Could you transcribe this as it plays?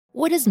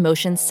What does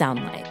motion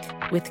sound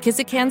like? With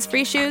Kizik Hands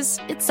Free Shoes,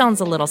 it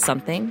sounds a little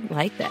something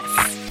like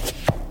this.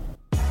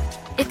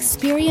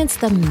 Experience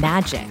the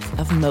magic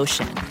of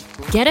motion.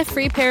 Get a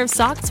free pair of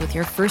socks with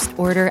your first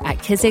order at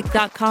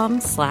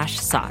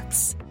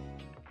kizik.com/socks.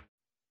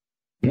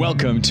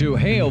 Welcome to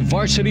Hail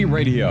Varsity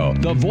Radio,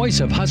 the voice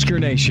of Husker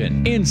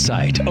Nation.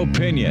 Insight,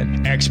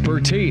 opinion,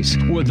 expertise,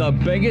 with the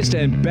biggest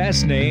and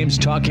best names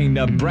talking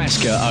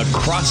Nebraska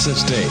across the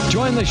state.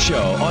 Join the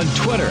show on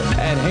Twitter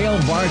at Hail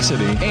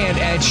Varsity and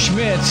at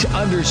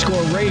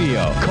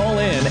Schmidt_radio. Call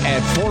in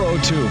at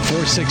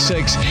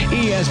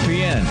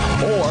 402-466-ESPN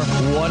or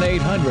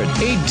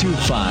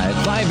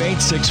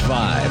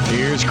 1-800-825-5865.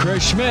 Here's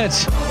Chris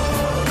Schmidt.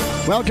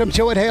 Welcome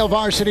to it, Hail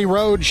Varsity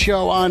Road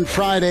Show on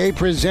Friday,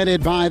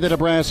 presented by the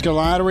Nebraska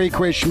Lottery.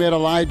 Chris Schmidt,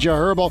 Elijah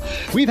Herbal.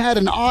 We've had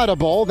an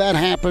audible. That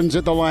happens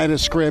at the line of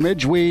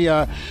scrimmage. We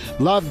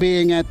love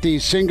being at the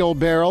Single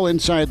Barrel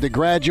inside the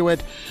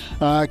Graduate.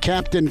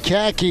 Captain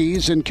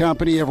Khakis and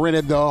company have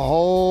rented the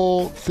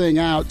whole thing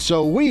out.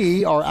 So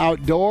we are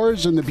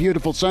outdoors in the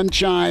beautiful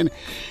sunshine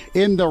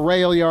in the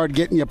rail yard,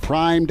 getting you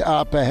primed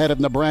up ahead of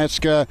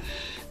Nebraska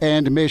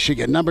and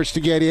Michigan. Numbers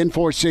to get in,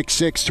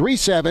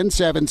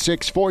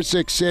 466-3776,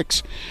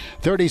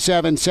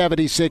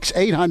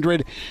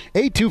 466-3776,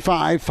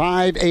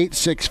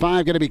 800-825-5865.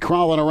 Going to be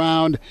crawling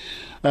around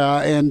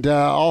and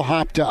all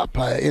hopped up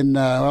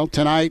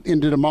tonight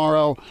into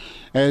tomorrow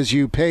as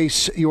you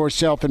pace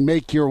yourself and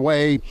make your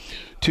way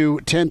to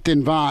 10th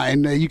and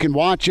Vine. You can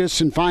watch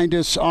us and find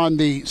us on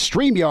the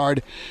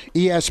StreamYard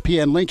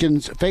ESPN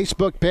Lincoln's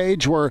Facebook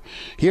page. We're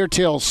here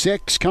till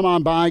 6. Come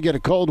on by, get a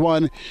cold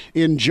one,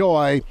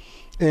 enjoy,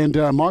 and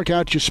mark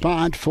out your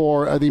spot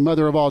for the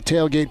mother of all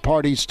tailgate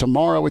parties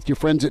tomorrow with your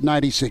friends at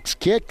 96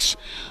 Kicks.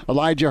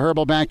 Elijah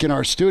Herbal back in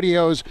our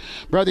studios.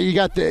 Brother, you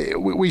got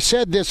we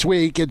said this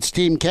week it's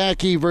Team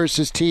Khaki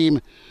versus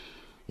Team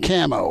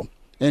Camo.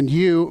 And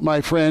you,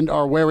 my friend,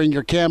 are wearing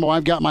your camo.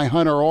 I've got my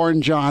Hunter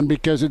Orange on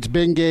because it's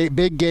big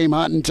game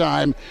hunting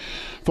time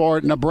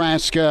for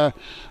Nebraska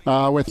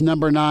with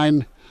number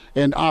 9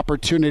 and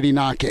opportunity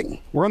knocking.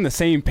 We're on the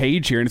same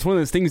page here, and it's one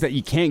of those things that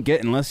you can't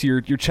get unless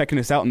you're checking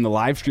us out in the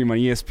live stream on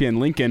ESPN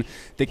Lincoln.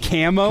 The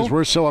camo. Because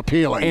we're so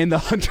appealing. And the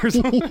Hunters.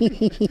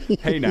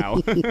 Hey, now.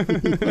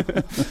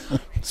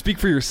 Speak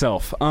for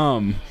yourself.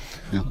 Yeah.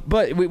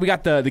 But we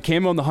got the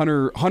camo and the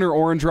Hunter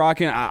Orange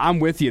rocking. I'm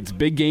with you. It's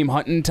big game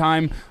hunting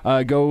time.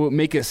 Go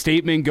make a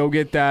statement. Go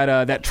get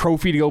that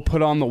trophy to go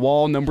put on the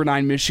wall. Number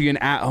 9 Michigan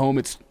at home.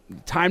 It's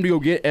time to go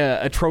get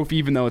a trophy,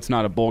 even though it's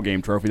not a bowl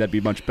game trophy. That'd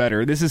be much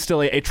better. This is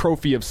still a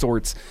trophy of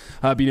sorts,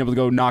 being able to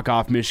go knock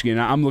off Michigan.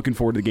 I'm looking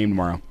forward to the game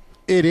tomorrow.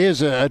 It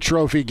is a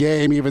trophy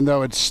game, even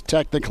though it's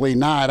technically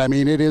not. I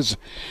mean, it is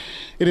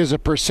a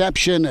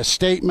perception, a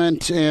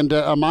statement, and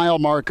a mile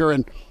marker.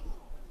 And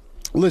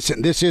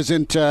listen, this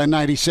isn't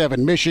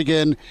 97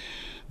 Michigan.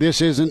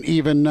 This isn't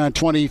even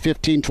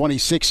 2015,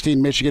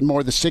 2016 Michigan,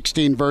 more the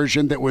 16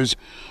 version that was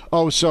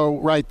so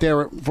right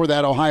there for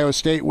that Ohio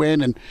State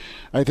win. And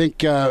I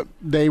think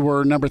they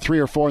were number 3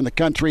 or 4 in the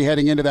country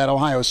heading into that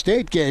Ohio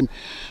State game.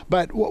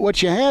 But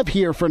what you have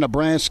here for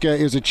Nebraska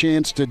is a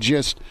chance to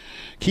just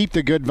keep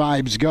the good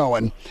vibes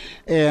going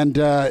and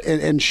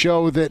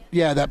show that,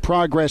 that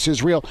progress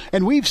is real.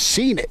 And we've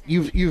seen it.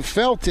 You've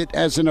felt it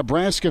as a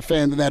Nebraska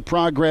fan that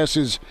progress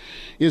is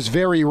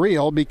very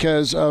real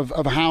because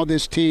of how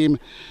this team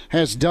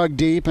has dug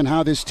deep and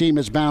how this team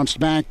has bounced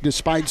back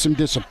despite some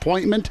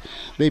disappointment.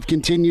 They've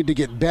continued to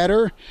get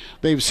better.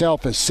 They've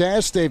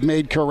self-assessed. They've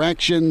made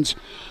corrections.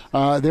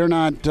 They're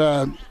not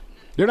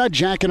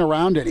jacking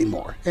around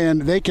anymore,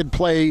 and they could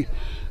play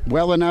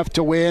well enough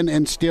to win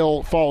and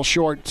still fall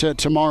short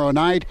tomorrow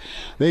night.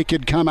 They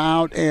could come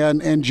out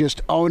and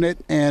just own it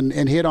and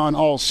hit on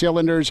all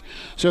cylinders.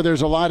 So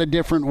there's a lot of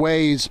different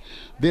ways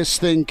this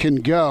thing can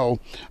go.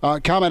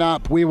 Coming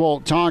up, we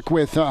will talk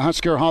with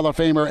Husker Hall of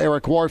Famer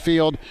Eric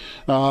Warfield,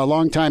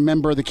 longtime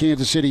member of the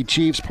Kansas City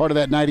Chiefs, part of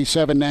that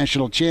 97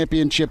 national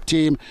championship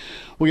team.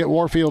 We'll get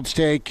Warfield's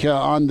take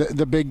on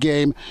the big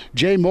game.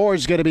 Jay Moore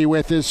is going to be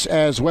with us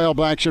as well,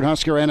 Blackshirt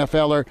Husker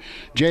NFLer.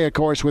 Jay, of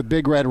course, with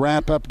Big Red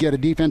Wrap-Up, get a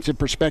defensive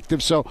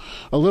perspective. So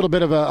a little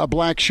bit of a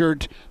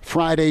Blackshirt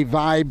Friday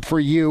vibe for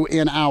you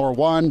in hour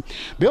one.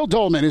 Bill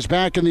Dolman is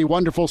back in the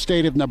wonderful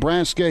state of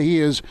Nebraska. He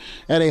is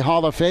at a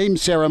Hall of Fame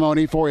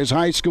ceremony for his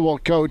high school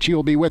coach. He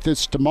will be with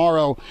us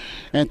tomorrow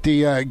at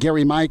the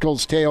Gary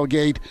Michaels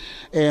tailgate,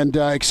 and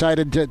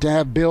excited to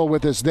have Bill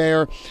with us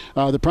there.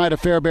 The Pride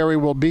of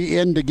Fairbury will be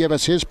in to give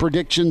us his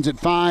predictions at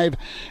 5,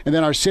 and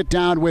then our sit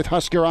down with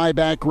Husker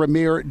I-back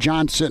Ramir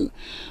Johnson.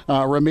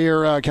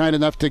 Ramir, kind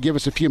enough to give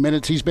us a few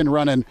minutes. He's been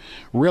running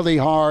really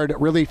hard,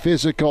 really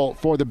physical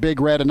for the Big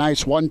Red. A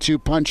nice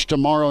 1-2 punch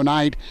tomorrow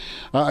night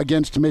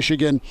against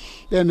Michigan.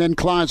 And then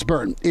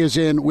Clausburn is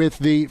in with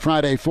the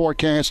Friday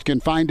forecast. Can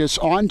find us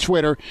on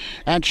Twitter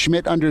at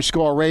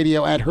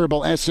Schmidt_radio, at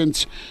Herbal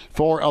Essence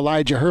for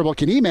Elijah Herbal.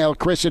 Can email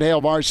Chris at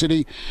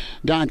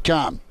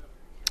HailVarsity.com.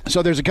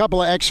 So there's a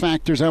couple of X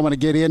factors I want to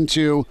get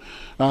into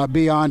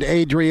beyond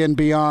Adrian,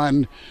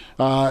 beyond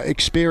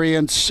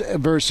experience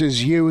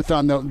versus youth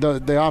on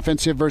the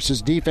offensive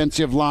versus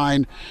defensive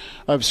line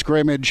of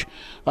scrimmage.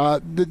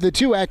 The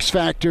two X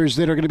factors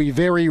that are going to be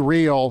very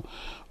real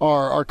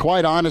are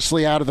quite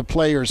honestly out of the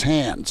players'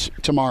 hands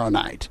tomorrow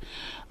night.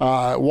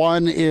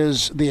 One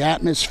is the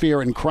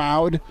atmosphere and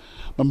crowd,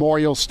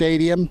 Memorial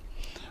Stadium.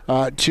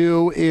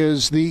 Two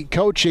is the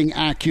coaching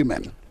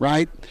acumen,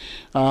 right?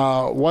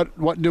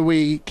 What do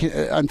we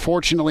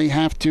unfortunately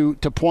have to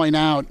point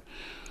out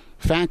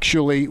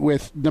factually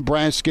with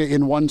Nebraska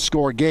in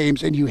one-score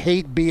games? And you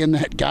hate being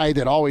that guy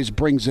that always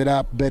brings it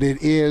up, but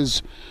it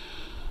is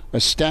a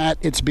stat.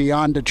 It's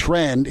beyond a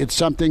trend. It's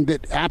something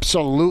that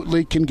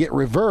absolutely can get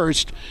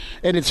reversed.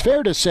 And it's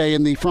fair to say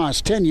in the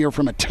Frost tenure,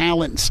 from a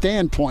talent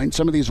standpoint,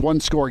 some of these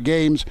one-score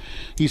games,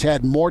 he's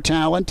had more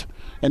talent,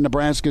 and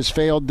Nebraska's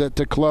failed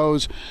to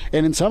close.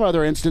 And in some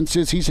other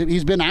instances,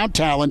 he's been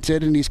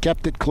out-talented, and he's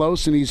kept it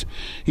close, and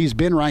he's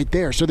been right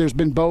there. So there's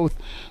been both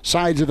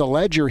sides of the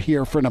ledger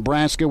here for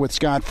Nebraska with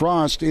Scott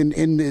Frost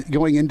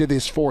going into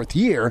this fourth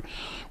year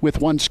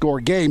with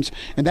one-score games.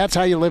 And that's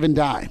how you live and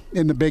die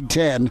in the Big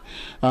Ten.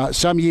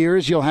 Some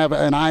years you'll have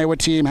an Iowa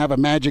team have a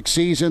magic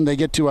season. They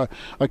get to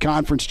a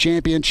conference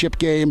championship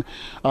game.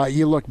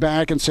 You look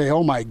back and say,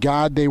 oh, my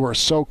God, they were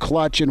so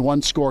clutch in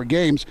one-score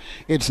games.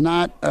 It's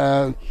not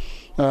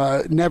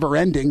never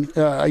ending.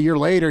 A year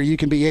later, you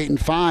can be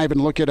 8-5 and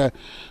look at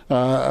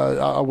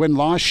a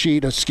win-loss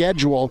sheet, a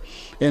schedule,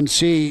 and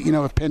see,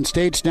 if Penn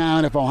State's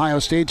down, if Ohio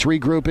State's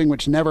regrouping,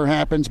 which never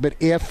happens, but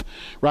if,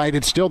 right,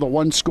 it's still the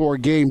one-score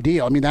game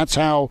deal. I mean, that's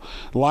how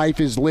life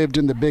is lived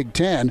in the Big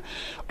Ten.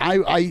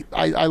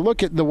 I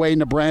look at the way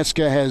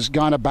Nebraska has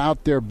gone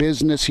about their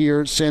business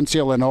here since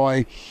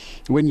Illinois.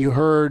 When you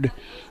heard,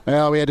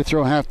 well, we had to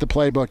throw half the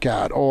playbook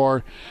out,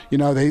 or,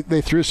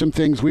 they threw some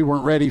things we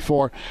weren't ready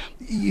for.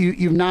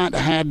 You've not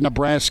had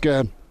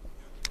Nebraska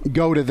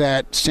go to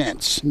that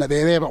sense. Now,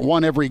 they haven't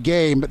won every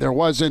game, but there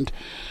wasn't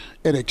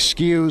an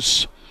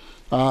excuse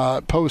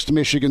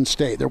post-Michigan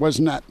State. There was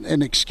not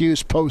an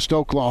excuse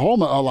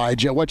post-Oklahoma,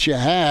 Elijah. What you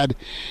had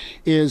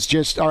is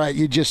just, all right,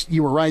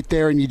 you were right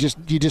there and you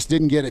just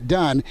didn't get it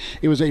done.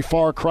 It was a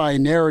far cry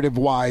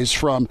narrative-wise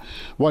from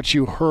what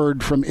you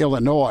heard from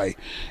Illinois.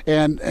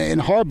 And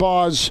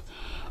Harbaugh's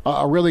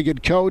a really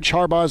good coach.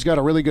 Harbaugh's got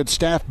a really good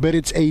staff, but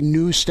it's a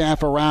new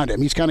staff around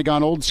him. He's kind of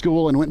gone old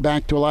school and went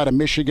back to a lot of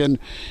Michigan,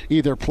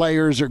 either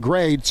players or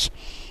greats.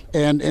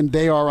 And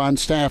they are on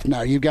staff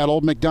now. You've got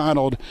Old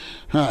McDonald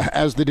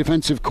as the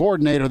defensive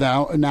coordinator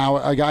now,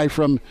 a guy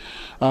from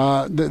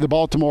the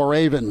Baltimore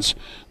Ravens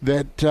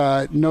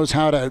that knows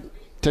how to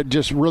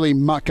just really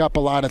muck up a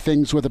lot of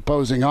things with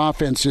opposing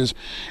offenses.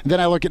 And then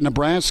I look at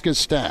Nebraska's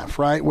staff,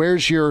 right?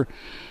 Where's your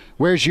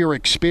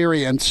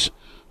experience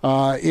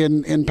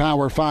in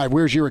Power 5?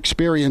 Where's your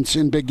experience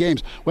in big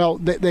games? Well,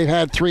 they've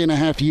had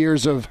 3.5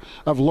 years of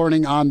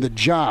learning on the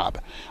job.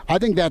 I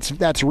think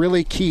that's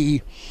really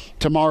key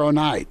tomorrow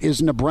night. Is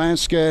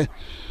Nebraska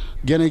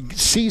going to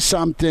see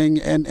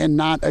something and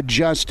not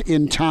adjust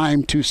in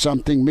time to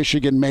something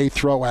Michigan may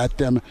throw at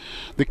them?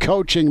 The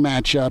coaching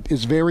matchup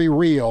is very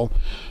real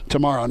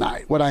tomorrow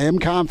night. What I am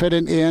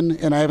confident in,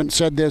 and I haven't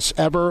said this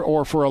ever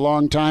or for a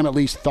long time, at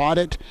least thought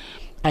it,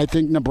 I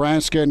think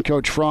Nebraska and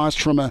Coach Frost,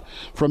 from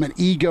an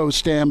ego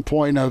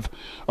standpoint of,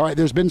 all right,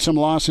 there's been some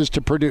losses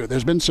to Purdue.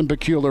 There's been some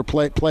peculiar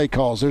play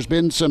calls. There's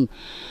been some,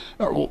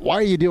 why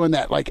are you doing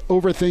that? Like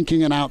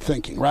overthinking and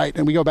outthinking, right?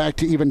 And we go back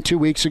to even 2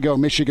 weeks ago,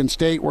 Michigan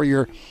State, where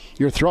you're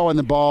throwing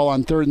the ball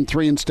on 3rd and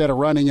 3 instead of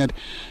running it.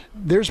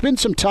 There's been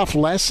some tough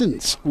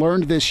lessons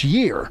learned this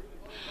year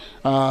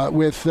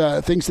with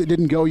things that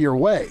didn't go your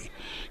way.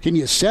 Can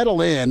you settle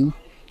in?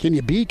 Can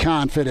you be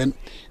confident,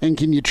 and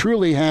can you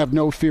truly have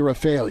no fear of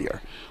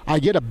failure? I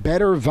get a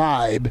better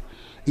vibe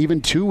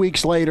even 2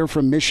 weeks later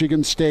from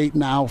Michigan State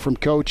now, from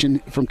Coach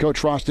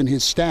Frost and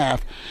his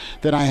staff,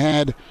 than I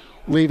had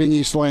leaving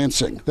East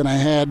Lansing, than I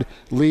had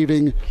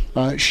leaving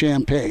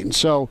Champaign.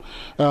 So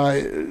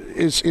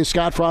is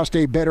Scott Frost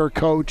a better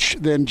coach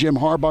than Jim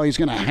Harbaugh? He's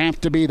going to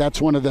have to be. That's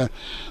one of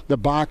the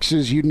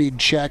boxes you need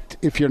checked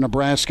if you're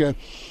Nebraska.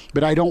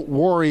 But I don't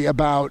worry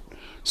about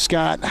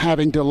Scott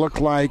having to look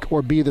like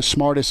or be the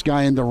smartest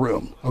guy in the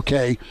room,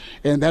 okay?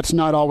 And that's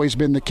not always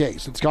been the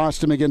case. It's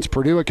cost him against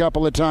Purdue a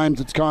couple of times.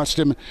 It's cost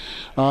him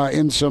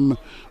in some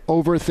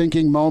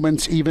overthinking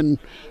moments even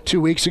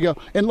 2 weeks ago.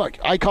 And look,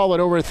 I call it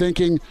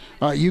overthinking.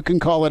 You can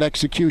call it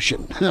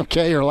execution,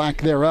 okay, or lack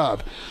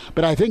thereof.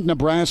 But I think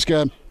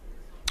Nebraska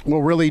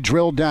will really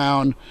drill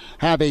down,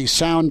 have a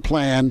sound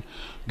plan,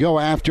 go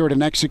after it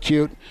and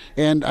execute.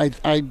 And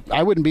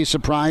I wouldn't be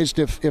surprised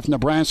if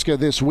Nebraska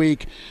this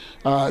week,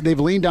 they've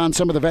leaned on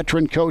some of the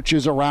veteran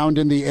coaches around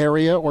in the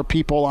area or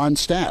people on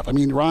staff. I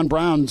mean, Ron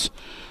Brown's,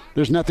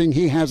 there's nothing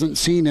he hasn't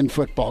seen in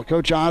football.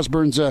 Coach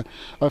Osborne's a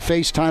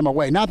FaceTime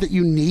away. Not that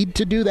you need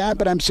to do that,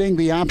 but I'm saying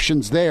the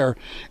option's there.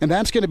 And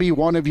that's going to be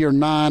one of your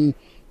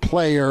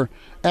non-player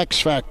X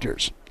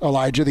factors,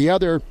 Elijah. The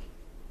other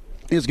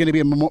is going to be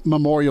a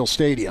Memorial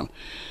Stadium.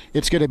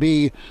 It's going to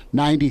be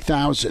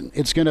 90,000.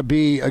 It's going to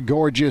be a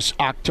gorgeous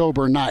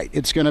October night.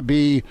 It's going to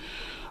be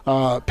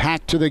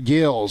packed to the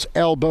gills,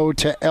 elbow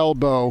to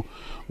elbow,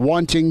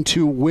 wanting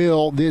to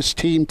will this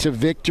team to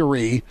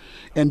victory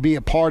and be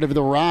a part of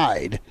the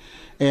ride.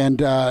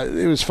 And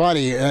it was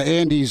funny.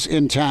 Andy's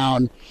in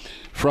town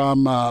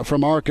from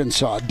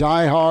Arkansas,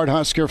 diehard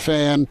Husker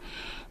fan.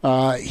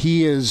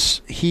 He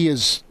is.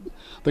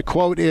 The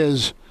quote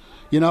is,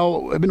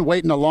 I've been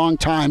waiting a long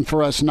time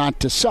for us not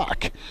to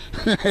suck,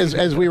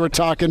 as we were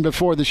talking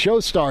before the show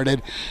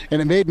started,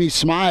 and it made me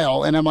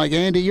smile. And I'm like,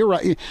 Andy, you're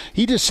right.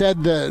 He just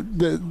said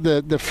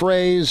the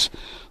phrase,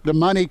 the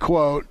money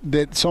quote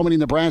that so many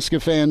Nebraska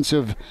fans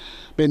have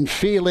been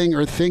feeling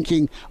or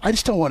thinking. I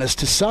just don't want us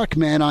to suck,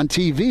 man, on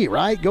TV,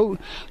 right? Go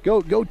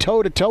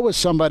toe to toe with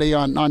somebody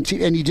on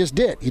TV, and you just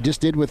did. You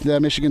just did with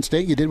Michigan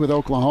State. You did with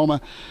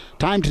Oklahoma.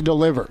 Time to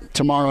deliver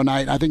tomorrow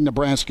night. I think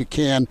Nebraska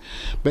can,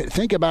 but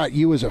think about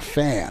you as a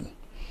fan.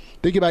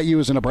 Think about you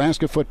as a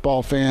Nebraska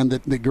football fan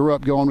that grew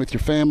up going with your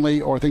family,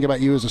 or think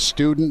about you as a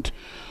student,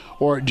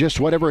 or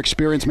just whatever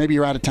experience. Maybe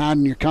you're out of town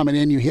and you're coming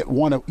in. You hit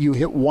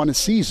one a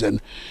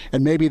season,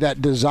 and maybe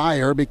that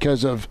desire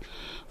because of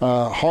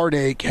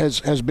heartache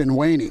has been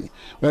waning.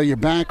 Well, you're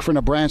back for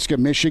Nebraska,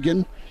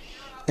 Michigan,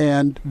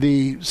 and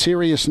the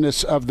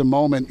seriousness of the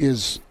moment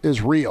is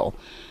real,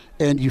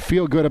 and you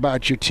feel good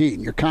about your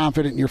team. You're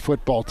confident in your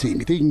football team.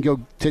 You think you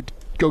can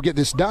go get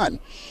this done,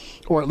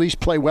 or at least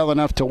play well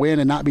enough to win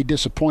and not be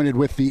disappointed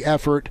with the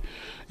effort.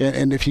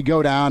 And if you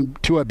go down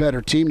to a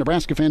better team,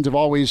 Nebraska fans have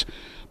always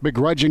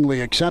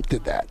begrudgingly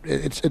accepted that.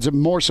 It's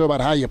more so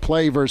about how you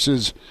play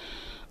versus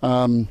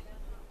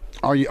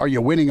are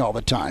you winning all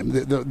the time.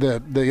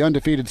 The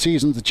undefeated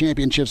seasons, the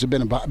championships have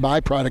been a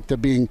byproduct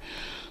of being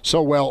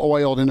so well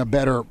oiled in a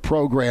better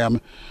program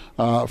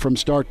from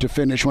start to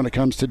finish when it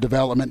comes to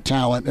development,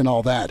 talent, and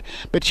all that.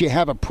 But you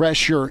have a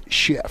pressure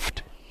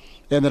shift.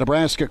 And the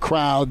Nebraska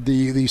crowd,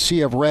 the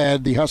Sea of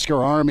Red, the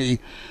Husker Army,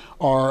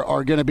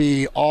 are going to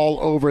be all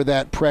over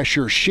that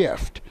pressure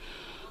shift.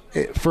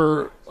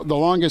 For the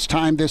longest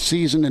time this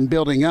season and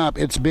building up,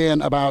 it's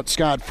been about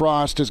Scott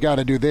Frost has got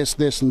to do this,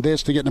 this, and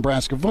this to get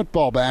Nebraska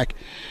football back.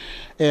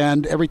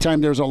 And every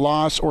time there's a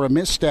loss or a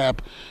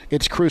misstep,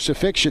 it's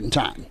crucifixion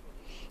time.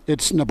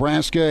 It's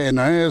Nebraska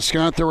and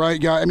Scott the right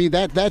guy. I mean,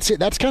 that's it.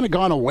 That's kind of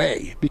gone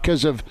away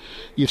because of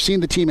you've seen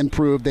the team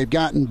improve. They've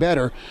gotten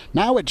better.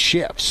 Now it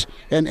shifts.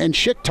 And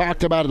Schick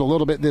talked about it a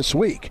little bit this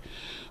week.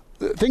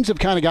 Things have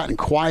kind of gotten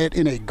quiet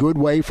in a good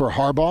way for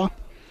Harbaugh.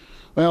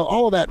 Well,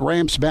 all of that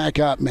ramps back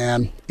up,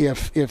 man.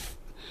 If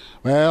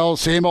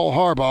same old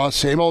Harbaugh,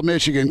 same old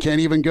Michigan,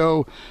 can't even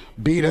go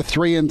beat a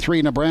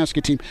 3-3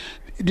 Nebraska team.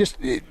 Just,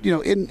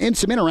 in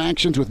some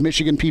interactions with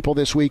Michigan people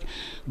this week,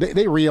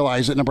 they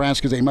realize that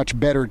Nebraska is a much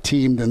better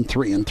team than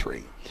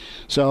 3-3.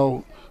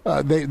 So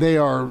they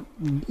are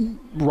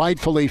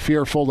rightfully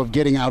fearful of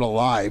getting out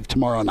alive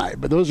tomorrow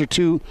night. But those are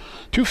two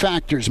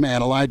factors,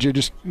 man, Elijah.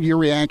 Just your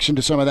reaction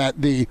to some of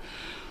that.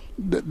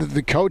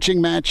 The coaching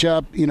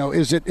matchup,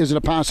 is it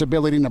a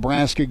possibility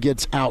Nebraska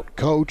gets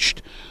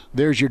out-coached?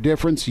 There's your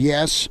difference.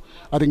 Yes,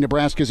 I think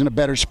Nebraska's in a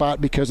better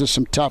spot because of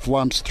some tough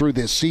lumps through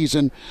this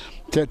season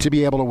to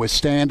be able to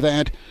withstand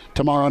that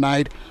tomorrow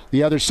night.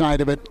 The other side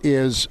of it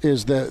is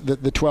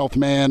the 12th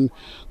man,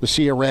 the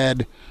Sea of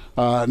Red,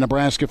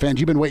 Nebraska fans.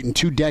 You've been waiting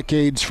 2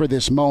 decades for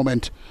this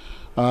moment.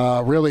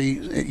 Really,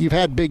 you've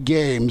had big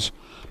games,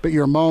 but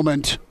your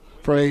moment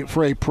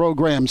for a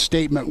program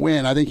statement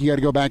win, I think you got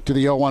to go back to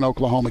the 0-1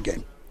 Oklahoma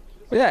game.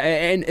 Yeah,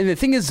 and the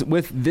thing is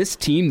with this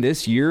team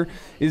this year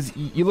is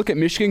you look at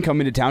Michigan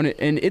coming to town,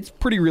 and it's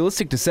pretty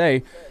realistic to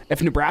say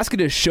if Nebraska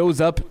just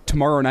shows up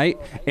tomorrow night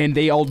and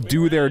they all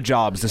do their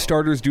jobs, the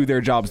starters do their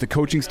jobs, the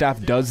coaching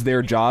staff does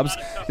their jobs,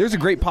 there's a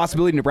great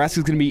possibility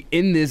Nebraska's going to be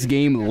in this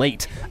game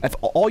late. If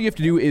all you have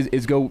to do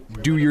is go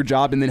do your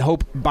job and then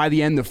hope by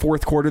the end, the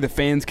fourth quarter, the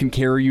fans can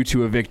carry you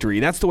to a victory.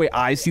 That's the way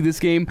I see this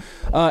game.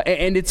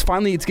 And it's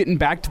getting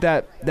back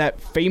to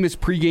that famous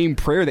pregame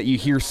prayer that you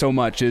hear so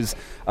much is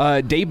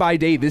day by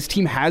day, this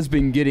team has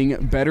been getting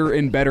better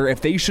and better. If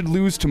they should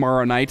lose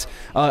tomorrow night,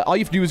 all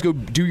you have to do is go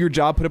do your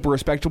job, put up a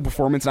respectable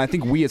performance, and I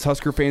think we as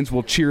Husker fans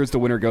will cheer as the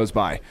winner goes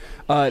by.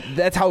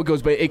 That's how it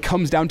goes, but it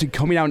comes down to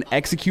coming out and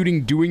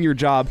executing, doing your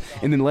job,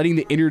 and then letting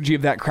the energy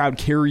of that crowd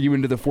carry you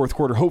into the fourth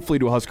quarter, hopefully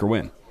to a Husker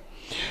win.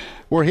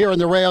 We're here in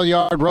the Rail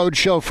Yard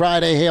Roadshow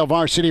Friday, Hail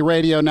Varsity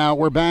Radio now.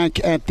 We're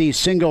back at the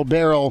Single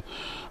Barrel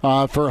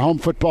for Home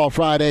Football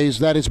Fridays.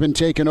 That has been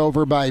taken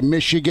over by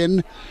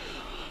Michigan.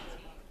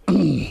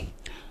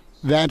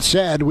 That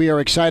said, we are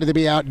excited to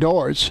be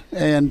outdoors,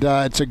 and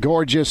it's a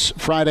gorgeous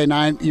Friday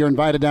night. You're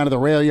invited down to the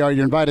Rail Yard.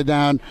 You're invited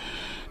down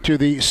to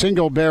the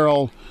Single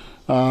Barrel,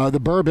 the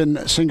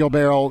bourbon Single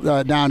Barrel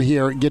down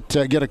here. Get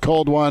a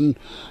cold one,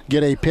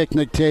 get a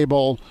picnic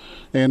table,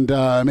 and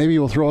maybe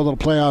we'll throw a little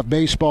playoff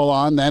baseball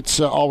on. That's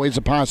always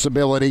a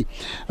possibility.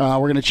 We're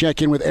going to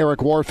check in with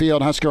Eric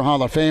Warfield, Husker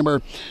Hall of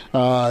Famer,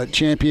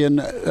 champion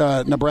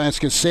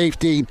Nebraska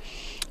safety.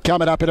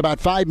 Coming up in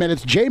about 5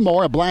 minutes, Jay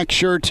Moore, a black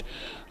shirt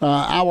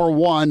Hour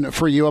one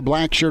for you, a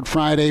Black Shirt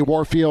Friday,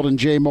 Warfield and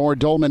Jay Moore.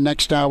 Dolman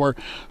next hour,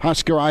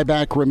 Husker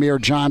Ibach, Ramir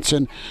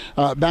Johnson.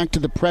 Back to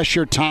the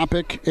pressure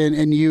topic,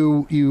 and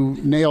you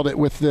nailed it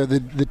with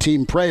the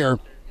team prayer.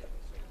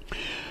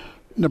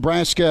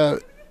 Nebraska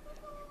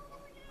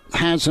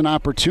has an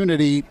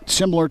opportunity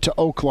similar to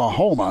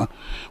Oklahoma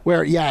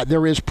where,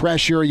 there is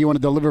pressure. You want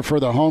to deliver for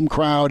the home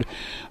crowd.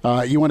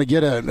 You want to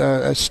get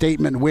a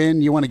statement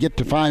win. You want to get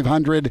to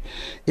 500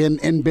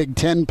 in Big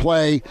Ten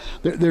play.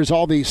 There's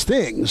all these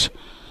things.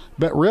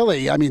 But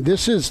really, I mean,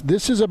 this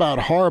is about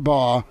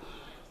Harbaugh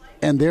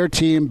and their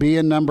team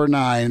being number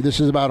 9. This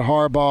is about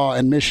Harbaugh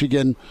and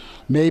Michigan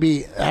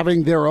maybe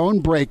having their own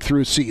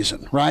breakthrough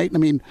season, right? I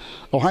mean,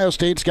 Ohio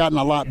State's gotten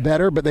a lot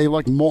better, but they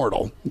look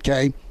mortal,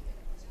 okay?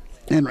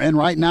 And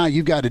right now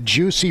you've got a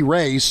juicy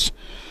race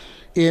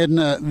in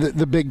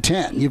the Big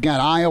Ten. You've got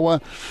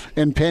Iowa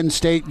and Penn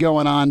State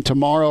going on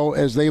tomorrow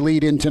as they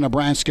lead into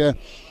Nebraska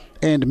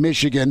and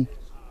Michigan.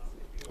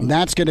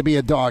 That's going to be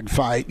a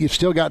dogfight. You've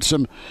still got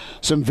some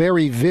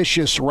very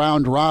vicious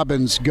round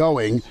robins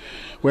going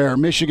where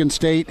Michigan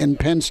State and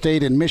Penn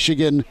State and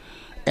Michigan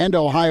and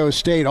Ohio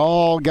State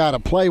all got to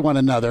play one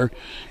another.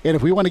 And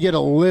if we want to get a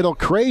little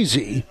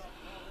crazy,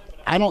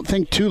 I don't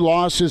think 2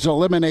 losses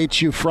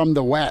eliminates you from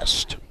the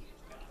West.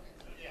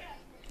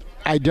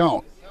 I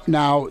don't.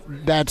 Now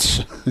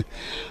that's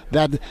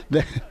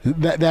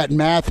that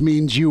math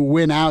means you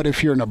win out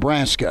if you're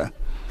Nebraska,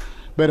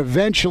 but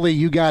eventually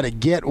you got to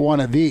get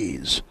one of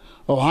these.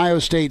 Ohio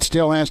State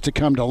still has to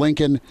come to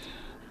Lincoln.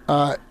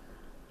 Kind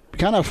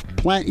of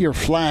plant your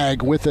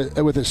flag with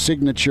a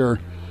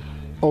signature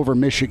over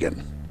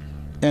Michigan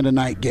and a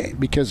night game,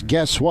 because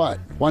guess what?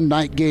 1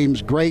 night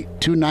game's great.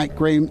 2 night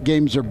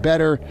games are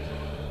better.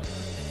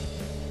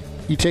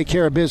 You take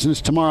care of business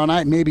tomorrow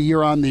night, maybe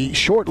you're on the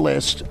short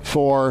list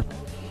for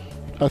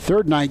a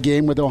 3rd night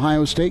game with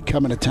Ohio State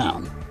coming to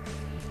town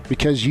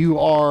because you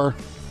are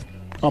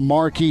a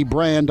marquee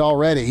brand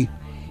already.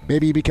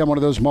 Maybe you become one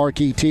of those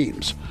marquee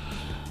teams.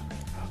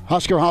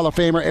 Husker Hall of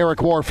Famer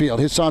Eric Warfield,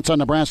 his thoughts on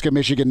Nebraska,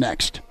 Michigan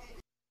next.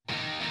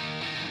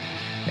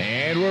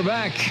 And we're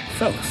back.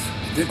 Fellas,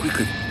 think we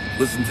could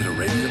listen to the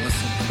radio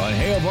on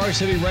Hail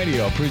Varsity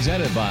Radio,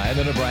 presented by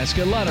the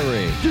Nebraska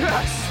Lottery.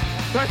 Yes!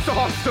 That's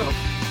awesome!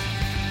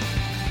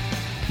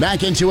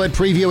 Back into it,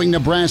 previewing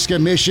Nebraska,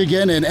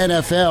 Michigan, and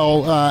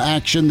NFL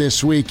action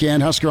this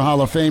weekend. Husker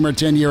Hall of Famer,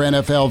 10-year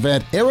NFL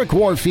vet Eric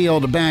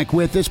Warfield back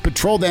with us.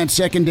 Patrol that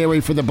secondary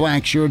for the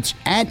Black Shirts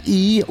at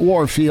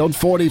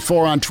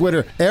eWarfield44 on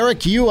Twitter.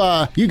 Eric, you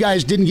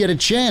guys didn't get a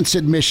chance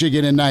at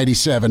Michigan in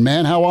 '97,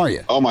 man. How are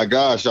you? Oh my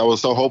gosh, I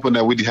was so hoping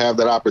that we'd have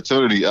that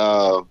opportunity.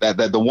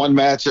 That the one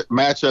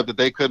matchup that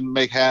they couldn't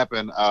make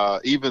happen.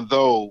 Even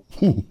though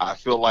I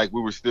feel like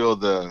we were still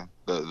the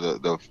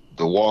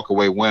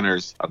walk-away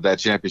winners of that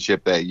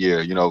championship that year,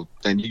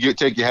 and you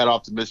take your hat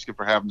off to Michigan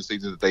for having the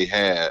season that they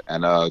had,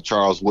 and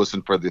Charles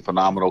Woodson for the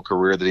phenomenal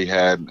career that he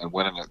had and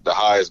winning the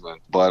Heisman.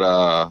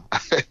 But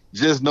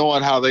just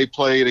knowing how they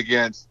played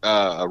against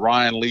a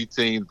Ryan Lee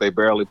team they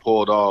barely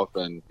pulled off,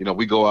 and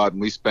we go out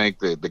and we spank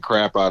the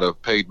crap out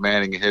of Peyton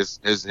Manning and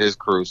his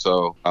crew.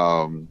 So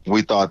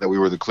we thought that we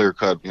were the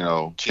clear-cut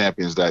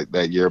champions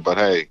that year. But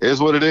hey, it is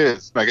what it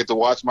is. I get to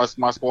watch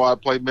my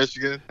squad play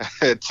Michigan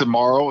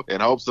tomorrow in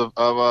hopes of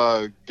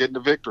getting the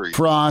victory.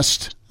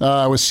 Frost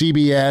with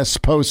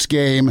CBS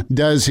post-game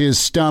does his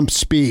stump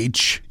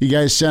speech. You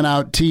guys sent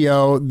out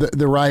T.O.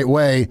 the right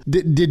way.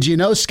 Did you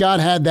know Scott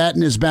had that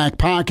in his back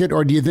pocket,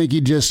 or do you think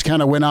he just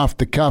kind of went off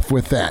the cuff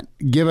with that?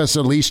 Give us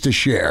at least a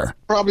share.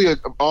 Probably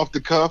off the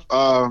cuff.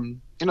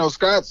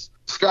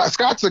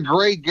 Scott's a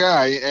great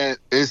guy, and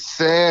it's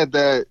sad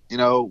that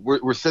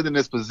we're sitting in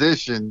this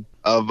position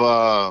of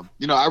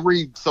I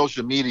read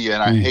social media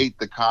and I hate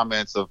the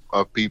comments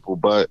of people,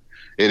 but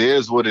it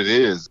is what it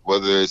is.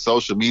 Whether it's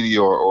social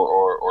media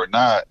or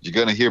not, you're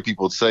going to hear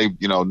people say,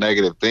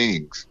 negative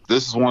things.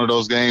 This is one of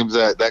those games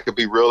that could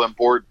be real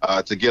important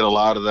to get a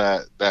lot of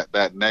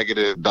that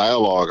negative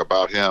dialogue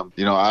about him,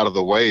 out of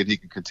the way, and he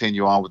can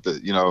continue on with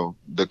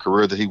the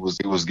career that he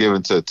was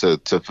given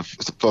to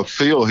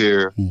fulfill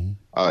here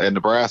in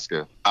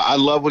Nebraska. I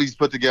love what he's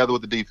put together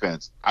with the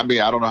defense. I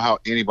mean, I don't know how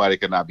anybody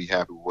could not be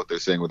happy with what they're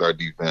seeing with our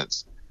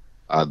defense.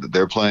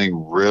 They're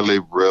playing really,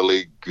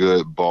 really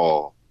good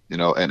ball.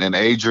 And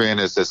Adrian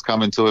has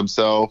come into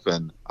himself,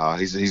 and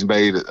he's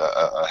made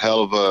a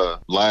hell of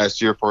a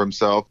last year for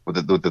himself with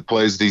the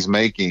plays that he's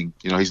making.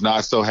 He's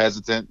not so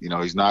hesitant.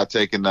 He's not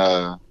taking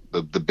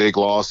the big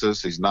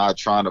losses. He's not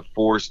trying to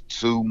force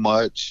too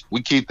much.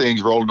 We keep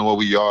things rolling the way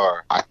we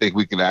are. I think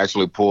we can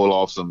actually pull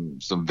off some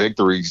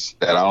victories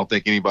that I don't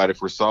think anybody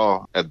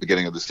foresaw at the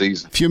beginning of the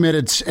season. A few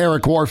minutes,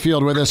 Eric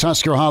Warfield with us,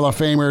 Husker Hall of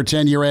Famer,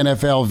 10-year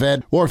NFL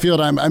vet.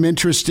 Warfield, I'm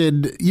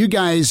interested. You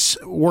guys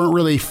weren't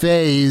really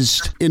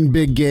phased in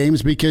big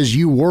games because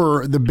you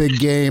were the big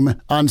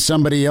game on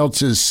somebody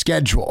else's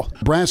schedule.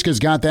 Nebraska's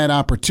got that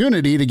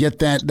opportunity to get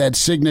that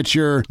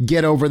signature,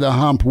 get over the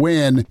hump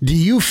win. Do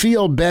you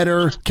feel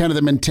better kind of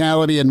the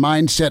mentality and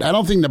mindset, I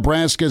don't think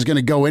Nebraska is going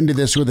to go into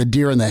this with a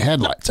deer in the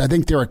headlights. I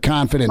think they're a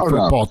confident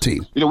football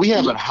team. We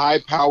have a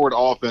high-powered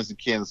offense in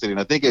Kansas City, and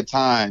I think at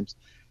times,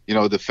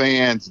 the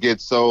fans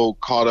get so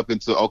caught up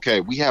into,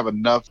 okay, we have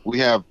enough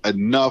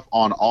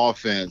on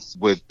offense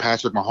with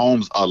Patrick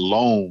Mahomes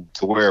alone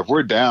to where if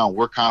we're down,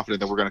 we're confident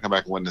that we're going to come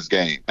back and win this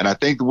game. And I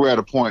think we're at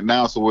a point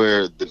now to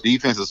where the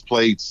defense has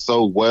played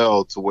so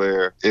well to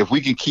where if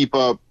we can keep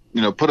up,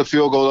 put a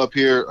field goal up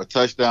here, a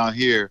touchdown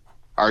here,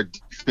 our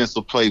defense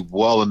will play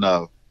well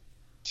enough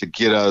to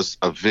get us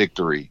a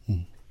victory.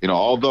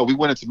 Although we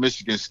went into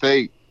Michigan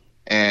State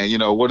and,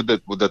 what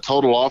did the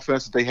total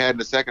offense that they had in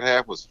the second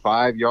half was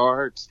 5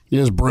 yards. It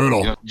was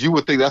brutal. You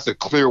would think that's a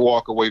clear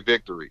walk-away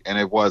victory, and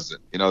it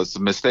wasn't.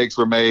 Some mistakes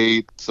were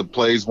made, some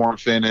plays weren't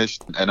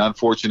finished, an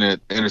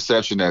unfortunate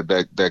interception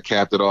that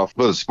capped it off.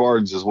 But the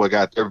Spartans is what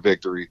got their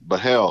victory. But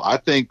hell, I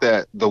think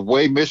that the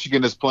way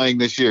Michigan is playing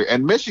this year,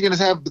 and Michigan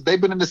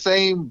they've been in the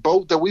same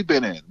boat that we've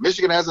been in.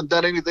 Michigan hasn't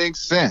done anything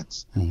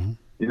since.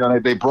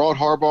 Mm-hmm. They brought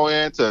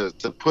Harbaugh in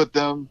to put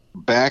them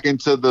back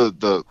into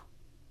the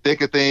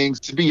thick of things.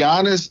 To be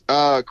honest,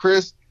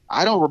 Chris,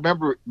 I don't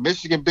remember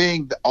Michigan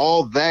being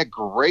all that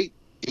great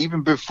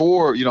even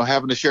before,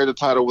 having to share the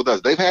title with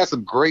us. They've had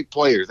some great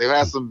players. They've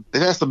had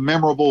some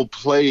memorable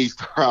plays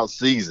throughout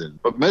season.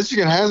 But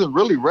Michigan hasn't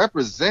really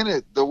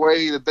represented the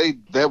way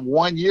that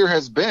 1 year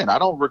has been. I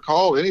don't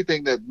recall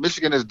anything that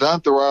Michigan has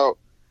done throughout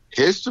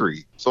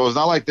history. So it's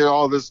not like they're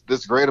all this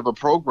great of a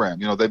program.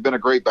 They've been a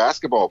great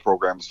basketball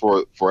program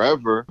for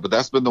forever, but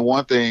that's been the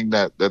one thing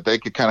that they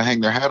could kind of hang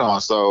their hat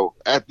on. So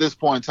at this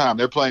point in time,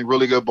 they're playing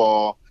really good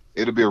ball.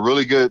 It'll be a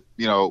really good,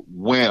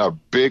 win, a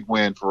big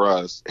win for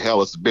us.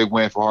 Hell, it's a big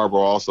win for Harbaugh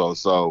also.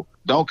 So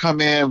don't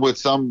come in with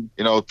some,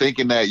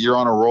 thinking that you're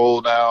on a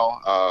roll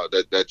now,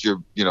 that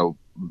you're,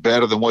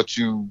 better than what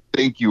you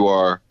think you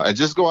are. And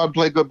just go out and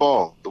play good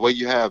ball the way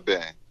you have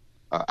been.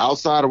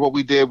 Outside of what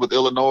we did with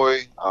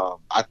Illinois,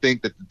 I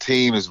think that the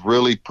team is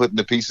really putting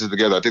the pieces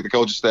together. I think the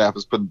coaching staff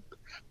is putting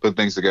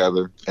things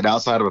together. And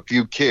outside of a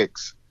few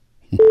kicks,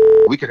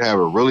 we could have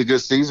a really good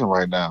season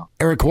right now.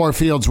 Eric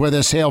Warfield's with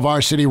us, Hail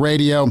Varsity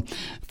Radio.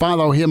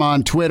 Follow him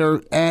on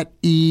Twitter at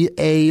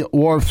EA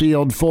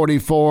Warfield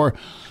 44.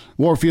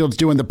 Warfield's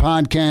doing the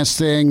podcast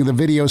thing, the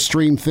video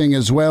stream thing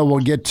as well. We'll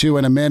get to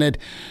in a minute.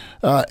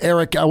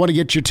 Eric, I want to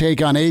get your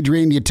take on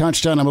Adrian. You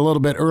touched on him a little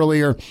bit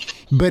earlier,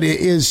 but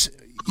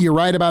you're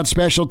right about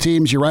special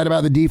teams. You're right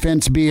about the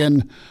defense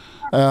being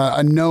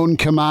a known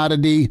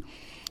commodity.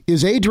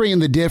 Is Adrian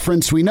the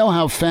difference? We know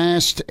how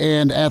fast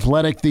and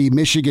athletic the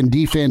Michigan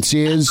defense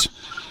is,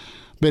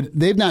 but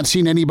they've not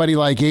seen anybody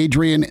like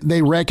Adrian.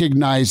 They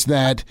recognize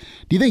that.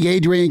 Do you think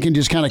Adrian can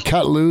just kind of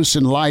cut loose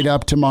and light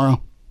up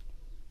tomorrow?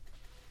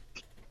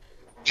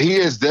 He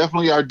is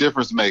definitely our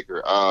difference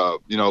maker.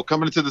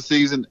 Coming into the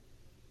season,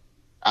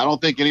 I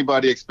don't think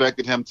anybody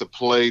expected him to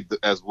play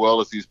as well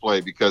as he's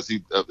played because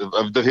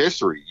of the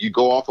history. You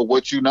go off of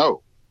what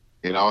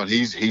and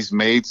he's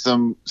made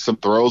some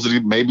throws that he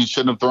maybe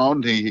shouldn't have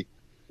thrown. He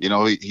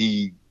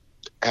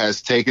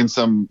has taken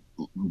some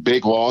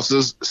big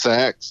losses,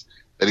 sacks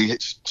that he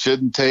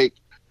shouldn't take.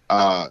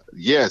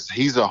 Yes,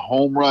 he's a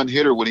home run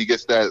hitter when he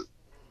gets that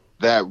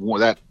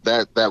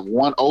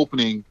one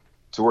opening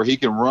to where he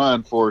can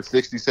run for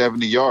 60,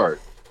 70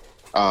 yards.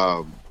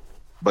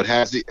 But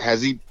has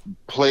he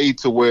played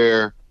to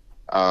where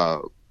a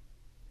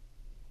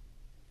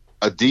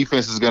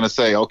defense is going to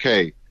say,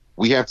 okay,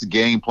 we have to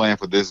game plan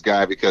for this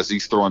guy because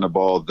he's throwing the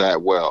ball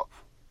that well?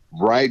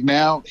 Right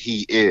now,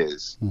 he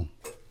is.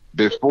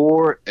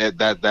 Before,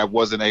 that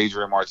wasn't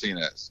Adrian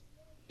Martinez.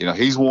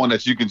 He's one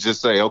that you can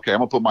just say, okay, I'm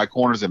going to put my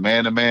corners in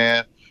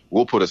man-to-man.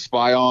 We'll put a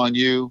spy on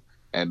you,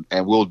 and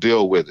we'll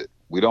deal with it.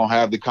 We don't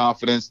have the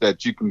confidence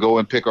that you can go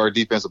and pick our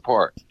defense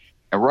apart.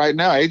 And right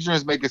now,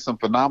 Adrian's making some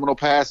phenomenal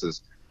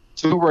passes.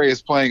 Toure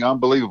is playing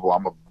unbelievable.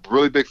 I'm a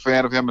really big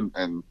fan of him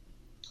and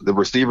the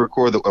receiver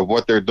core of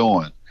what they're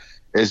doing.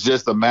 It's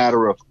just a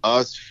matter of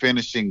us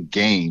finishing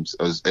games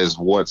as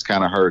what's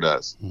kind of hurt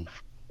us.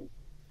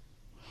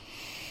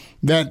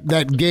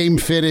 That game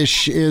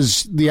finish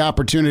is the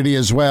opportunity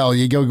as well.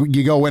 You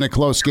go win a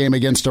close game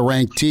against a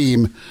ranked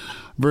team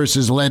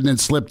versus letting it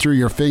slip through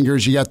your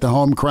fingers. You got the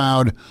home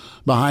crowd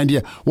behind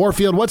you.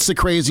 Warfield, what's the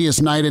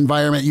craziest night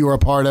environment you were a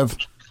part of,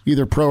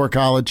 either pro or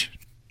college?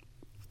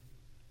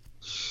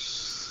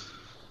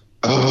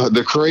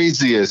 The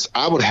craziest,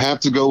 I would have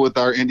to go with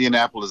our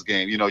Indianapolis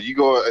game. You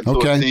go into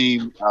a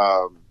team,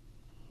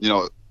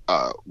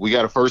 we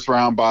got a first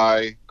round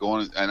bye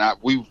going, and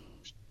we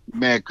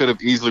could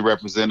have easily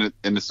represented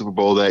in the Super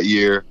Bowl that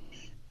year,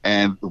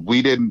 and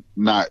we didn't.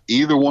 Not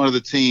either one of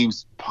the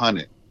teams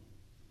punted.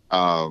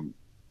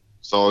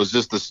 So it was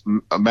just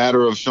a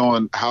matter of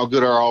showing how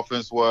good our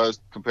offense was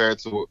compared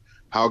to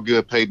how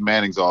good Peyton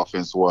Manning's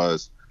offense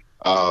was.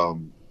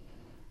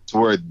 To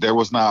where there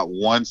was not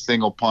one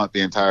single punt the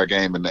entire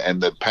game,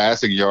 and the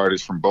passing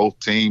yardage from both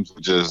teams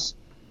was just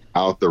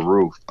out the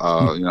roof.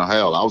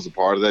 Hell, I was a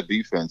part of that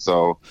defense,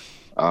 so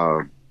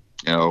I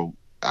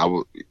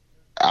was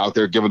out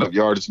there giving up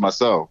yardage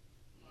myself.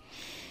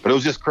 But it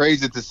was just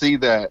crazy to see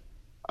that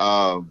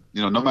No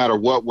matter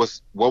what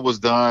was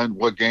done,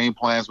 what game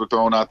plans were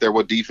thrown out there,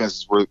 what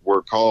defenses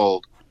were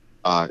called,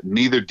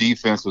 neither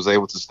defense was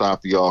able to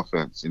stop the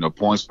offense.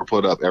 Points were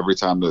put up every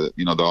time the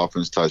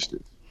offense touched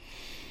it.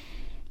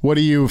 What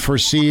do you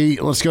foresee?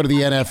 Let's go to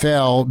the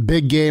NFL.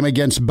 Big game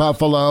against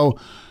Buffalo.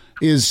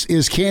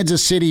 Is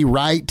Kansas City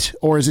right,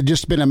 or has it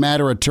just been a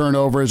matter of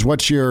turnovers?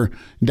 What's your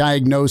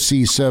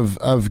diagnosis of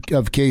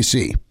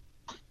KC?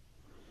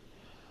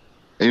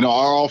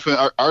 Our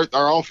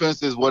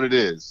offense is what it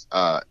is.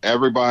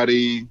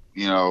 Everybody,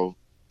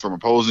 from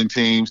opposing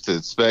teams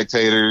to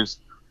spectators,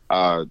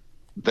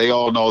 they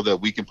all know that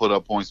we can put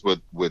up points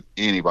with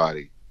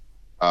anybody.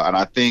 And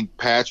I think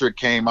Patrick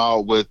came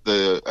out with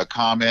a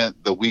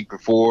comment the week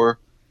before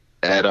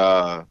at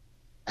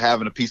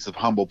having a piece of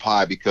humble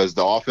pie, because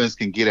the offense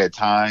can get at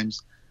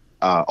times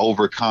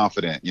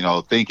overconfident,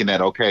 thinking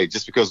that, okay,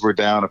 just because we're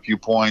down a few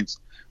points,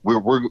 we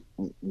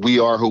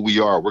are who we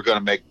are. We're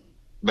going to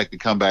make the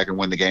comeback and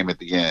win the game at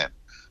the end.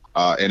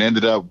 And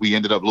we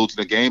ended up losing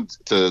the game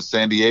to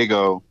San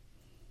Diego,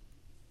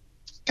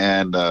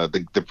 and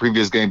the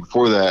previous game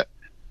before that,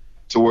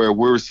 to where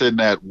we were sitting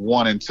at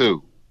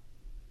 1-2.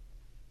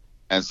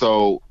 And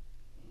so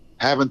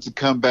having to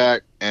come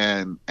back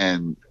and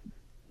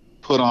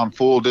put on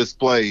full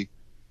display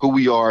who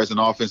we are as an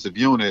offensive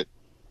unit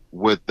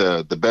with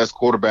the best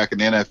quarterback in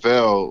the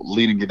NFL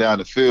leading you down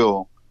the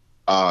field,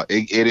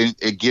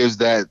 it gives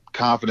that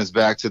confidence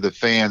back to the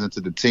fans and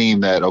to the team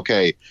that,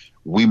 okay,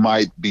 we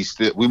could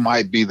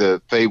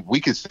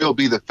still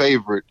be the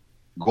favorite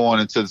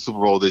going into the Super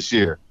Bowl this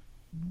year.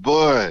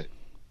 But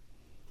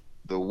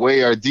the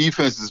way our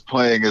defense is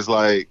playing is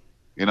like,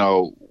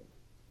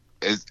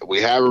 we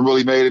haven't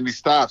really made any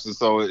stops. And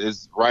so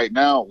it's right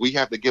now we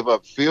have to give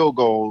up field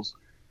goals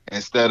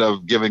instead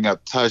of giving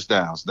up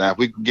touchdowns. Now, if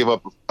we can give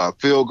up a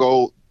field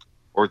goal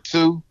or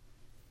two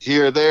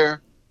here or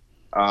there,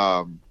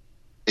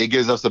 it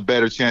gives us a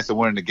better chance of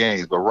winning the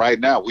games. But right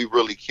now, we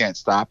really can't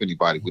stop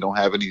anybody. We don't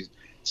have any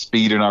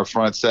speed in our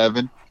front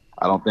seven.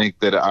 I don't think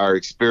that our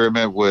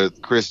experiment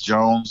with Chris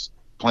Jones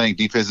playing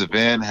defensive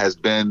end has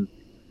been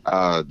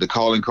the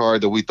calling card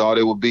that we thought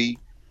it would be.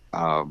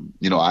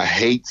 I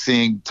hate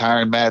seeing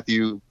Tyrann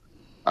Mathieu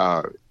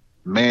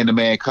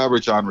man-to-man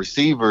coverage on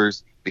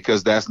receivers,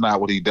 because that's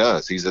not what he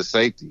does. He's a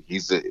safety.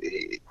 He's a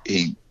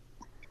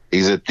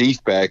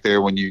thief back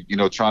there when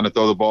trying to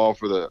throw the ball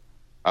for the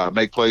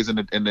make plays in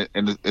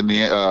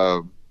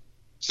the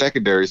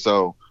secondary.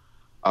 So,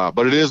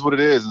 but it is what it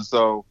is, and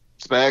so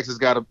Spags has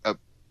got to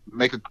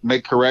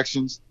make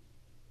corrections,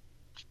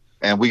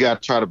 and we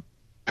got to try to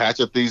patch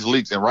up these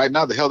leaks. And right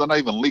now, the hell, they're not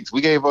even leaks.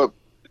 We gave up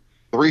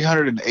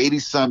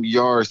 380-some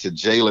yards to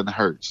Jalen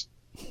Hurts.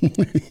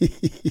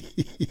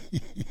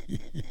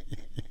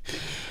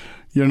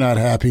 You're not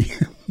happy.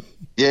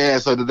 Yeah,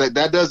 so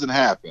that doesn't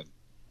happen.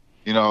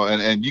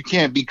 And you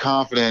can't be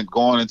confident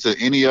going into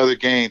any other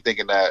game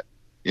thinking that,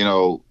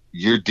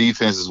 your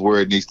defense is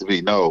where it needs to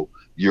be. No,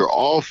 your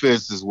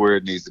offense is where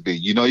it needs to be.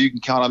 You can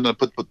count on them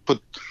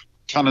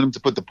to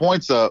put the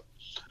points up,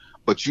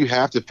 but you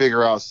have to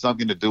figure out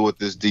something to do with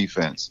this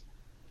defense.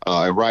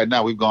 And right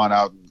now we've gone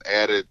out and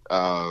added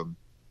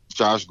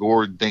Josh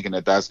Gordon, thinking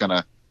that that's going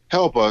to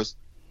help us.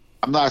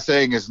 I'm not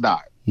saying it's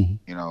not,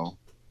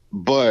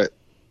 but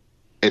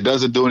it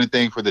doesn't do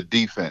anything for the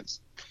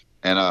defense.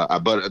 And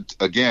but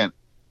again,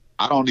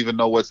 I don't even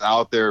know what's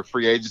out there,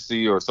 free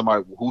agency or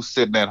somebody who's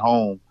sitting at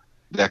home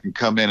that can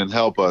come in and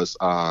help us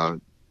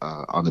on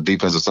the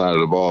defensive side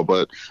of the ball.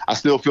 But I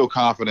still feel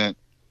confident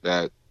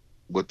that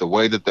with the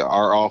way that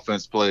our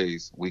offense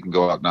plays, we can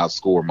go out and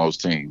outscore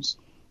most teams.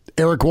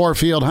 Eric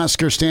Warfield,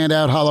 Husker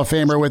standout Hall of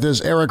Famer with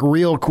us. Eric,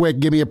 real quick,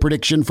 give me a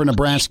prediction for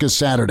Nebraska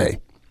Saturday.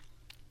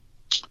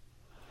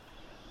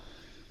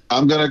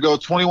 I'm going to go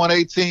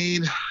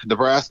 21-18.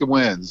 Nebraska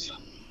wins.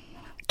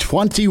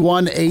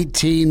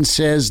 21-18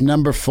 says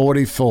number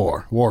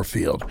 44,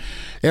 Warfield.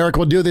 Eric,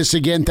 we'll do this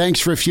again. Thanks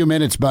for a few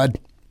minutes, bud.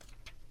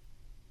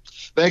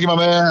 Thank you, my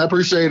man. I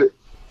appreciate it.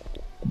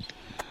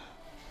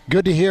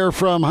 Good to hear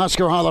from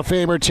Husker Hall of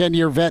Famer,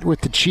 10-year vet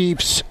with the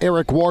Chiefs,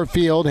 Eric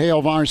Warfield,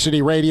 Hail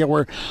Varsity Radio.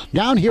 We're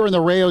down here in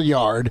the rail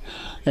yard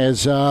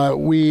as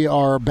we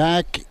are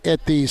back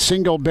at the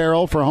Single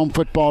Barrel for Home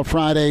Football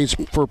Fridays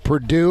for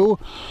Purdue.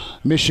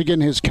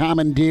 Michigan has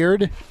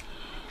commandeered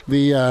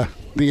the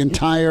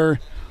entire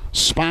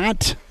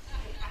spot,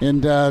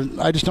 and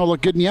I just don't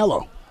look good in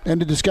yellow.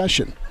 End of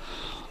discussion.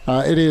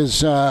 It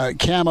is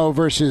camo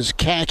versus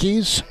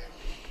khakis.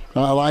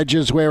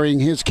 Elijah's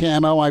wearing his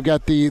camo. I've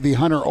got the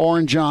Hunter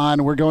orange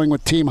on. We're going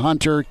with Team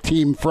Hunter,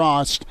 Team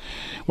Frost.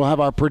 We'll have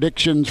our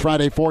predictions.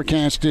 Friday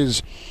forecast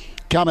is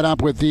coming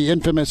up with the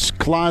infamous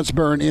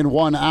Clausburn in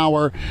 1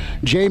 hour.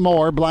 Jay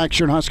Moore, Black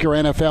Shirt Husker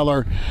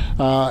NFLer,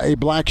 a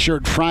Black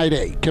Shirt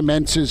Friday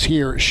commences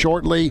here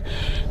shortly.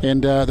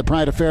 And the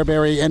Pride of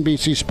Fairbury,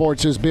 NBC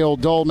Sports' Bill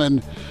Dolman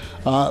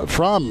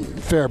from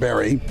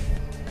Fairbury.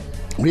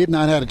 We have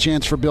not had a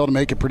chance for Bill to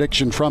make a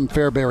prediction from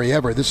Fairbury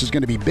ever. This is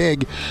going to be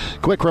big.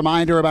 Quick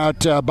reminder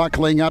about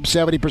buckling up.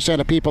 70%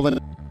 of people in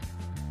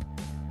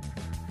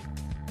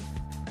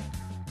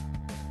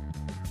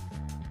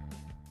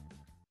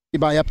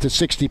by up to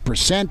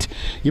 60%.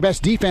 Your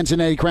best defense in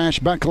a crash,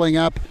 buckling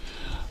up.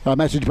 A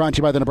message brought to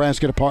you by the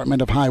Nebraska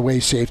Department of Highway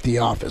Safety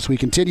Office. We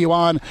continue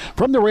on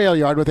from the rail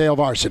yard with Hail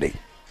Varsity.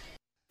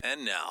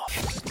 And now,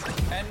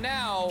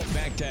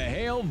 back to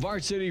Hail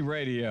Varsity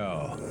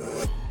Radio.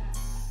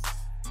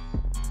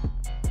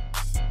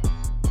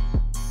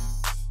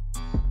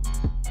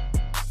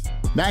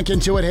 Back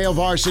into it, Hail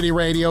Varsity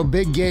Radio.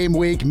 Big game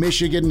week,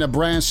 Michigan,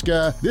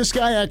 Nebraska. This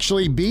guy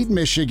actually beat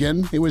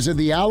Michigan. It was at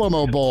the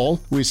Alamo Bowl.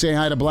 We say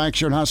hi to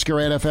Blackshirt Husker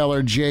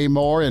NFLer Jay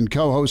Moore and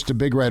co-host of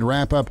Big Red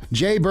Wrap-Up.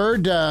 Jay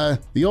Bird,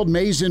 the old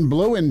Maize and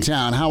Blue in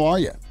town. How are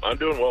you? I'm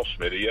doing well,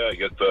 Smitty. Yeah, I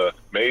get the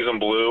Maize and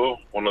Blue,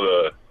 one of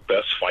the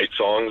best fight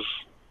songs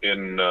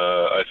in,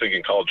 I think,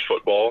 in college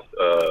football,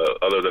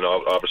 other than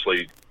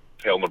obviously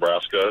Hail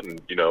Nebraska, and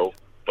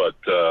but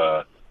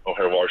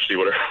Hail Varsity,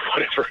 whatever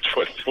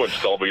what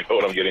stall, you know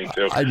what I'm getting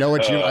to. I know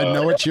what you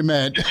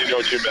meant. You know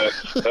what you meant.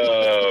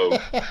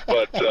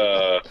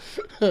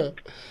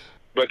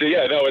 But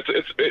yeah, no,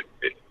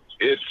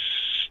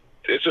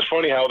 it's just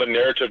funny how the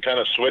narrative kind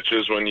of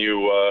switches when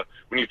you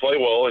play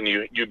well and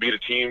you beat a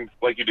team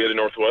like you did in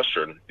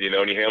Northwestern, and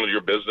you handled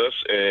your business.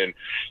 And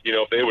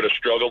if they would have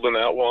struggled in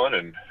that one,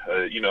 and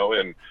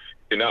and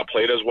not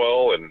played as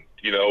well, and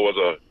it was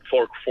a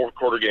fourth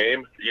quarter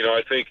game,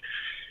 I think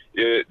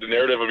the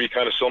narrative would be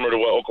kind of similar to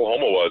what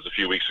Oklahoma was a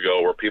few weeks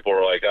ago, where people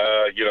were like,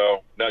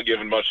 not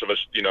giving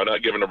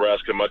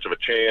Nebraska much of a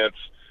chance.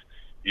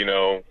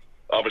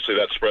 Obviously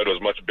that spread was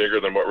much bigger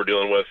than what we're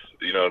dealing with,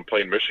 in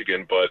playing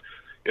Michigan, but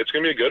it's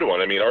going to be a good one.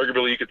 I mean,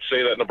 arguably you could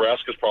say that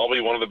Nebraska's probably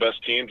one of the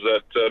best teams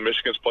that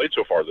Michigan's played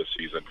so far this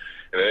season.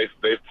 And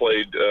they've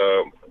played,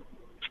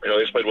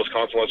 they played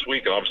Wisconsin last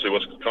week, and obviously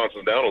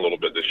Wisconsin's down a little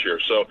bit this year.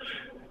 So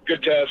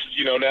good test,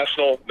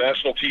 national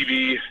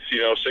TV,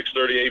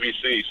 6:30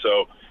 ABC.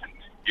 So,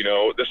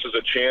 this is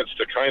a chance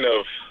to kind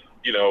of,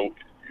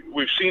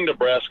 we've seen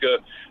Nebraska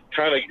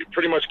kind of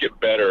pretty much get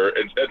better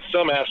in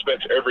some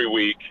aspects every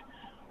week,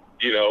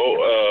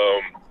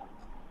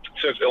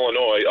 since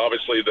Illinois.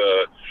 Obviously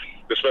the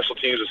special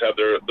teams has had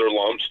their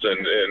lumps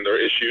and their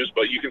issues,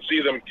 but you can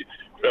see them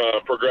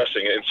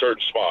progressing in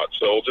certain spots.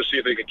 So we'll just see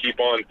if they can keep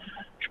on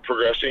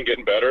progressing,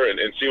 getting better, and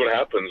see what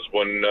happens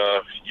when,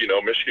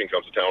 Michigan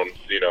comes to town,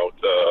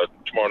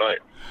 tomorrow night.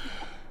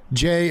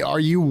 Jay, are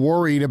you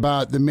worried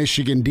about the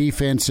Michigan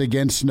defense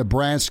against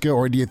Nebraska,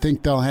 or do you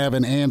think they'll have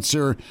an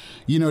answer?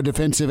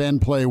 Defensive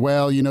end play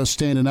well,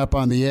 standing up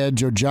on the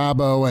edge.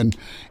 Ojabo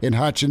and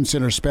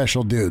Hutchinson are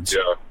special dudes.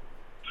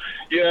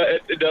 Yeah,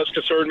 it does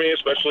concern me,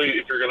 especially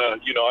if you're going to,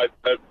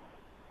 I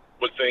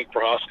would think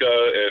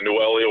Prohaska and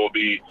Noelia will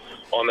be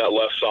on that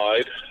left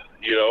side,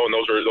 and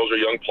those are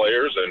young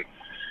players, and,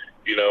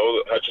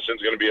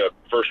 Hutchinson's going to be a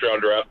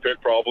first-round draft pick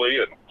probably,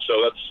 and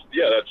so that's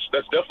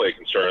definitely a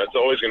concern. That's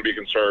always going to be a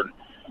concern.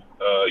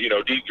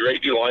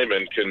 Great D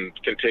linemen can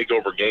take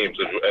over games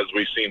as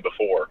we've seen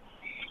before,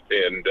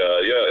 and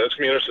it's going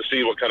to be interesting to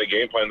see what kind of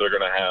game plan they're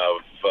going to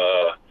have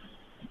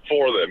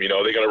for them.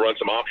 Are they going to run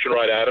some option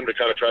right at them to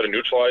kind of try to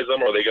neutralize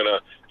them? Or are they going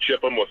to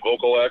chip them with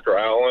Vokalek or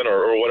Allen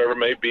or whatever it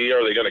may be?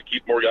 Are they going to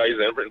keep more guys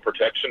in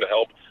protection to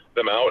help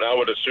them out? I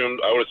would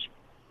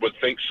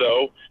think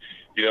so.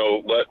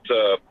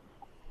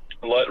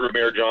 Let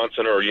Ramir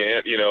Johnson or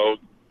Yant,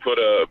 put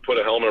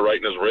a helmet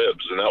right in his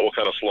ribs, and that will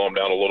kind of slow him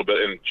down a little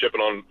bit and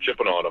chipping on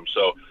him.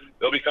 So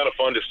it'll be kind of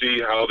fun to see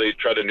how they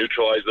try to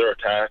neutralize their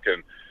attack.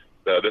 And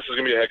this is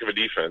going to be a heck of a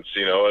defense.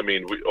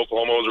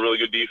 Oklahoma was a really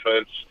good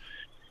defense.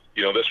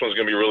 This one's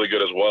going to be really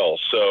good as well.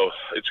 So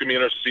it's going to be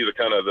interesting to see the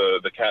kind of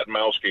the cat and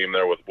mouse game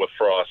there with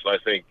Frost. And I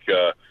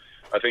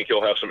think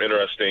he'll have some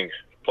interesting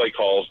play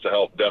calls to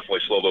help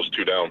definitely slow those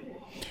two down.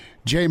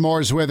 Jay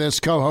Moore's with us,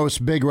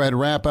 co-host Big Red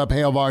Wrap-Up,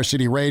 Hail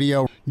Varsity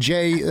Radio.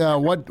 Jay,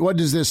 what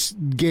does this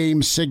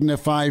game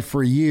signify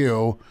for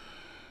you?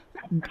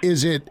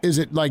 Is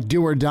it like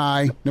do or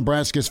die?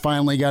 Nebraska's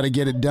finally got to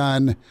get it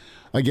done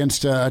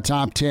against a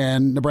top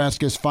 10.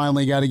 Nebraska's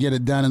finally got to get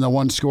it done in the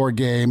one-score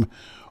game.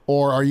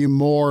 Or are you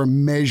more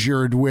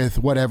measured with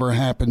whatever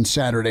happens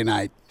Saturday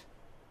night?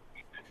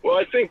 Well,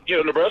 I think,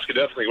 Nebraska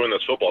definitely win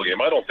this football game.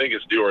 I don't think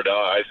it's do or die.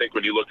 I think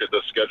when you looked at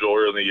the schedule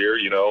earlier in the year,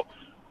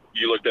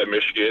 you looked at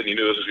Michigan, you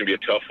knew this was going to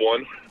be a tough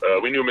one.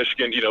 We knew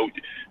Michigan,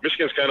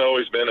 Michigan's kind of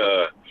always been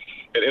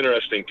an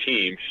interesting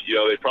team.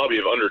 They probably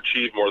have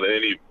underachieved more than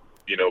any,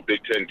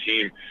 Big Ten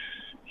team,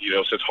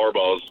 since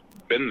Harbaugh's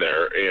been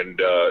there. And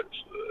because,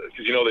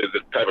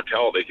 the type of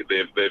talent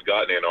they've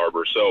got in Ann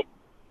Arbor. So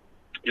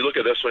you look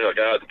at this one, you're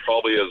like,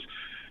 probably is,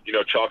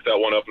 chalk that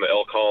one up in the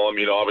L column.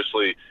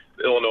 Obviously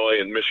the Illinois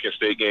and Michigan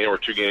State game were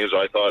two games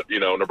I thought,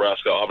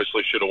 Nebraska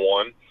obviously should have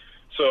won.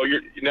 So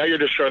you're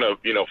just trying to,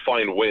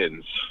 find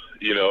wins,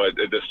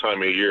 at this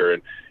time of year.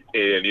 And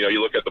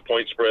you look at the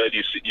point spread,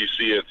 you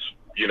see it's,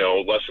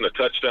 less than a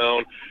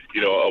touchdown,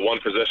 a one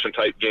possession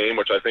type game,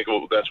 which I think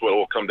that's what it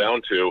will come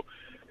down to.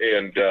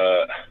 And,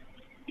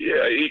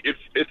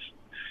 it's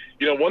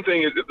one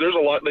thing is there's a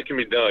lot that can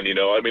be done. When's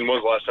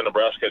the last time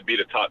Nebraska had beat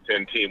a top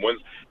 10 team? I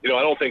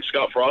don't think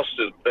Scott Frost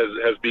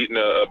has beaten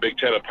a Big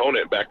Ten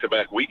opponent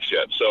back-to-back weeks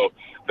yet. So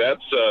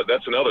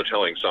that's another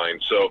telling sign.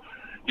 So,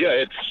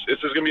 yeah, this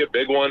is going to be a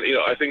big one.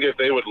 I think if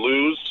they would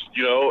lose,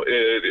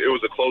 it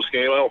was a close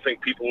game. I don't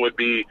think people would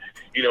be,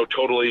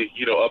 totally,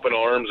 up in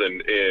arms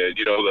and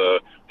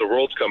the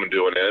world's coming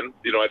to an end.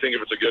 I think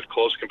if it's a good,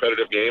 close,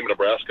 competitive game and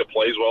Nebraska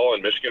plays well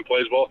and Michigan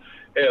plays well,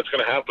 hey, it's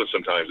going to happen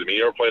sometimes.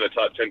 You're playing a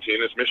top 10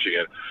 team, it's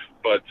Michigan.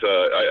 But,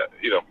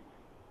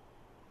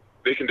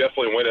 they can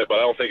definitely win it, but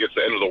I don't think it's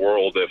the end of the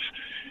world if,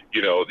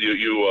 you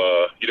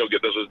don't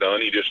get this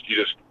done. You just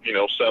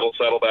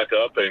settle back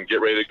up and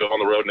get ready to go on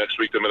the road next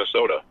week to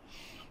Minnesota.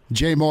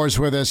 Jay Moore's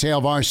with us,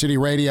 Hail Varsity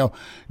Radio.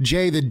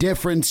 Jay, the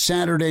difference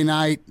Saturday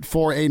night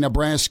for a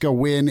Nebraska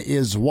win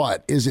is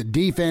what? Is it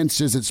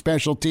defense? Is it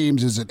special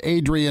teams? Is it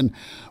Adrian?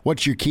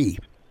 What's your key?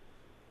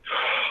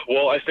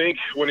 Well, I think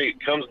when it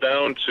comes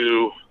down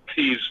to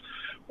these,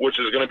 which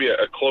is going to be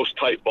a close,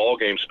 tight ball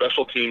game,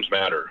 special teams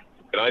matter.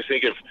 And I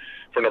think if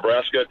for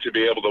Nebraska to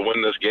be able to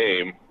win this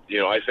game,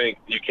 I think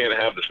you can't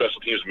have the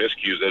special teams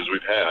miscues as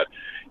we've had.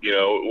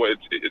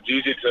 It's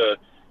easy to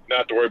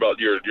not to worry about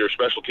your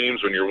special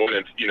teams when you're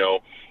winning,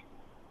 42-7,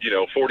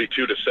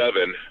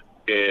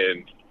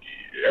 and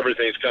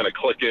everything's kind of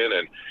clicking,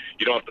 and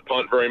you don't have to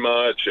punt very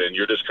much, and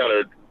you're just kind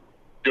of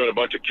doing a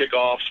bunch of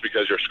kickoffs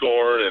because you're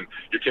scoring and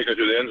you're kicking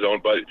through the end zone.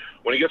 But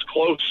when it gets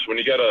close, when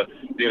you got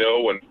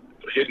when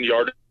hitting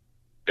yard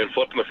and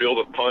flipping the field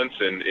with punts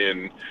and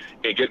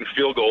getting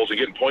field goals and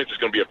getting points is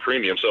going to be a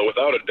premium. So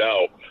without a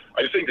doubt,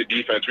 I think the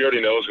defense we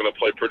already know is going to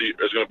play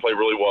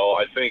really well.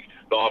 I think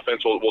the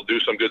offense will do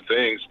some good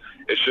things.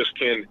 It's just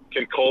can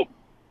Colt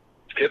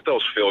hit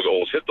those field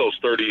goals, hit those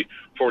 30,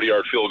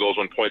 40-yard field goals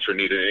when points are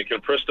needed, and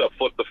can Prista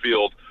flip the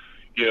field,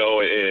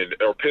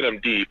 or pin them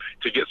deep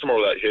to get some more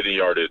of that hitting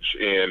yardage.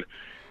 And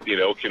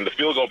can the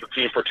field goal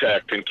team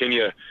protect? And can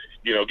you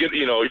get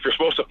if you're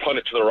supposed to punt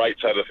it to the right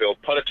side of the field,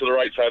 punt it to the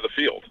right side of the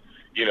field.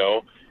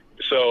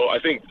 So I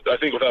think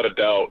without a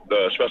doubt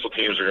the special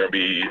teams are going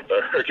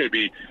to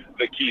be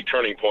the key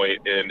turning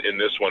point in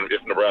this one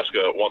if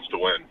Nebraska wants to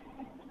win.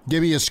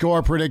 Give me a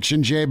score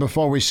prediction, Jay,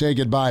 before we say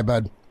goodbye,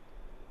 bud.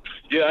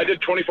 Yeah, I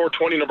did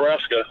 24-20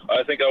 Nebraska.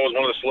 I think I was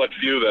one of the select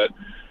few that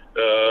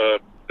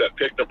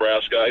picked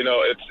Nebraska. I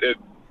know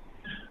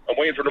I'm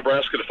waiting for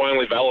Nebraska to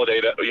finally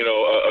validate it,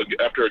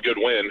 after a good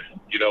win.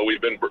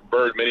 We've been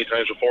burned many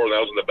times before, and that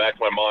was in the back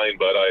of my mind,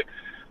 but I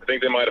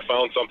think they might have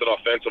found something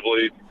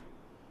offensively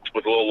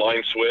with a little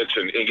line switch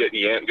and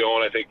getting Yant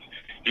going. I think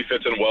he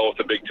fits in well with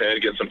the Big Ten,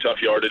 getting some tough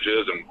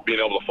yardages and being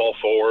able to fall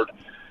forward.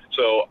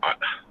 So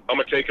I'm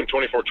going to take him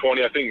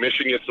 24-20. I think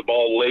Michigan gets the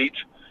ball late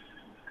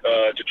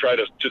to try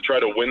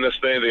to win this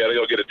thing. They got to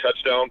go get a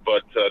touchdown,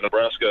 but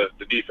Nebraska,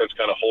 the defense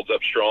kind of holds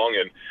up strong,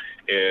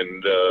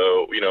 and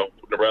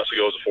Nebraska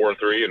goes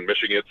 4-3, and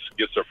Michigan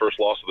gets their first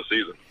loss of the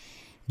season.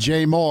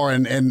 Jay Moore,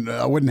 and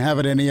I wouldn't have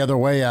it any other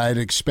way, I'd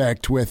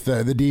expect, with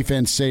the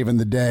defense saving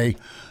the day,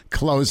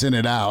 closing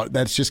it out.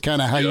 That's just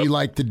kind of how you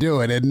like to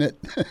do it, isn't it?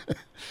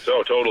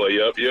 So totally,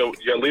 yep.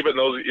 Yeah, leave it in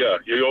those. Yeah,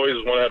 you always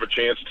want to have a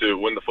chance to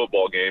win the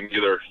football game.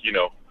 Either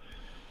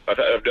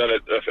I've done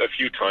it a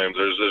few times.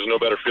 There's no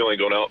better feeling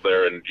going out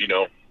there and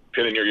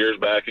pinning your ears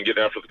back and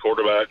getting after the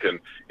quarterback and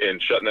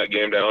shutting that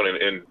game down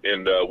and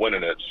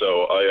winning it.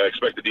 So I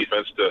expect the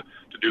defense to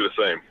do the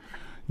same.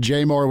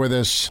 Jay Moore with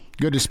us.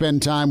 Good to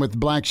spend time with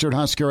Black Shirt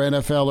Husker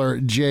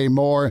NFLer Jay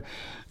Moore,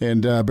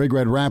 and Big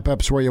Red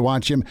Wrap-Ups where you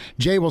watch him.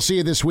 Jay, we'll see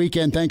you this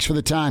weekend. Thanks for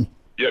the time.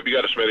 Yep, you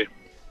got it, Smitty.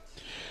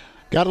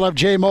 Gotta love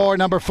Jay Moore,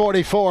 number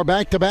 44,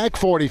 back-to-back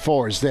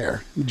 44s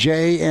there.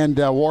 Jay and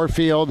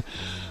Warfield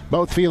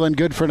both feeling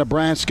good for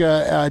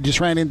Nebraska. Just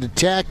ran into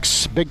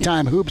Tex,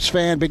 big-time hoops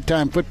fan,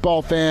 big-time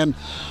football fan.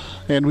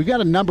 And we've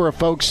got a number of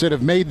folks that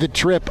have made the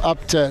trip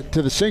up to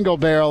the Single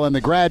Barrel and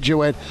the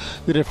Graduate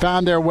that have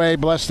found their way,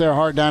 bless their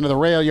heart, down to the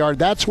rail yard.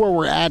 That's where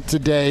we're at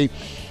today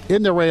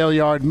in the rail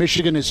yard.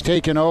 Michigan has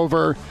taken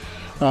over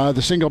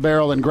the Single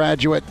Barrel and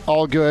Graduate.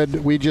 All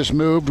good. We just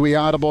moved. We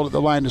audibled at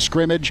the line of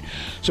scrimmage.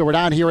 So we're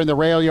down here in the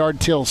rail yard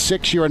till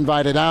 6. You're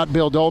invited out.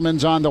 Bill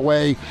Dolman's on the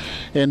way.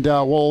 And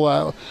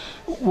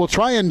we'll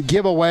try and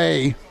give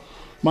away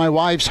my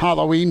wife's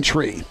Halloween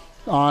tree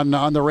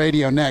on the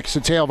radio next.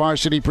 It's Hail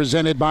Varsity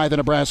presented by the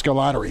Nebraska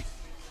Lottery.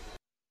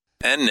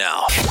 And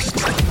now,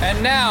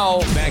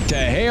 back to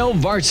Hail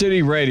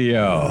Varsity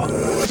Radio.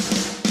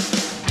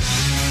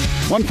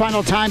 One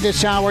final time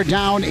this hour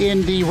down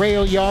in the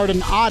rail yard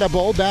and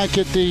audible back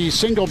at the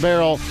Single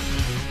Barrel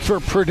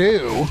for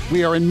Purdue.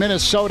 We are in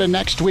Minnesota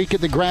next week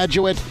at the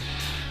Graduate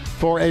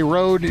for a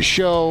road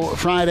show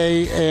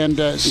Friday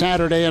and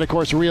Saturday. And, of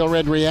course, Real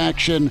Red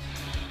Reaction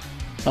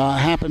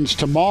happens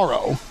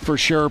tomorrow for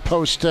sure,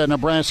 post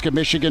Nebraska,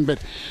 Michigan, but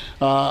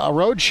a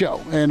road show.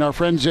 And our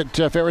friends at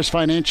Ferris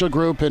Financial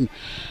Group and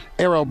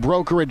Arrow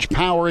Brokerage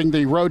powering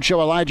the road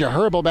show. Elijah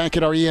Herbal back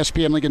at our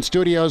ESPN Lincoln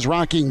studios,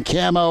 rocking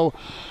camo.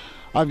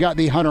 I've got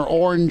the Hunter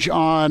Orange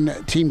on,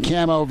 Team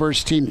Camo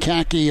versus Team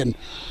Khaki, and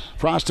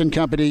Frost &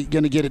 Company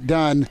going to get it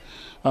done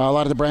a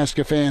lot of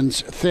Nebraska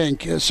fans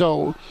think.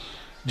 So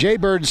Jay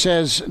Bird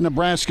says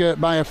Nebraska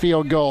by a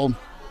field goal.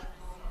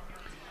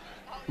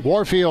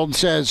 Warfield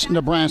says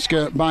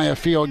Nebraska by a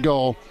field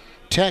goal.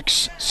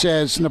 Tex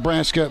says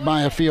Nebraska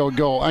by a field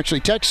goal.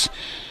 Actually, Tex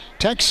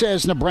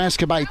says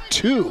Nebraska by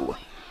two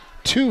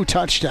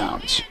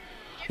touchdowns.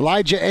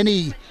 Elijah,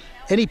 any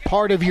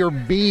part of your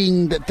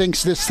being that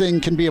thinks this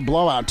thing can be a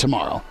blowout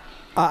tomorrow?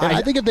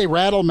 I think if they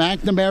rattle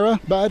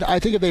McNamara, Bud,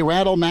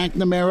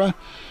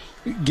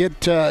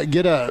 get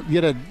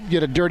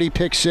a dirty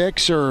pick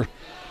six or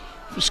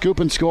scoop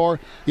and score.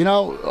 You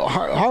know,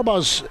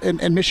 Harbaugh's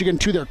and Michigan,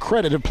 to their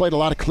credit, have played a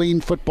lot of clean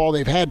football.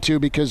 They've had to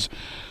because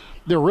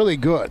they're really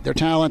good. They're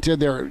talented.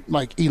 They're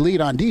like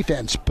elite on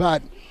defense,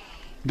 but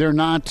they're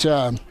not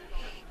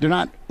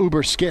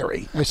uber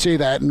scary. I say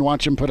that and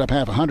watch them put up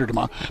half 100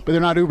 tomorrow, but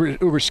they're not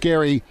uber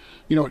scary,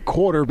 at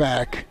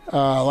quarterback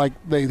like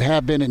they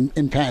have been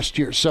in past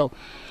years. So,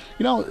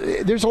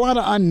 there's a lot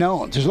of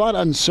unknowns. There's a lot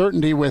of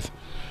uncertainty with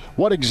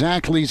what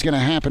exactly is going to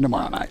happen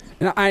tomorrow night.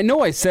 And I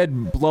know I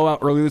said blowout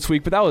earlier this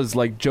week, but that was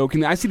like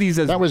joking. I see these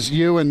as... That was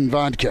you and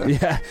vodka.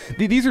 Yeah.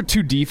 These are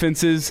two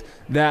defenses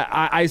that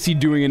I see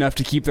doing enough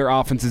to keep their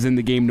offenses in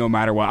the game no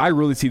matter what. I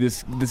really see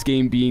this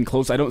game being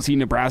close. I don't see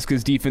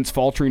Nebraska's defense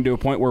faltering to a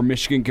point where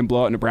Michigan can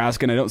blow out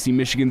Nebraska, and I don't see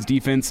Michigan's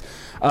defense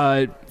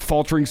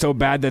faltering so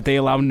bad that they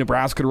allow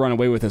Nebraska to run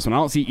away with this one. I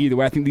don't see either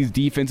way. I think these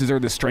defenses are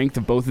the strength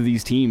of both of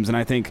these teams, and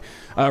I think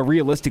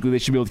realistically they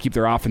should be able to keep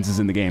their offenses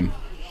in the game.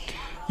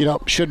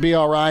 Should be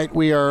all right.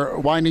 We are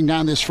winding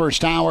down this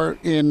first hour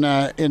in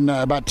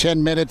about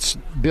 10 minutes.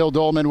 Bill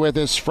Dolman with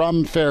us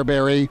from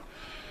Fairbury.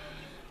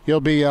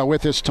 He'll be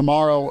with us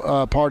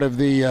tomorrow, part of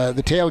the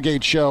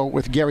tailgate show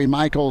with Gary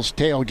Michaels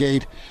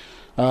tailgate,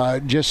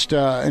 just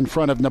in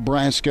front of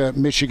Nebraska,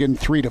 Michigan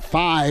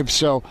 3-5.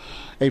 So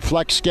a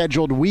flex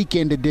scheduled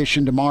weekend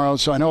edition tomorrow.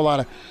 So I know a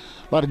lot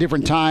of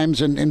different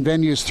times and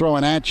venues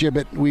throwing at you,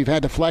 but we've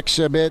had to flex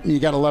a bit, and you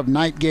got to love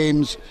night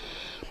games.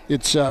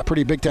 It's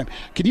pretty big time.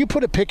 Can you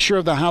put a picture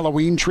of the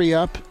Halloween tree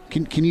up?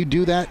 Can you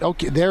do that?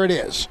 Okay, there it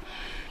is.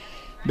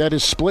 That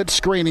is split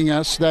screening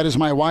us. That is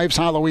my wife's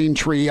Halloween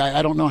tree.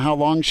 I don't know how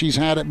long she's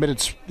had it, but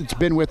it's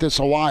been with us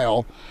a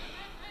while.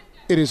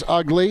 It is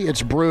ugly.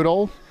 It's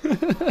brutal.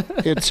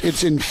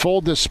 It's in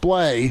full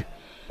display.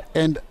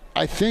 And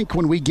I think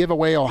when we give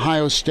away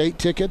Ohio State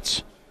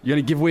tickets, you're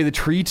gonna give away the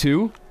tree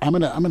too? I'm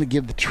gonna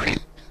give the tree.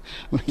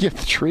 I'm going to give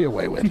the tree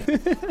away with me.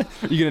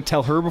 Are you going to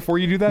tell her before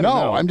you do that?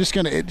 No, I'm just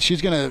going to.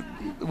 She's going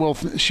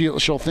to.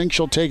 She'll think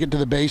she'll take it to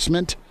the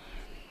basement,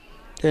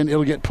 and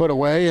it'll get put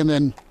away, and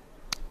then,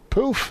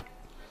 poof,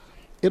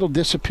 it'll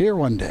disappear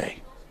one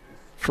day,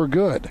 for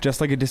good. Just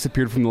like it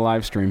disappeared from the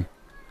live stream.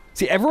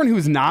 See, everyone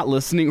who's not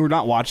listening, who's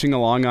not watching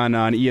along on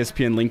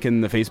ESPN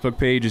Lincoln, the Facebook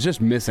page, is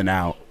just missing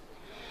out.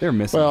 They're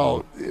missing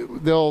out.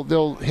 Well,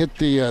 they'll hit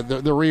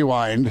the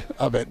rewind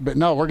of it, but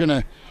no, we're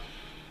gonna.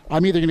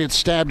 I'm either going to get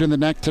stabbed in the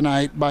neck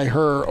tonight by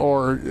her,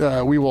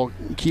 or we will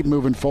keep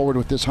moving forward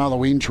with this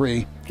Halloween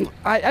tree.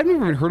 I've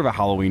never even heard of a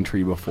Halloween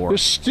tree before.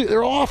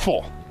 They're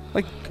awful.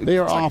 They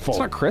are awful. It's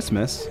not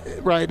Christmas.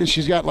 Right, and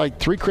she's got like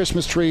 3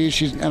 Christmas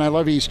trees. And I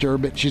love Easter,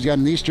 but she's got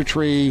an Easter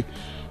tree.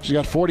 She's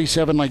got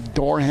 47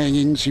 door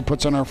hangings she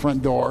puts on our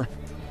front door.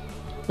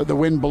 But the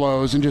wind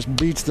blows and just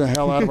beats the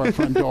hell out of our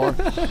front door.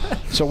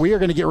 So we are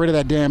going to get rid of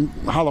that damn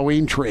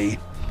Halloween tree.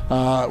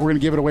 We're going to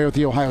give it away with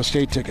the Ohio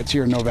State tickets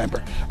here in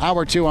November.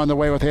 Hour 2 on the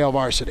way with Hail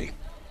Varsity.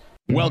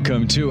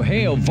 Welcome to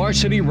Hail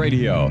Varsity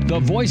Radio, the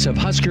voice of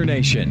Husker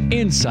Nation.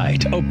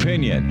 Insight,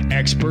 opinion,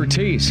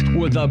 expertise,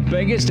 with the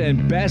biggest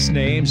and best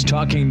names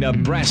talking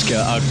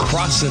Nebraska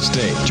across the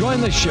state. Join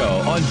the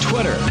show on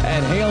Twitter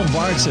at Hail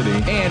Varsity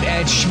and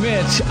at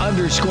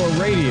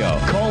Schmidt_radio.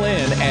 Call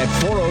in at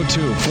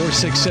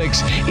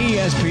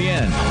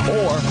 402-466-ESPN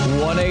or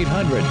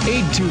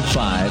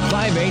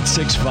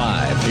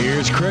 1-800-825-5865.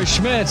 Here's Chris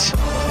Schmidt.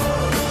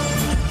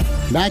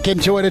 Back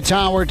into it. It's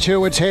Hour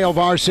 2. It's Hail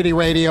Varsity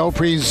Radio,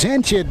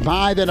 presented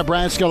by the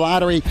Nebraska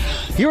Lottery.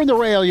 Here in the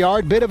rail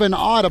yard, bit of an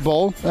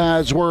audible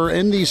as we're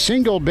in the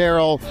single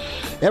barrel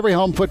every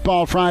home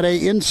football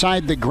Friday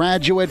inside the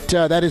Graduate.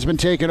 That has been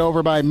taken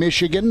over by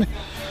Michigan.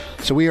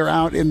 So we are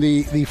out in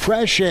the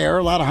fresh air.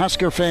 A lot of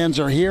Husker fans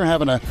are here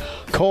having a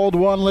cold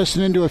one,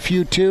 listening to a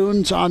few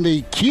tunes. On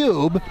the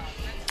Cube,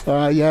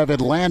 you have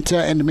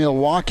Atlanta and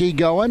Milwaukee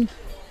going,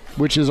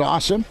 which is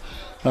awesome.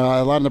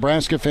 A lot of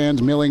Nebraska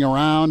fans milling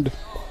around,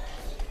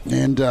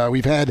 and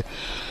we've had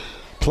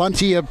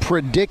plenty of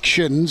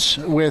predictions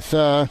with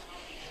a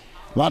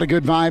lot of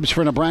good vibes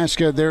for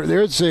Nebraska.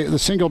 There's the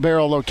single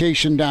barrel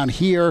location down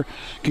here.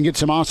 Can get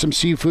some awesome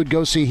seafood.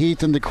 Go see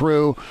Heath and the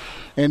crew.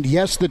 And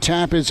yes, the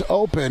tap is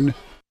open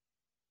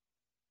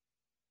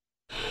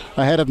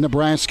ahead of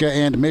Nebraska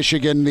and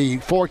Michigan. The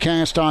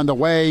forecast on the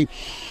way.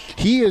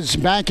 He is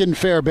back in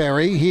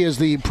Fairbury. He is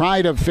the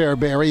pride of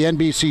Fairbury,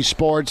 NBC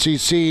Sports.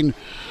 He's seen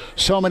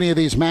so many of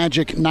these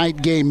magic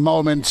night game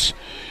moments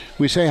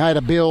We say hi to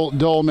Bill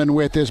Dolman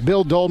with us.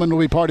 Bill Dolman will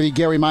be part of the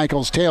Gary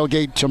Michaels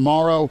tailgate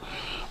tomorrow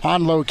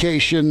on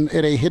location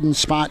at a hidden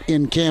spot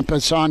on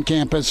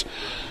campus.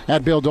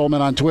 At Bill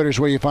Dolman on Twitter is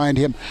where you find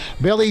him.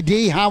 Billy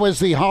D, how is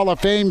the Hall of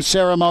Fame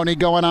ceremony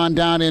going on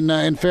down in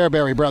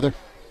Fairbury, brother?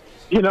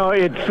 You know,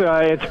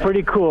 it's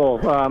pretty cool.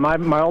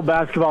 My old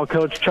basketball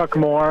coach, Chuck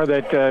Moore,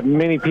 that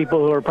many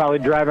people who are probably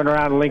driving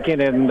around Lincoln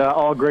and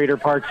all greater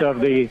parts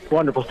of the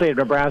wonderful state of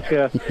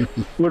Nebraska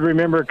would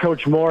remember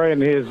Coach Moore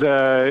and his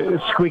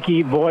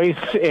squeaky voice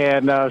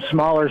and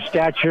smaller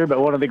stature,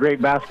 but one of the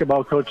great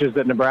basketball coaches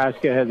that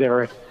Nebraska has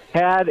ever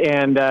had.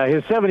 And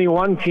his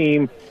 71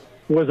 team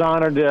was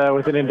honored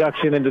with an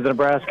induction into the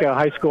Nebraska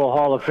High School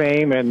Hall of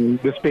Fame, and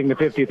this being the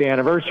 50th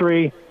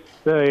anniversary,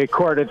 the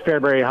court at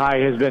Fairbury High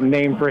has been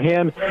named for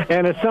him.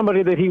 And as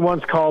somebody that he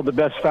once called the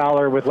best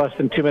fouler with less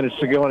than 2 minutes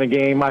to go in a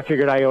game, I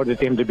figured I owed it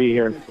to him to be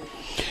here.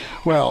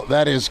 Well,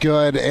 that is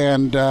good,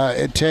 and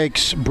it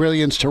takes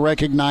brilliance to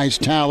recognize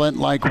talent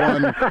like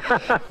one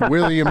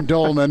William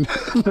Dolman.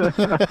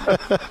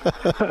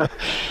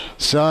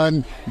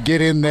 Son,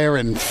 get in there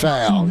and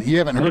foul. You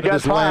haven't heard of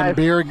this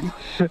Lambeer.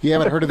 You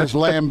haven't heard of this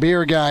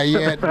Lambeer guy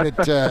yet,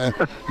 but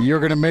you're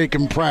going to make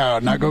him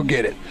proud. Now go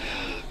get it.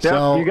 Yeah,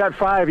 So, you got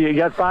five,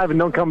 and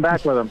don't come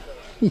back with them.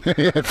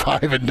 at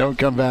 5 and don't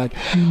come back.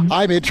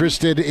 I'm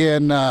interested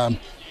in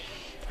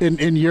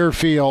your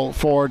feel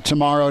for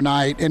tomorrow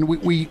night. And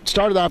we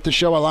started off the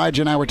show,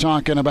 Elijah and I were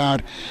talking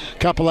about a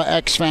couple of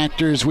X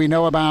factors. We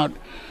know about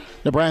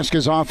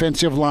Nebraska's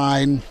offensive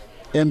line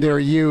and their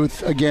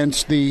youth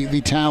against the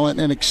talent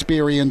and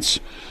experience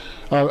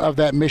of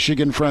that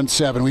Michigan front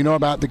seven. We know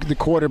about the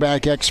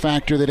quarterback X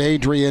factor that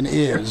Adrian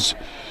is.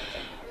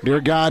 Dear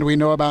God, we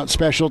know about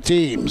special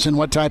teams and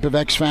what type of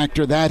X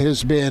factor that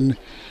has been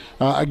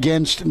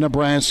against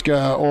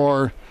Nebraska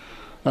or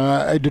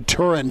a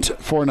deterrent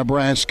for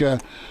Nebraska.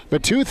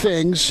 But two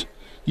things,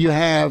 you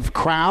have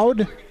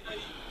crowd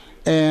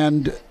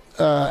and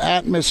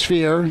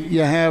atmosphere.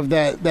 You have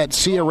that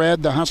Sea of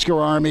Red, the Husker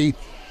Army,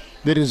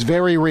 that is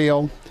very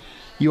real.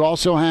 You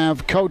also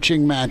have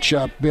coaching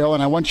matchup, Bill,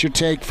 and I want your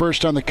take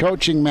first on the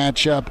coaching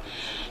matchup.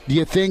 Do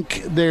you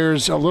think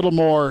there's a little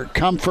more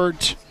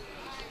comfort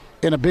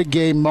in a big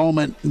game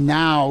moment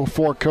now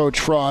for Coach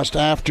Frost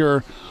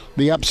after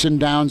the ups and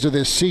downs of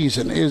this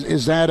season?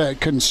 Is that a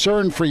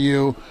concern for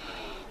you,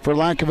 for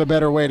lack of a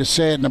better way to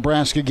say it,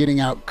 Nebraska getting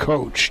out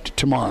coached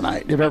tomorrow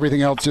night if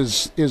everything else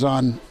is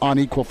on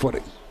equal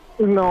footing?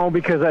 No,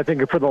 because I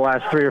think for the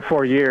last 3 or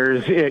 4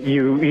 years,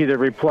 you either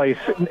replace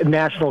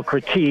national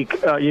critique,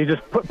 you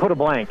just put a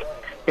blank,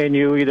 and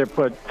you either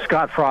put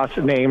Scott Frost's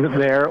name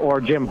there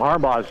or Jim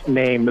Harbaugh's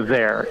name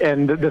there.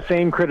 And the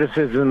same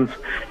criticisms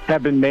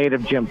have been made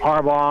of Jim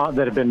Harbaugh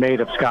that have been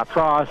made of Scott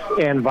Frost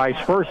and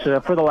vice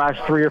versa for the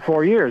last 3 or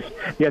 4 years.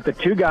 Yet the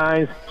two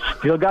guys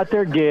still got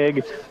their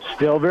gig,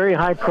 still very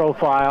high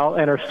profile,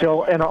 and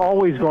are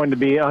always going to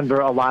be under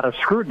a lot of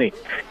scrutiny.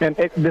 And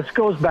this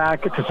goes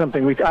back to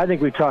something I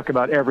think we talk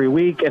about every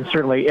week and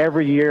certainly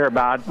every year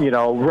about,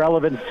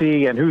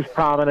 relevancy and who's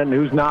prominent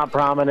and who's not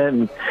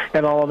prominent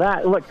and all of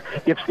that. Look,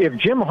 if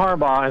Jim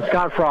Harbaugh and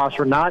Scott Frost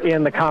were not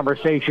in the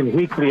conversation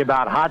weekly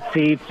about hot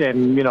seats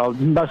and,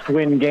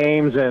 must-win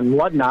games and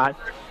whatnot,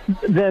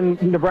 then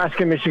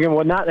Nebraska and Michigan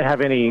would not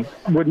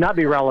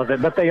be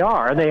relevant, but they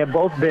are. And they have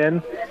both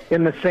been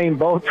in the same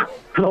boat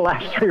for the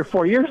last 3 or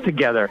 4 years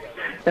together.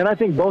 And I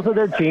think both of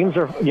their teams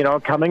are,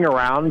 coming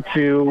around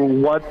to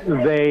what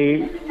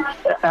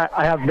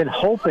I have been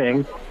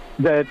hoping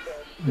that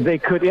they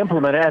could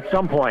implement it at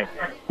some point.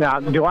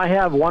 Now, do I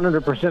have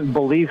 100%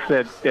 belief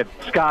that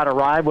Scott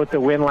arrived with the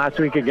win last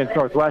week against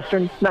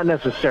Northwestern? Not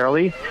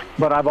necessarily,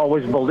 but I've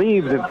always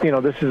believed that,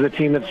 this is a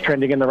team that's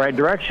trending in the right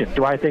direction.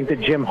 Do I think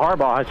that Jim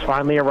Harbaugh has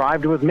finally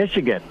arrived with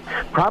Michigan?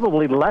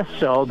 Probably less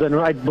so than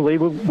I believe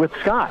with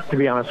Scott, to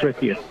be honest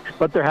with you.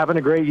 But they're having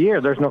a great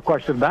year. There's no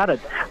question about it.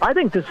 I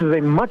think this is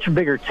a much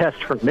bigger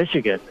test for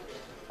Michigan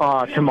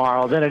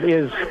tomorrow than it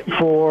is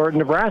for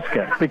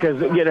Nebraska, because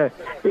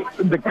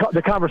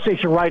the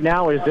conversation right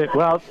now is that,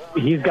 well,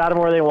 he's got them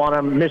where they want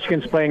him.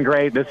 Michigan's playing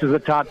great. This is a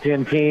top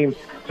 10 team,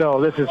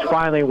 so this is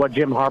finally what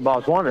Jim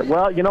Harbaugh's wanted.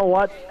 Well, you know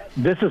what?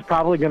 This is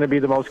probably going to be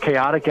the most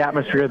chaotic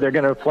atmosphere they're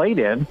going to have played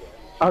in,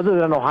 other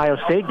than Ohio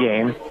State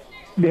game,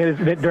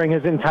 during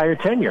his entire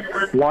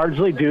tenure,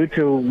 largely due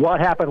to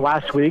what happened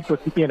last week with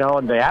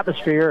and the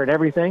atmosphere and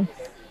everything.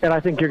 And I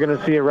think you're going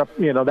to see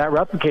that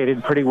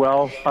replicated pretty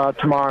well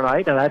tomorrow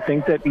night. And I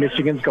think that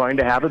Michigan's going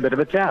to have a bit of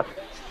a test.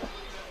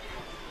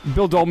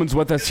 Bill Dolman's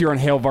with us here on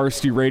Hail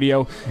Varsity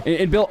Radio.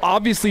 And Bill,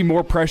 obviously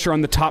more pressure on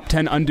the top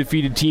 10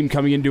 undefeated team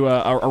coming into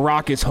a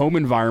raucous home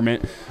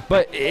environment.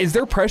 But is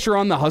there pressure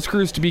on the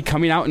Huskers to be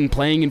coming out and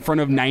playing in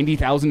front of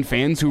 90,000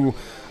 fans who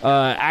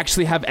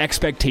actually have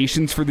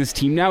expectations for this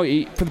team now?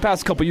 For the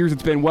past couple of years,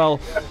 it's been,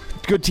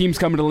 good teams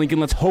coming to Lincoln.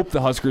 Let's hope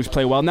the Huskers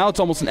play well. Now it's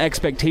almost an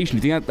expectation.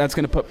 Do you think that's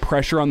going to put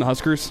pressure on the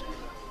Huskers?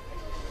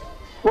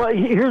 Well,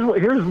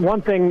 here's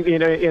one thing,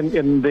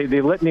 in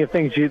the litany of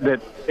things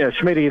that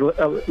Schmidt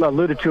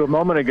alluded to a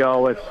moment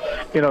ago with,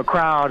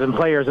 crowd and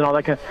players and all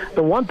that kind of.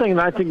 The one thing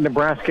that I think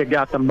Nebraska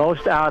got the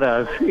most out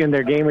of in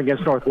their game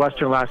against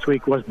Northwestern last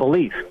week was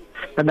belief.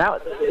 And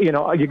that,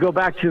 you go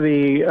back to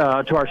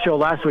to our show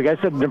last week, I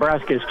said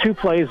Nebraska is 2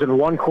 plays and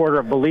 1 quarter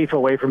of belief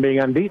away from being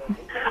unbeaten.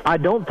 I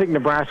don't think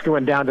Nebraska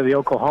went down to the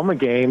Oklahoma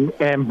game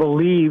and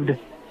believed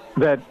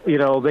that,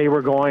 they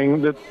were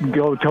going to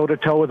go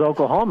toe-to-toe with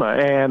Oklahoma,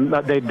 and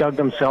they dug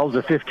themselves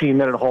a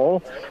 15-minute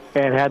hole,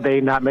 and had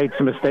they not made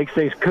some mistakes,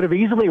 they could have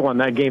easily won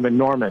that game in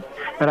Norman.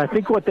 And I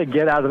think what they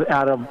got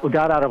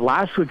out of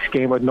last week's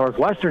game with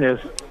Northwestern is,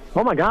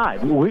 oh my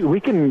God, we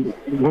can,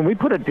 when we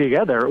put it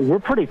together, we're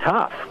pretty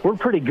tough. We're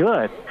pretty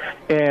good.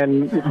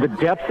 And the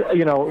depth,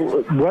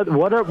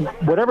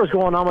 whatever's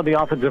going on with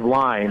the offensive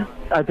line,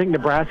 I think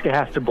Nebraska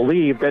has to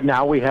believe that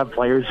now we have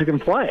players who can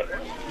play.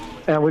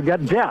 And we've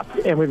got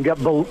depth, and we've got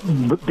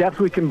depth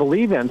we can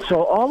believe in.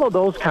 So all of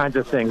those kinds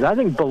of things, I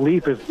think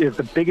belief is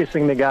the biggest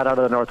thing they got out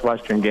of the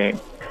Northwestern game.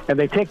 And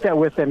they take that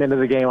with them into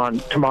the game on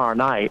tomorrow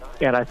night,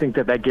 and I think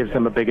that gives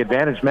them a big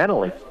advantage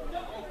mentally.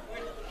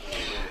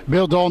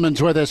 Bill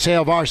Dolman's with us,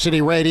 Hail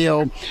Varsity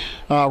Radio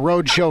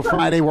Roadshow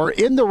Friday. We're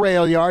in the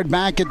rail yard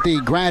back at the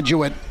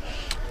Graduate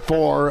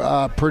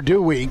for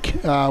Purdue Week.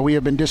 We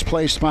have been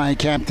displaced by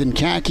Captain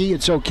Khaki.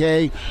 It's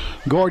okay.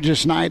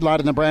 Gorgeous night. A lot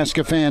of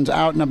Nebraska fans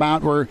out and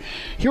about. We're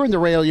here in the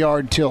rail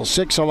yard till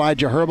 6.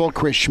 Elijah Herbal,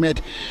 Chris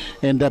Schmidt,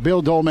 and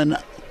Bill Dolman,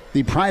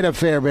 the pride of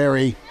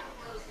Fairbury,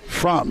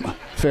 from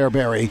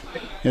Fairbury,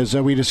 as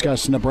we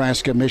discussed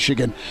Nebraska,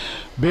 Michigan.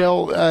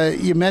 Bill,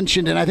 you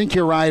mentioned, and I think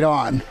you're right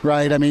on,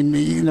 right? I mean,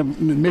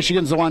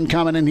 Michigan's the one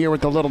coming in here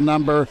with the little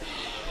number.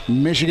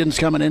 Michigan's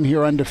coming in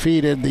here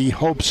undefeated. The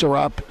hopes are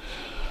up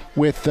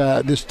with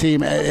this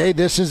team. Hey,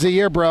 this is the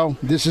year, bro.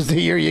 This is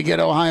the year you get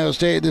Ohio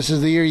State. This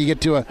is the year you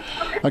get to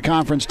a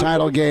conference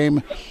title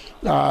game.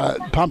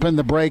 Pumping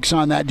the brakes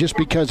on that just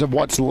because of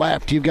what's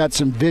left. You've got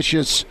some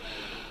vicious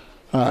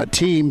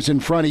teams in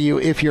front of you.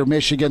 If you're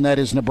Michigan, that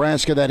is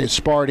Nebraska, that is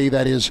Sparty,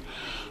 that is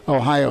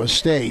Ohio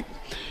State.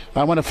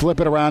 I want to flip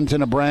it around to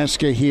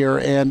Nebraska here,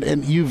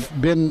 and you've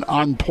been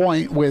on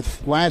point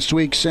with last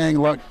week saying,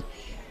 look,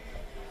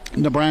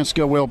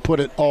 Nebraska will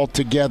put it all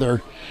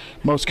together.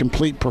 Most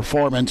complete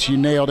performance. You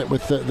nailed it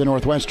with the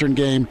Northwestern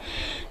game.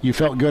 You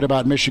felt good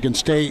about Michigan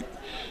State.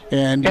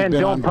 And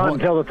don't punt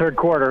until the third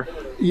quarter.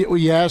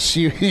 Yes,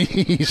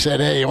 he said,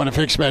 hey, you want to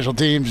fix special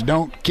teams,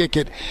 don't kick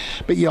it.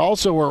 But you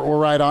also were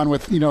right on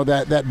with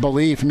that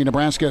belief. I mean,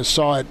 Nebraska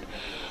saw it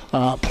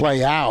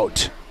play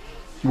out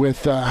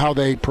with how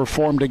they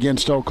performed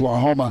against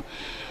Oklahoma.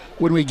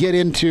 When we get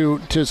into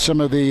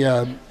some of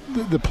the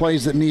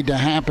plays that need to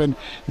happen,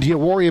 do you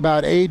worry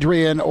about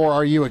Adrian, or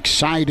are you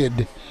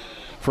excited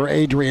for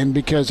Adrian?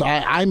 Because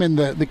I'm in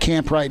the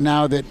camp right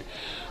now that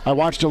I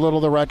watched a little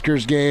of the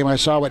Rutgers game. I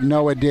saw what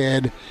Noah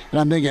did, and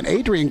I'm thinking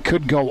Adrian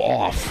could go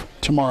off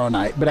tomorrow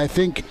night. But I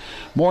think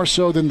more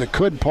so than the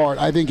could part,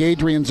 I think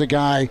Adrian's a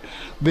guy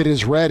that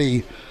is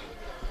ready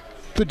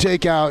to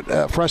take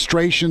out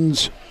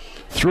frustrations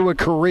through a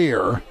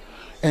career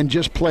and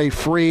just play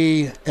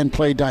free and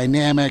play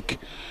dynamic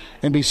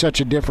and be such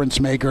a difference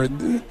maker.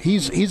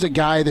 He's a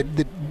guy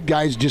that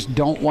guys just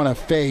don't want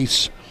to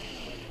face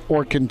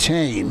or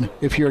contain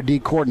if you're a D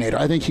coordinator.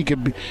 I think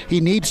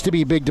he needs to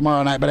be big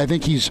tomorrow night, but I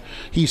think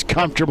he's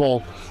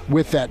comfortable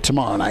with that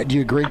tomorrow night. Do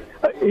you agree?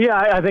 Yeah,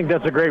 I think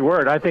that's a great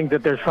word. I think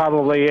that there's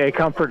probably a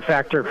comfort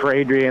factor for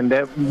Adrian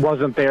that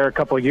wasn't there a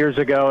couple of years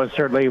ago, and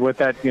certainly with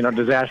that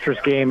disastrous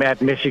game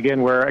at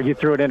Michigan where he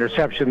threw an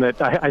interception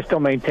that I still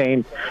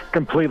maintain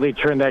completely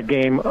turned that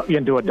game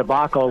into a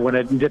debacle when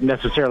it didn't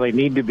necessarily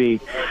need to be.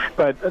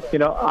 But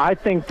I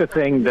think the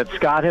thing that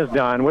Scott has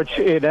done, which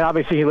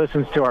obviously he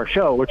listens to our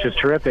show, which is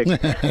terrific.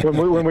 when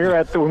we were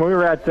at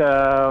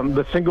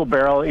the Single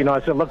Barrel,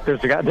 I said, look,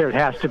 there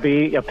has to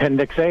be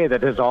Appendix A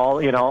that is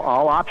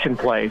all option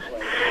plays.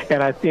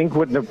 And I think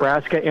with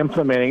Nebraska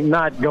implementing,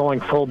 not going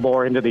full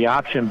bore into the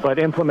option, but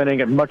implementing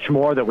it much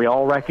more that we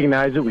all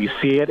recognize it, we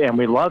see it, and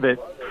we love it,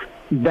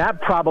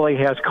 that probably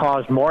has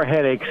caused more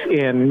headaches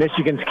in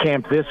Michigan's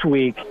camp this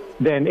week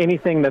than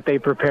anything that they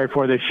prepared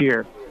for this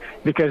year.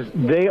 Because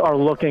they are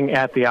looking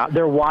at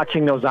they're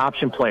watching those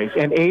option plays.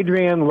 And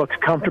Adrian looks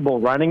comfortable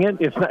running it.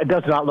 It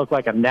does not look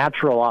like a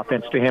natural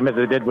offense to him as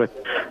it did with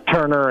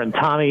Turner and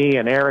Tommy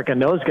and Eric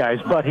and those guys,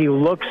 but he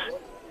looks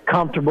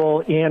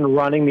comfortable in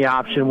running the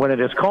option when it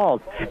is called.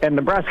 And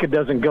Nebraska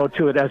doesn't go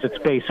to it as its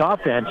base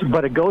offense,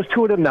 but it goes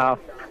to it enough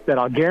that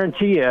I'll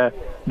guarantee you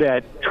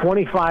that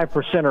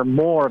 25% or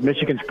more of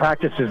Michigan's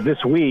practices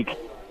this week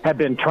have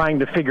been trying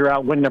to figure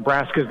out when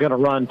Nebraska is going to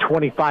run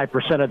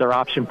 25% of their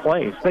option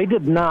plays. They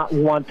did not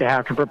want to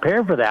have to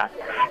prepare for that.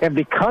 And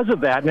because of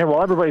that, and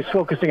while everybody's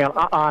focusing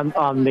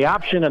on the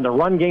option and the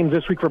run games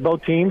this week for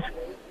both teams,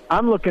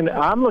 I'm looking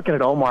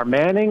at Omar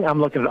Manning. I'm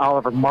looking at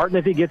Oliver Martin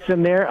if he gets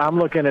in there. I'm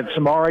looking at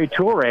Samori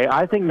Toure.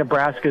 I think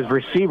Nebraska's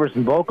receivers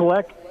and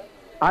Vokalek.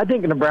 I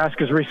think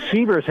Nebraska's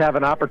receivers have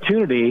an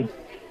opportunity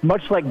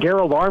much like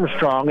Gerald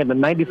Armstrong in the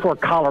 '94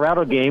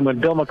 Colorado game when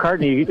Bill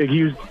McCartney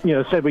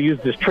said we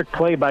used this trick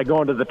play by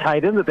going to the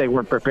tight end that they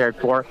weren't prepared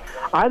for.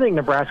 I think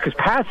Nebraska's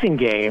passing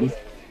game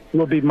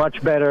will be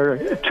much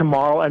better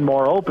tomorrow and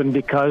more open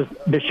because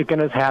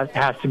Michigan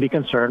has to be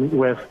concerned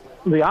with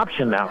the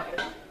option now.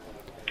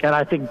 And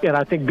I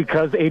think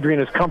because Adrian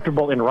is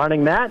comfortable in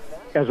running that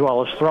as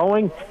well as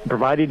throwing,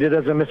 provided he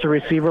doesn't miss a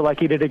receiver like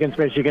he did against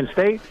Michigan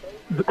State,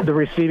 the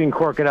receiving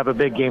core could have a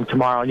big game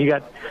tomorrow. And you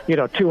got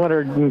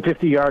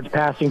 250 yards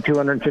passing,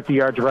 250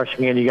 yards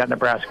rushing, and you got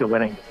Nebraska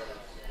winning.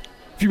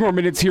 A few more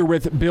minutes here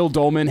with Bill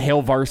Dolman,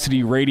 Hail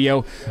Varsity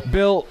Radio.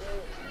 Bill,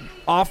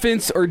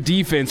 offense or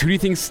defense, who do you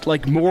think's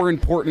more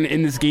important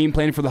in this game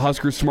plan for the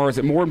Huskers tomorrow? Is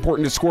it more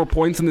important to score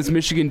points on this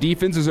Michigan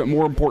defense, or is it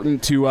more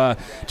important to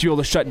be able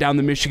to shut down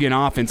the Michigan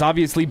offense?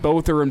 Obviously,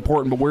 both are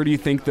important, but where do you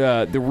think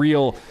the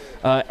real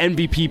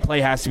MVP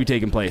play has to be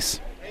taking place?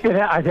 It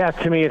has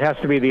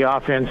to be the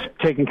offense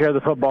taking care of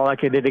the football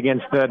like it did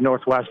against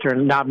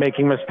Northwestern, not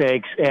making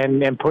mistakes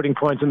and putting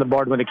points on the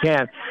board when it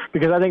can.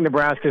 Because I think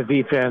Nebraska's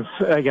defense,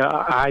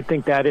 I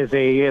think that is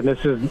and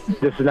this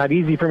is not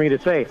easy for me to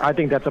say, I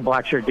think that's a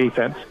black shirt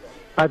defense.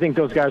 I think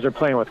those guys are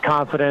playing with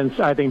confidence.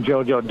 I think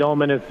JoJo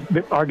Domann is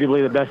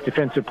arguably the best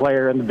defensive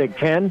player in the Big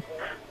Ten.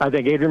 I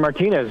think Adrian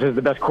Martinez is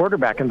the best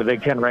quarterback in the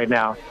Big Ten right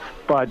now.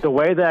 But the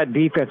way that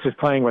defense is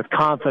playing with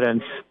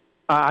confidence,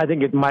 I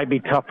think it might be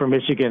tough for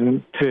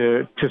Michigan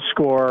to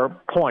score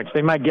points.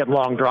 They might get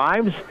long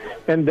drives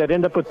and that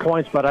end up with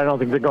points, but I don't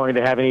think they're going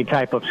to have any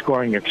type of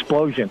scoring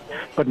explosion.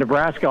 But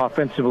Nebraska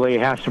offensively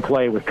has to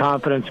play with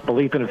confidence,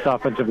 belief in its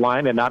offensive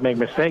line, and not make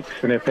mistakes.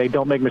 And if they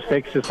don't make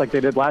mistakes just like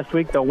they did last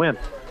week, they'll win.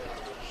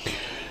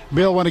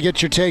 Bill, want to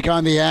get your take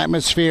on the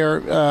atmosphere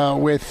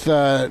with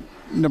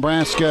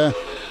Nebraska,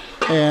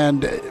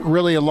 and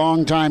really a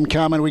long time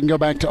coming. We can go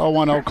back to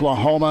 0-1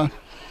 Oklahoma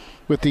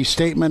with the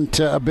statement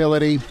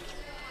ability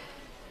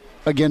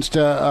against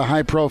a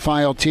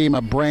high-profile team,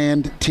 a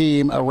brand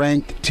team, a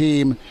ranked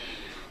team.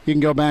 You can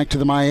go back to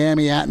the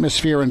Miami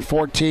atmosphere in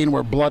 14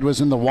 where blood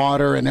was in the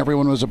water and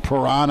everyone was a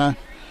piranha.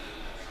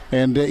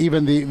 And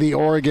even the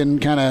Oregon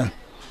kind of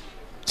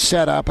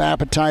set up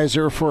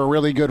appetizer for a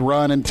really good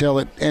run until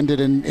it ended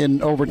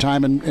in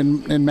overtime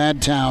in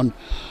Madtown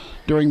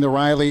during the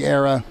Riley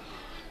era.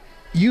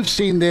 You've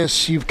seen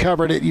this. You've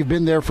covered it. You've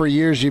been there for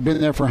years. You've been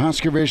there for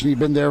Husker Vision. You've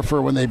been there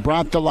for when they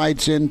brought the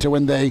lights in to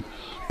when they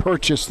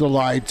purchased the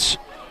lights.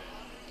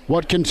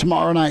 What can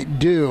tomorrow night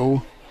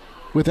do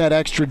with that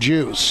extra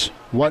juice?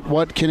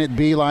 What can it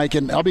be like?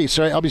 And I'll be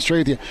straight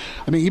with you.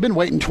 I mean, you've been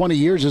waiting 20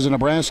 years as a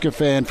Nebraska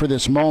fan for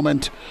this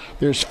moment.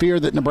 There's fear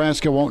that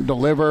Nebraska won't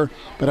deliver,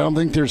 but I don't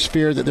think there's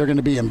fear that they're going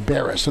to be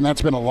embarrassed, and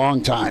that's been a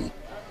long time.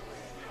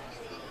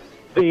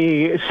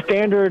 The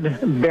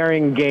standard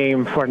bearing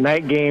game for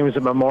night games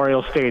at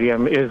Memorial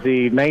Stadium is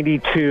the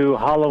 92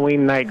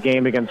 Halloween night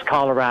game against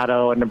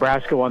Colorado, and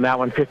Nebraska won that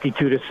one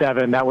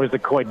 52-7. That was the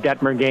Coy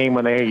Detmer game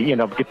when they,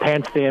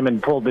 pantsed him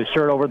and pulled his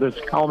shirt over his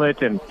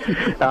helmet, and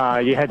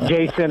you had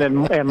Jason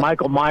and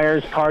Michael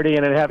Myers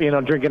partying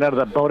and drinking out of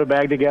the Boda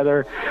bag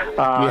together.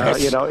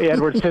 Yes.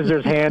 Edward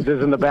Scissorhands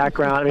is in the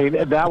background. I mean,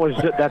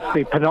 that's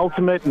the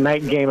penultimate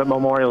night game at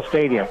Memorial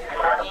Stadium.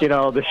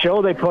 The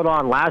show they put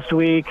on last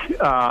week,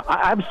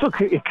 I'm still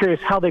curious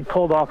how they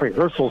pulled off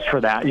rehearsals for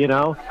that,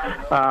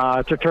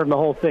 to turn the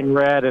whole thing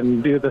red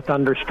and do the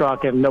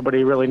Thunderstruck, and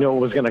nobody really knew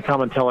what was going to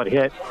come until it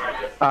hit.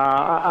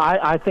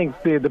 I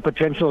think the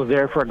potential is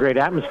there for a great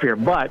atmosphere,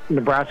 but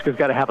Nebraska's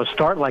got to have a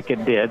start like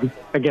it did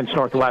against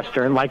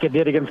Northwestern, like it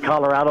did against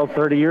Colorado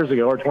 30 years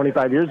ago or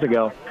 25 years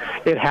ago.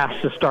 It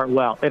has to start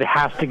well. It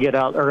has to get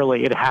out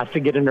early. It has to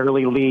get an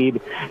early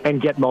lead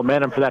and get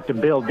momentum for that to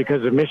build,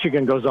 because if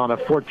Michigan goes on a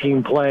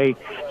 14-play,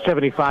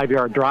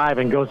 75-yard drive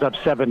and goes up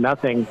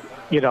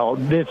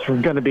 7-0, this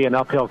is going to be an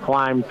uphill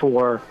climb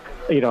for,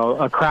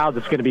 a crowd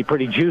that's going to be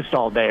pretty juiced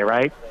all day,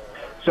 right?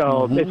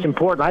 So It's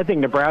important. I think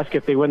Nebraska,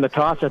 if they win the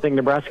toss, I think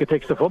Nebraska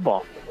takes the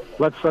football.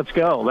 Let's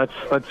go.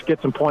 Let's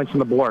get some points on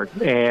the board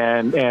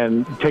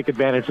and take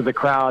advantage of the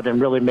crowd and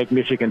really make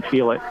Michigan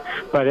feel it.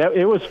 But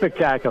it was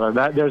spectacular.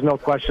 There's no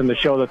question the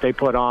show that they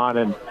put on,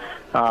 and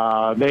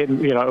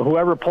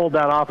whoever pulled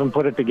that off and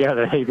put it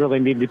together, they really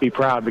need to be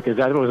proud, because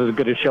that was as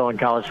good a show in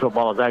college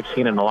football as I've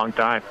seen in a long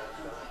time.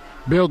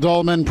 Bill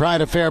Dolman,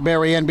 Pride of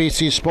Fairbury,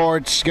 NBC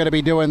Sports, going to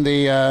be doing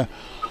the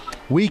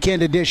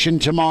weekend edition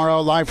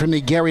tomorrow, live from the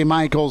Gary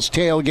Michaels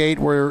tailgate.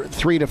 We're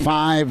 3 to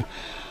 5.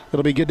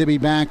 It'll be good to be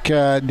back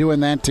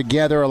doing that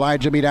together.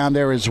 Elijah will be down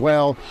there as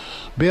well.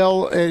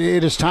 Bill,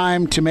 it is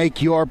time to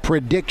make your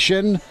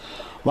prediction.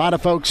 A lot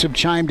of folks have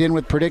chimed in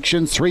with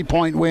predictions,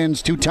 3-point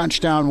wins, 2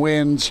 touchdown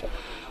wins.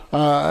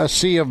 A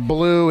sea of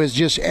blue has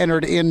just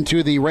entered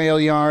into the rail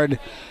yard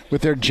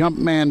with their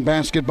Jumpman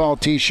basketball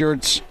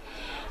T-shirts.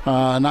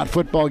 Not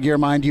football gear,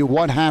 mind you.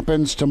 What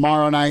happens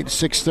tomorrow night,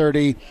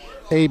 6:30,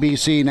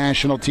 ABC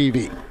National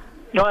TV?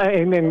 No,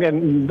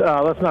 and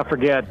let's not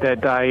forget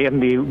that I am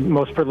the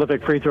most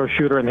prolific free throw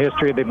shooter in the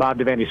history of the Bob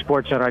Devaney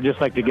Sports Center. I'd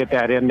just like to get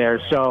that in there.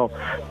 So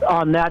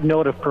on that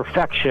note of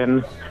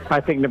perfection,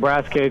 I think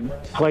Nebraska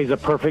plays a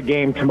perfect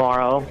game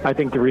tomorrow. I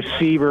think the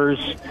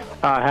receivers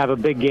have a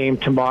big game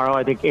tomorrow.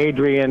 I think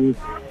Adrian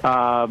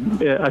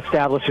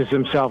establishes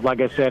himself,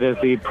 like I said, as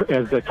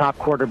the top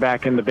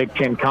quarterback in the Big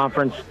Ten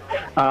Conference.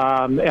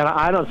 And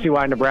I don't see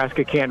why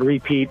Nebraska can't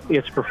repeat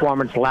its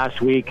performance last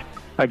week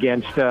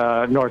against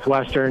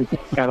Northwestern.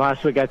 And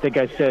last week, I think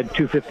I said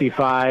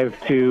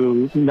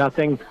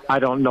 255-0. I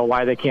don't know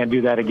why they can't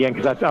do that again,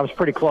 because I was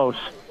pretty close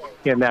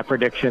in that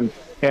prediction.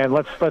 And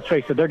let's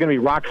face it, they're going to be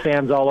rock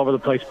fans all over the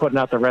place putting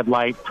out the red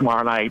light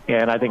tomorrow night,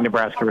 and I think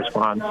Nebraska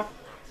responds.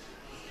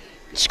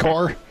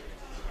 Score?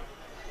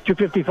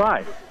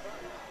 255.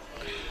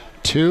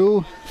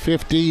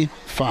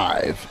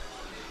 255.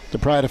 The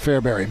Pride of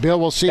Fairbury. Bill,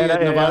 we'll see you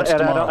at Nevada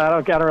tomorrow.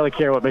 I don't really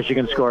care what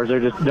Michigan scores.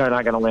 They're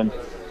not going to win.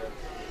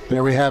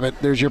 There we have it.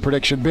 There's your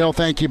prediction. Bill,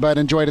 thank you, bud.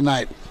 Enjoy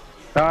tonight.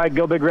 All right,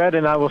 go Big Red,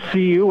 and I will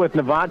see you with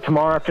Nevada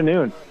tomorrow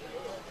afternoon.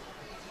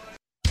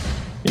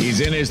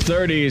 He's in his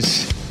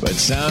 30s, but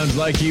sounds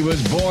like he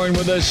was born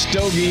with a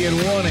stogie in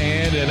one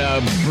hand and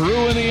a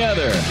brew in the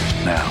other.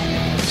 Now,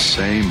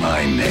 say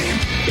my name.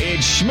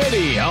 It's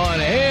Schmitty on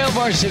Hail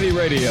Varsity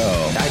Radio.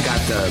 I got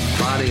the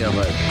body of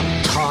a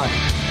taut,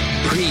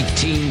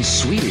 preteen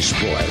Swedish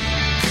boy.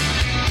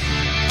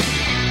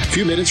 A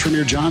few minutes,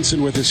 Ramir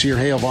Johnson with us here,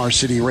 Hail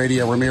Varsity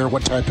Radio. Ramir,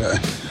 what type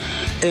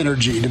of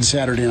energy did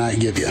Saturday night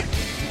give you?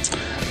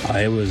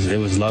 It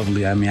was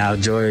lovely. I mean, I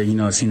enjoyed,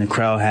 seeing the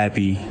crowd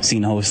happy,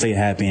 seeing the whole state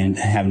happy, and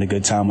having a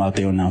good time out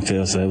there on that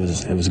field. So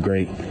it was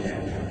great.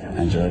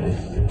 I enjoyed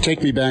it.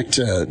 Take me back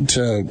to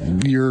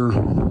your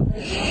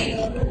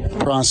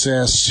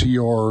process,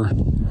 your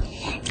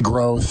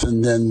growth,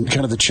 and then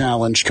kind of the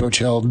challenge Coach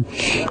Held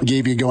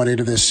gave you going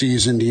into this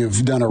season.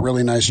 You've done a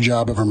really nice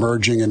job of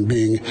emerging and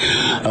being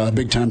a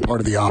big-time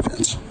part of the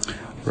offense.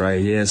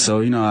 Right, yeah.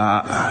 So,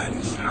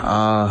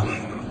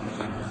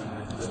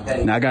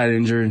 I got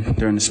injured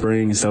during the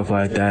spring and stuff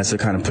like that, so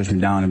it kind of pushed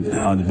me down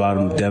on the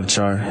bottom of the depth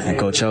chart. And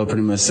Coach Held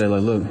pretty much said,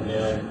 look,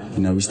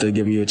 we still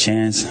giving you a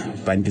chance,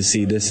 but I need to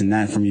see this and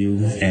that from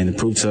you and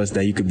prove to us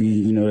that you could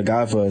be, the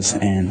guy for us.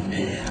 And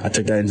I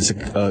took that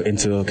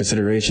into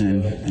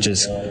consideration and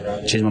just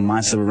changed my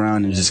mindset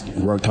around and just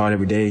worked hard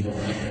every day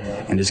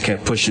and just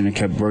kept pushing and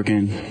kept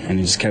working and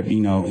just kept,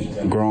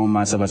 growing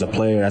myself as a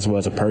player as well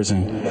as a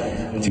person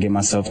to get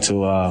myself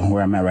to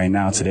where I'm at right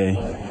now today.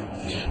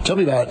 Tell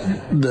me about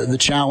the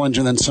challenge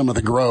and then some of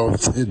the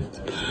growth. It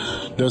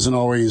doesn't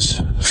always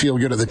feel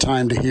good at the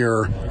time to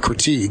hear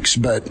critiques,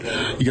 but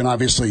you can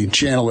obviously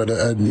channel it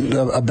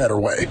a better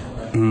way.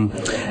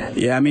 Mm-hmm.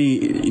 Yeah, I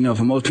mean,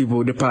 for most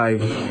people, they're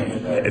probably,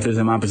 if it's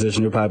in my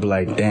position, they're probably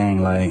like, dang,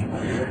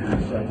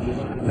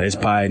 it's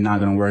probably not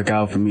going to work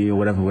out for me or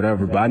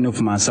whatever. But I knew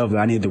for myself that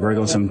I needed to work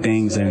on some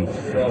things, and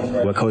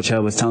what Coach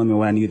Held was telling me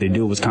what I needed to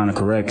do was kind of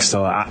correct.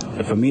 So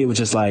for me, it was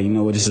just like,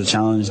 this is a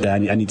challenge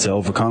that I need to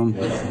overcome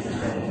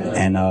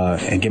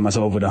and get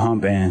myself over the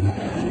hump. And,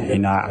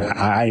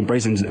 I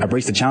embraced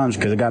the challenge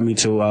because it got me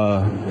to,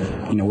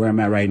 where I'm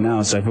at right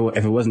now. So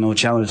if it wasn't no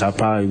challenge, I'd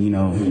probably,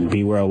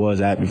 be where I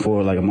was at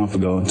before, like a month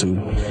ago too.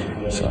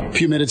 So. A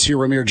few minutes here,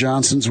 Ramir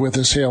Johnson's with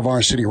us, Hail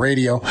Varsity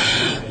Radio.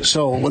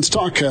 So let's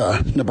talk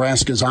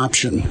Nebraska's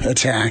option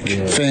attack.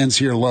 Yeah. Fans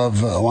here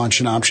love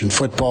watching option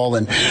football,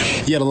 and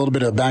you had a little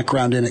bit of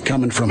background in it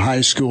coming from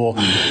high school.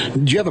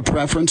 Do you have a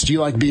preference? Do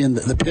you like being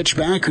the pitch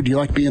back, or do you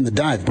like being the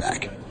dive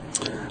back?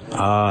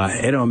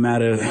 It don't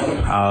matter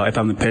if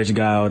I'm the pitch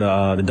guy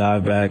or the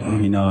dive back.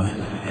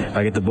 If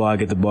I get the ball, I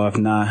get the ball. If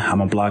not, I'm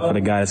a block for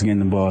the guy that's getting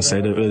the ball. So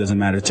it really doesn't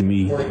matter to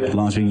me as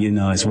long as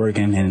it's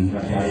working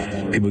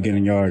and people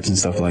getting yards and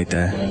stuff like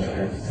that.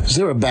 Is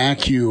there a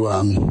back you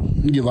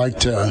like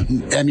to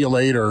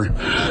emulate or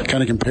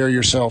kind of compare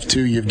yourself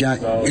to? You've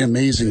got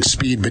amazing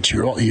speed, but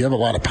you have a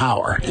lot of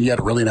power. You had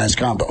a really nice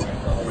combo.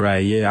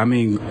 Right, yeah. I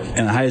mean,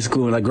 in high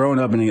school, growing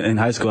up in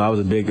high school, I was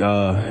a big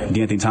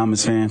D'Anthony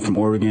Thomas fan from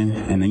Oregon.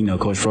 And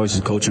Coach Frost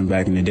was coaching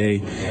back in the day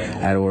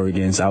at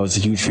Oregon. So I was a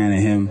huge fan of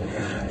him.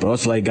 But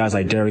also guys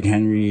like Derrick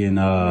Henry and,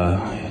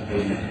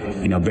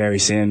 Barry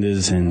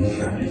Sanders and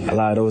a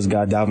lot of those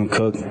guys, Dalvin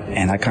Cook.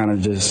 And I kind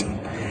of just...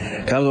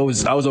 I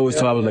was always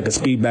told I was like a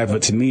speed back,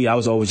 but to me, I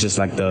was always just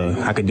like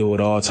I could do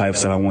it all type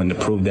stuff. I wanted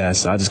to prove that,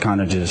 so I just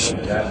kind of just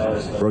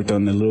worked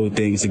on the little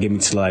things to get me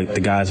to the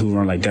guys who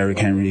run like Derrick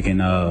Henry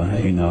and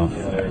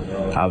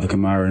Alvin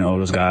Kamara and all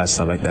those guys,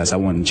 stuff like that. So I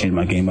wanted to change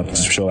my game up to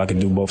show I could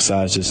do both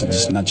sides,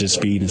 just not just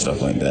speed and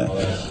stuff like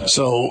that.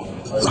 So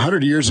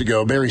 100 years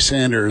ago, Barry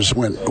Sanders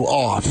went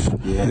off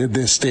at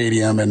this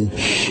stadium, and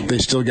they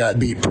still got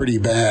beat pretty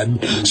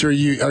bad. So are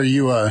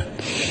you a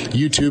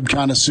YouTube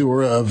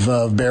connoisseur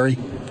of Barry?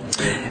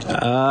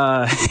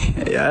 Yeah,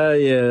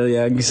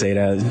 I can say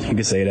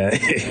that.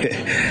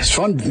 It's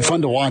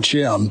fun to watch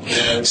him.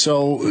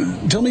 So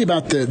tell me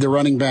about the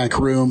running back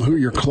room, who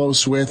you're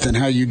close with, and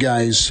how you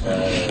guys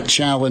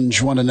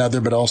challenge one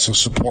another, but also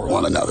support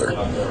one another.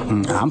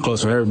 I'm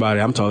close with everybody.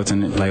 I'm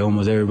talking to like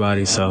almost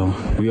everybody, so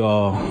they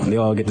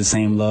all get the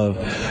same love.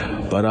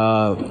 But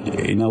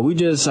we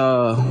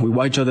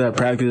watch each other at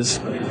practice.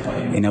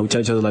 We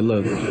tell each other, like,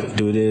 look,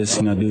 do this,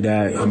 do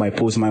that. I might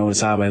pull somebody on the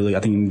side, like, look,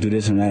 I think you can do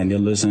this and that, and they'll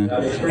listen.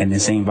 And then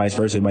same vice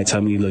versa. They might tell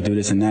me, look, do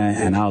this and that,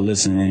 and I'll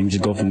listen, and we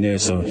just go from there.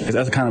 So, because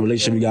that's the kind of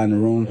relationship we got in the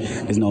room.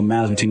 There's no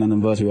malice between none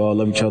of us. We all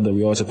love each other.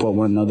 We all support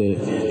one another,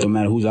 no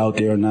matter who's out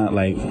there or not.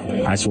 Like,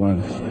 I just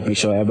want to make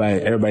sure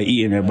everybody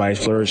eating,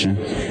 everybody's flourishing,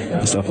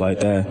 and stuff like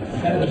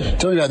that.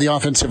 Tell me about the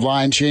offensive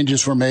line.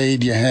 Changes were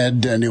made. You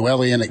had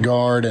Newellian at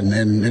guard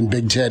and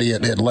Big Teddy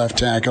at left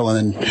tackle,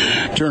 and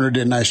then Turner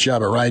did a nice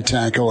job at right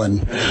tackle,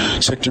 and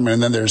Sichterman,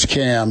 and then there's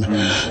Cam.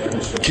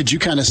 Could you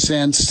kind of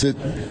sense that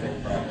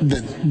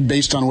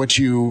based on what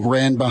you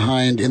ran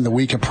behind in the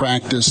week of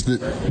practice, that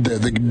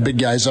the big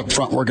guys up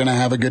front were going to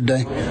have a good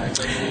day?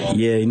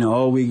 Yeah,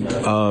 all week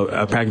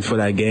I practiced for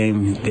that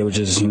game. They were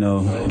just,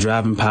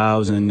 driving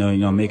piles and,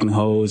 making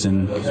holes.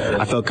 And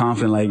I felt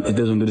confident, like,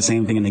 they was going to do the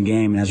same thing in the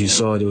game. And as you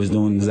saw, they was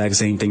doing the exact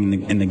same thing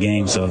in the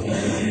game. So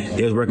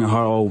they was working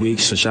hard all week.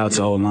 So shout out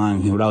to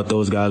O-line. Without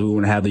those guys, we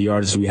wouldn't have the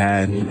yardage we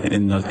had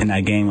in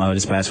that game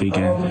this past weekend.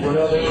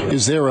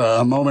 Is there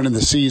a moment in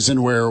the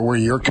season where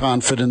your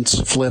confidence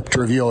flipped,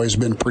 or have you always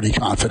been pretty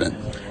confident?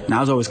 I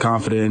was always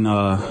confident in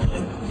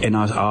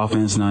our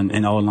offense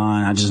and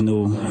O-line. I just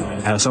knew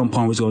at some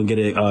point we was going to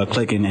get it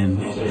clicking, and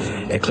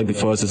it clicked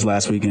for us this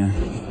last weekend.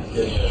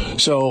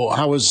 So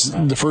how was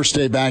the first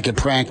day back at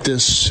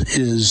practice?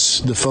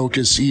 Is the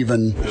focus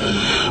even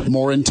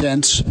more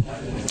intense?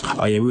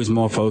 Oh, yeah, we was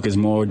more focused,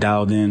 more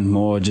dialed in,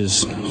 more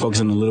just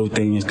focused on the little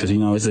things because,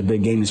 it's a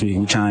big game this week.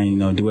 We're trying,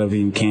 do whatever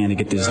we can to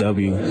get this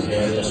W.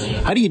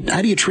 How do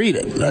you treat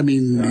it? I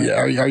mean,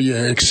 are you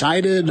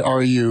excited?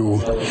 Are you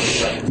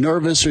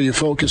nervous? Are you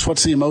focused?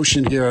 What's the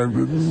emotion here?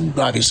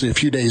 Obviously a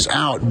few days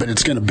out, but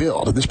it's going to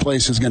build. This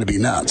place is going to be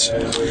nuts.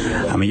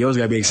 I mean, you always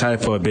got to be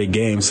excited for a big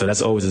game, so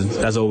that's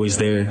always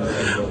there.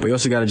 But you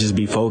also got to just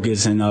be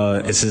focused and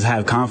it's just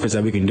have confidence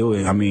that we can do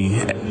it. I mean,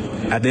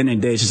 at the end of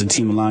the day, it's just a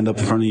team lined up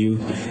in front of you,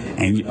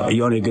 and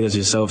you're only as good as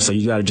yourself, so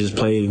you got to just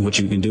play what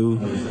you can do.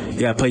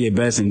 You got to play your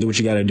best and do what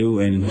you got to do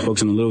and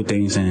focus on the little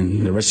things,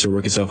 and the rest should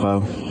work itself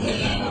out.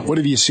 What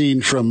have you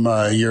seen from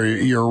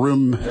your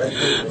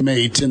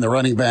roommate in the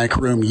running back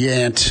room,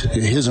 Yant,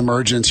 his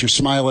emergence? You're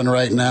smiling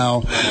right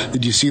now.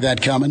 Did you see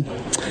that coming?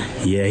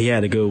 Yeah, he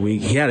had a good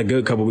week. He had a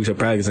good couple weeks of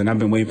practice, and I've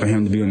been waiting for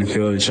him to be on the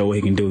field and show what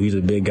he can do. He's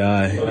a big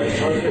guy,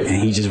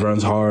 and he just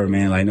runs hard,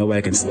 man. Like,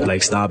 nobody can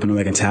stop him,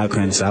 nobody can tackle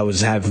him. So I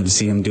was happy to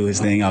see him do his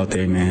thing out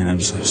there, man.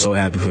 I'm so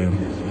happy for him.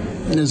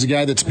 As a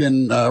guy that's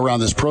been around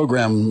this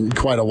program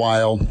quite a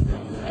while,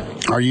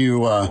 are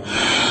you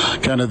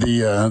kind of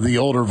the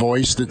older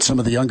voice that some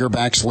of the younger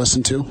backs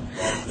listen to?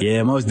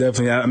 Yeah, most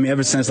definitely. I mean,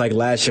 ever since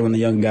last year when the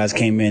young guys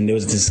came in, there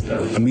was this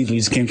immediately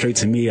just came straight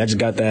to me. I just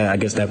got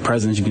that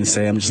presence, you can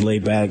say. I'm just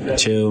laid back,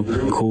 chill,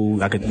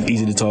 cool. I could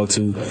easy to talk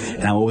to,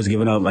 and I'm always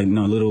giving up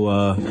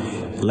little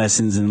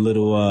lessons and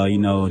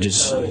little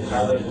just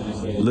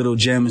little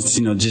gems,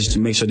 just to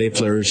make sure they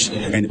flourish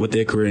and with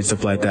their career and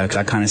stuff like that. Because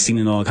I kind of seen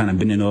it all, kind of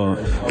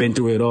been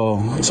through it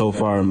all so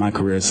far in my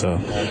career. So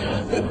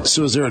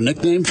is there a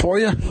nickname for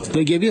you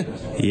they give you?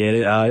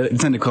 Yeah, they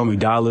tend to call me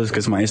Dollars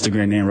because my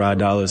Instagram name Rod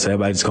Dollars. So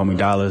everybody just call me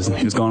Dollars.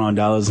 What's going on,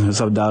 Dollars?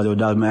 What's up, Dollars?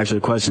 Dollars may ask you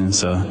a question.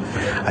 So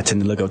I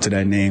tend to look up to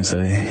that name, so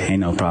it ain't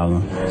no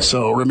problem.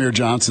 So Rahmir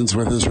Johnson's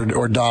with us,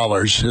 or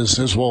Dollars,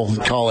 as we'll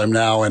call him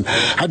now. And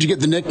how'd you get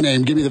the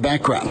nickname? Give me the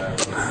background.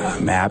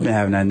 Man, I've been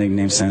having that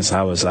nickname since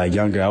I was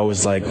younger. I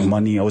always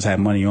money. I always had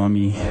money on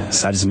me,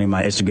 so I just made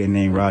my Instagram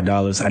name Rod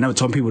Dollars. I never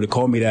told people to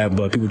call me that,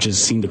 but people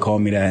just seem to call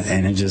me that,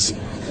 and it just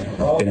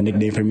been a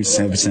nickname for me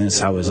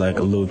since I was a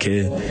little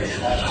kid.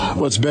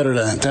 Well, it's better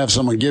to have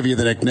someone give you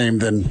the nickname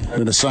than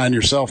assign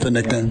yourself the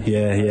nickname.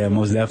 Yeah,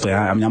 most definitely.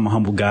 I mean, I'm a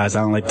humble guy, so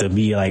I don't like to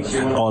be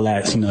all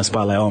that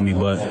spotlight on me,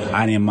 but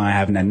I didn't mind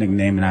having that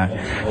nickname, and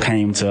I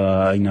came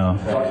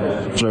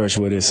to flourish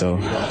with it, so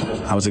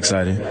I was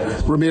excited.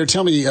 Rahmir,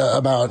 tell me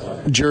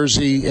about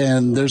Jersey,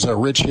 and there's a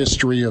rich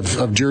history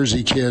of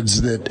Jersey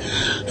kids that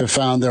have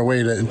found their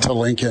way to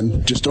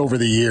Lincoln just over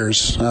the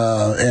years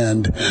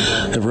and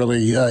have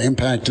really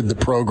impacted the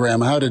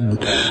program. How did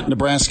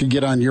Nebraska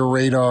get on your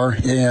radar,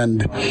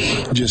 and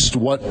just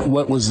what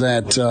was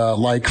that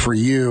like for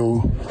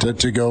you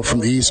to go from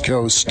the East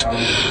Coast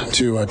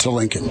to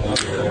Lincoln?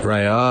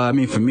 Right. I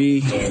mean, for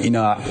me,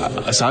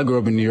 so I grew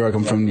up in New York.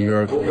 I'm from New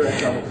York,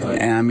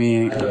 and I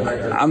mean,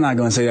 I'm not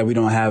going to say that we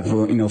don't have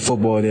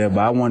football there,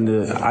 but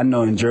I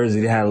know in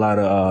Jersey they had a lot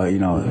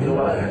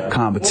of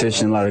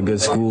competition, a lot of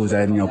good schools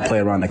that play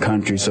around the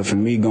country. So for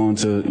me, going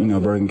to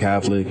Bergen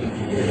Catholic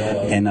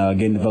and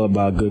getting developed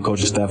by a good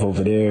coaching staff stuff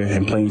over there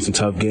and playing some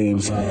tough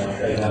games.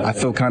 I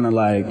feel kind of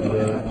like,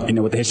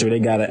 with the history they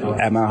got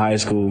at my high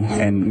school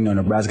and,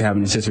 Nebraska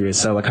having this history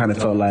itself, I kind of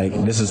felt like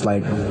this is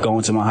like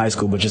going to my high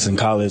school, but just in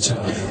college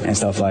and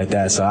stuff like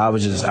that. So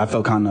I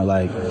felt kind of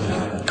like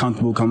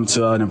comfortable coming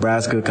to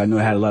Nebraska. I knew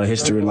I had a lot of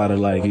history, a lot of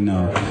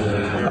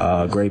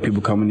great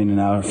people coming in and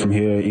out from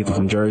here, even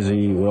from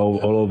Jersey, all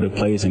over the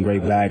place, and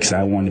great backs.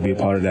 I wanted to be a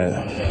part of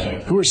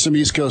that. Who are some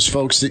East Coast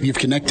folks that you've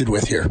connected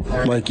with here,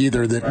 like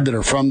either that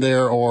are from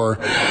there or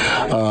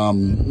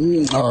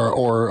kind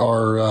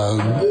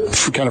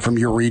of from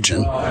your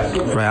region?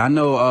 Right. I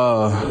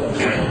know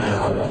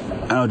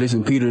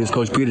Jason Peters,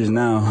 Coach Peters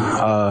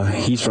now.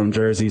 He's from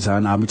Jersey, so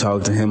I'll be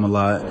talking to him a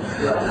lot.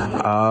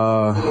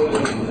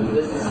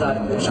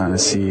 Trying to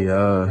see.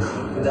 I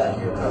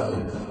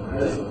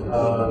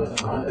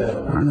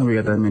don't know we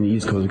got that many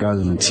East Coast guys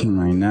on the team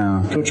right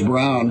now. Coach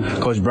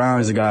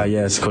Brown is a guy,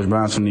 yes. Coach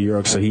Brown's from New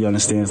York, so he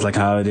understands like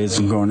how it is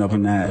from growing up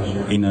in that,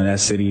 that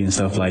city and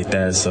stuff like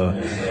that. So,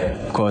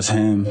 of course,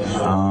 him.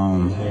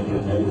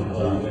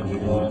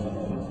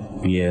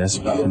 Yeah, that's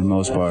for the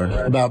most part.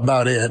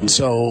 About it.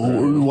 So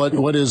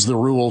what is the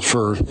rule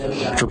for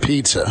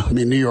pizza? I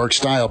mean, New York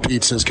style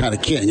pizza is kind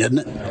of king, isn't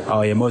it?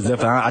 Oh yeah, most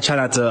definitely. I try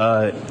not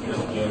to.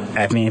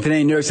 If it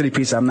ain't New York City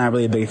pizza, I'm not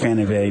really a big fan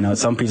of it.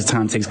 Some pizza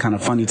time tastes kind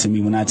of funny to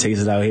me when I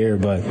taste it out here,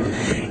 but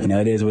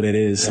it is what it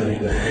is.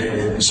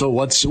 So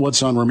what's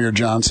on Ramir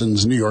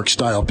Johnson's New York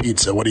style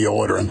pizza? What are you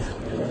ordering?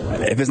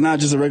 If it's not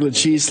just a regular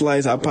cheese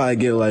slice, I'll probably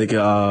get like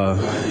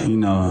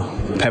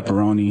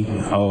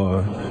pepperoni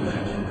or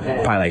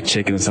probably like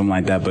chicken or something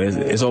like that, but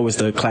it's always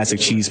the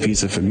classic cheese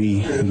pizza for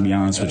me, to be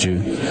honest with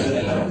you.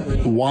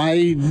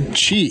 Why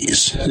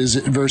cheese? Is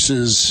it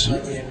versus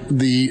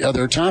the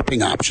other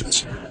topping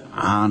options?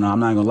 I don't know. I'm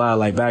not gonna lie.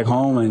 Like back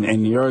home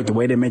in New York, the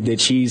way they make their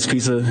cheese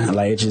pizza,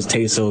 like it just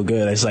tastes so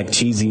good. It's like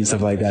cheesy and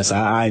stuff like that. So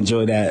I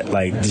enjoy that,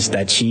 like just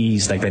that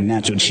cheese, like the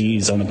natural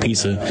cheese on the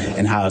pizza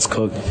and how it's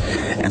cooked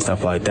and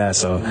stuff like that.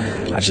 So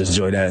I just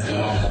enjoy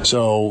that.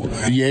 So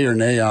yay or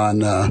nay on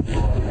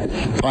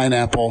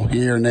pineapple?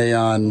 Yay or nay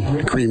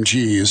on cream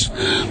cheese?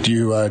 Do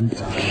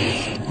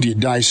you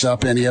dice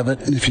up any of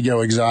it if you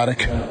go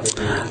exotic?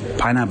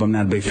 Pineapple, I'm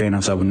not a big fan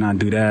of, so I would not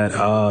do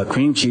that.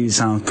 Cream cheese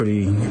sounds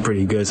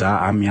pretty good. So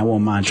I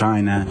won't mind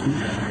trying that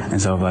and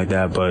stuff like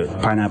that.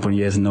 But pineapple,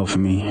 yes, no for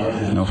me.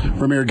 No.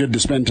 Ramir, good to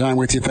spend time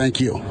with you. Thank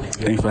you.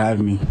 Thanks for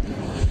having me.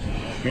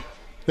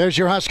 There's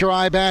your Husker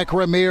eye back,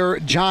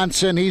 Ramir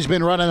Johnson. He's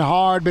been running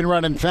hard, been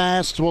running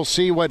fast. We'll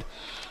see what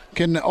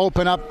can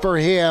open up for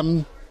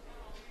him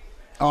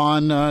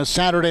on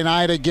Saturday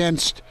night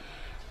against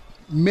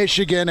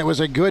Michigan. It was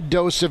a good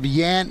dose of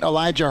Yant.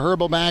 Elijah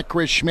Herbelback,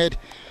 Chris Schmidt,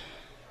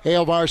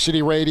 Hail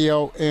Varsity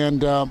Radio,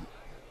 and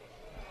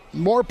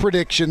more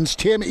predictions.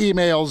 Tim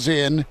emails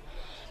in.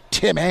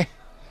 Timmy.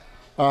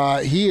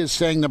 He is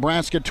saying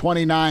Nebraska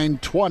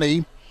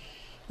 29-20,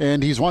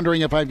 and he's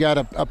wondering if I've got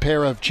a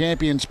pair of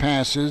Champions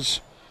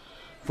passes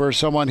for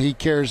someone he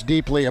cares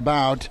deeply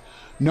about.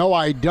 No,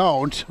 I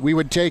don't. We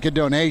would take a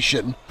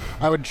donation.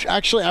 I would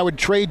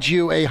trade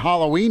you a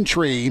Halloween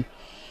tree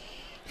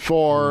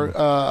for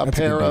a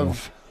pair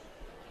of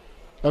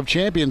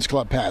Champions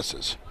Club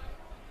passes.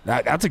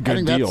 That's a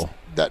good deal.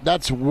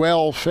 That's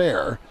well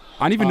fair.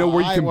 I don't even know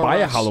where you can buy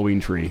a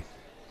Halloween tree.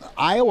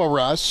 Iowa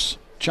Russ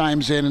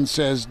chimes in and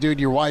says, dude,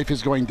 your wife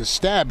is going to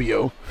stab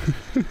you.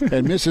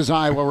 And Mrs.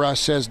 Iowa Russ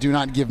says, do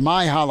not give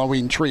my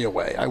Halloween tree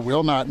away. I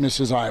will not,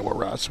 Mrs. Iowa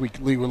Russ.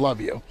 We love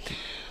you.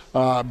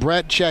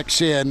 Brett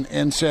checks in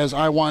and says,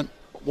 I want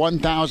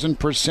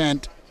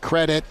 1,000%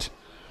 credit.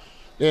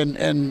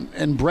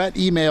 And Brett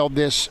emailed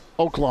this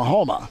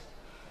Oklahoma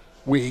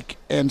week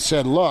and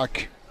said,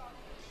 look,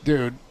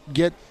 dude,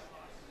 get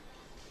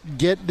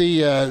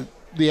the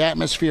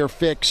atmosphere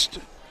fixed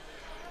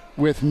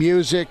with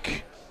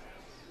music.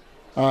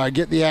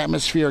 Get the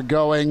atmosphere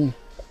going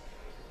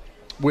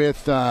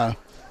with the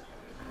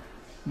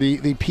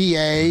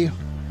PA.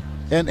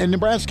 And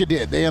Nebraska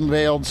did. They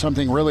unveiled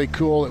something really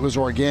cool. It was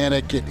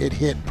organic. It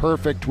hit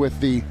perfect with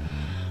the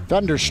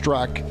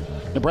Thunderstruck.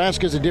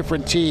 Nebraska's a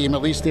different team.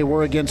 At least they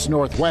were against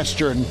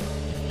Northwestern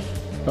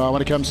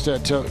when it comes to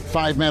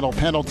 5 mental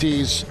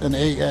penalties,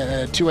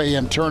 a 2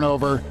 a.m.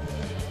 turnover.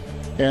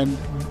 And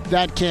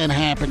that can't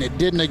happen. It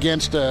didn't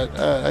against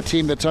a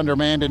team that's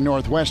undermanned in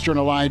Northwestern,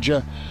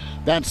 Elijah.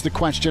 That's the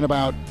question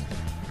about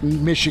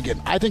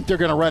Michigan. I think they're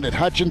going to run at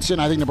Hutchinson.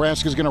 I think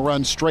Nebraska's going to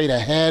run straight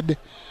ahead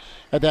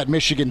at that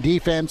Michigan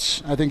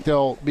defense. I think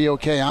they'll be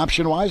okay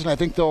option-wise, and I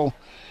think they'll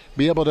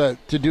be able to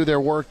do their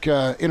work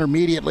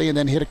intermediately and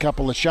then hit a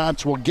couple of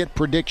shots. We'll get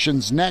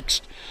predictions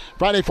next.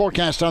 Friday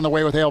forecast on the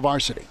way with Hail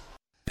Varsity.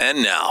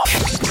 And now,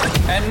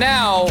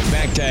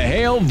 back to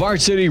Hail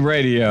Varsity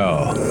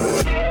Radio.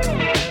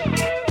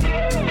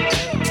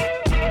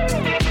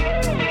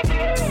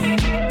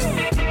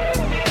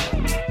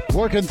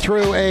 Working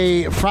through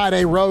a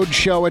Friday road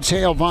show. It's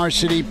Hail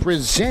Varsity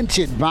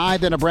presented by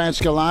the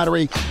Nebraska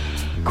Lottery.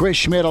 Chris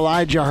Schmidt,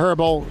 Elijah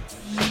Herbel,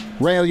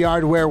 Rail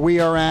Yard where we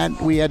are at.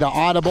 We had to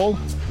audible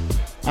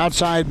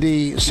outside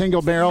the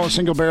Single Barrel.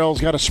 Single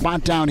Barrel's got a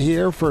spot down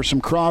here for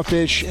some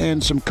crawfish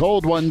and some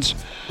cold ones.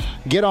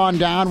 Get on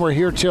down. We're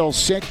here till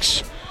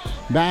 6.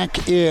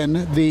 Back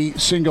in the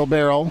Single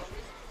Barrel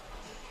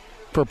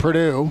for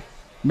Purdue.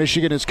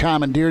 Michigan has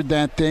commandeered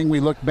that thing. We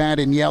look bad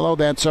in yellow.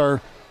 That's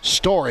our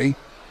story,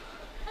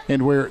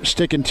 and we're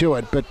sticking to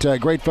it. But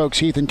great folks,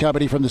 Heath and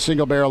company from the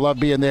Single Barrel, love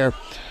being there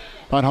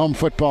on Home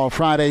Football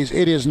Fridays.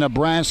 It is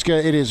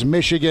Nebraska. It is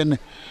Michigan.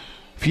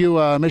 Few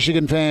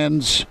Michigan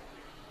fans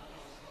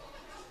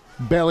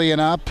bellying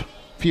up.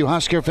 Few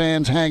Husker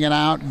fans hanging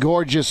out.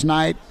 Gorgeous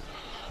night.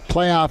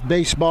 Playoff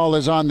baseball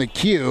is on the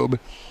cube.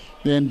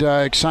 And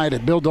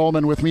excited. Bill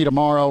Dolman with me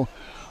tomorrow,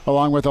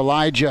 along with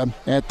Elijah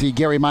at the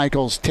Gary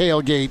Michaels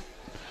tailgate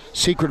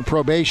secret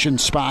probation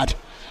spot.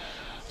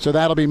 So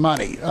that'll be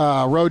money.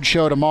 Road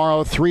show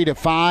tomorrow, 3 to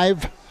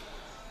 5.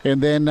 And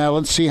then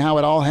let's see how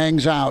it all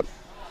hangs out.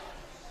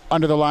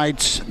 Under the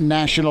Lights,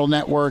 National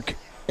Network,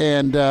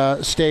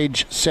 and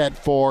stage set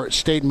for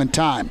statement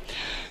time.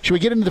 Should we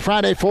get into the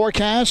Friday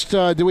forecast?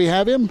 Do we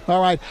have him?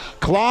 All right.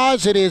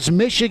 Claus, it is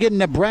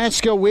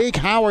Michigan-Nebraska week.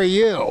 How are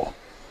you?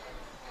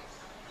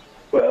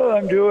 Well,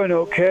 I'm doing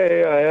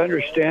okay. I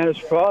understand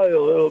it's probably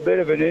a little bit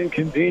of an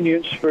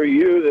inconvenience for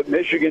you that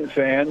Michigan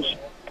fans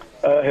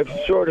have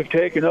sort of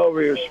taken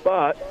over your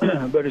spot,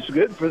 but it's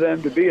good for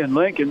them to be in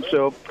Lincoln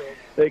so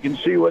they can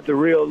see what the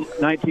real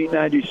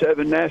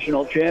 1997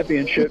 national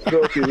championship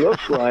trophy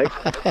looks like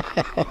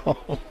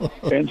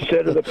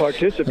instead of the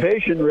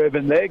participation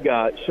ribbon they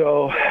got.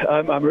 So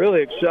I'm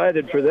really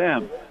excited for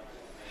them.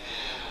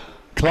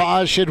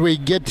 Claus, should we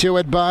get to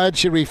it, bud?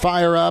 Should we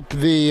fire up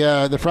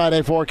the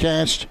Friday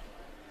forecast?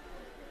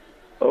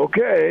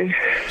 Okay.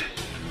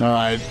 All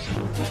right.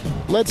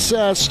 Let's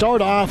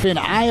start off in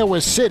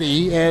Iowa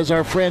City as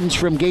our friends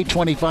from Gate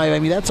 25. I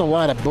mean, that's a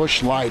lot of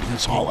Busch Light in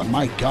Holland.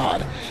 My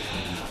God.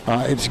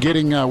 It's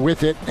getting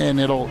with it,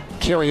 and it'll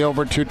carry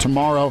over to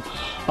tomorrow.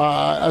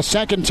 A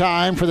second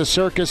time for the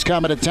Circus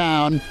coming to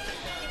town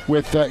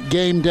with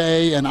game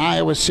day in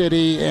Iowa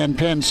City and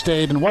Penn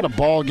State, and what a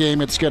ball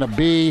game it's going to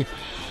be.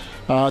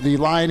 The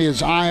line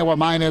is Iowa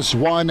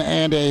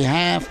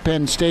 -1.5.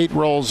 Penn State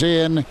rolls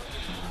in.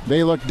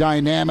 They look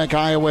dynamic.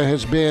 Iowa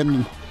has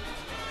been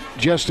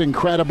just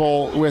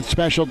incredible with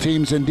special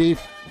teams and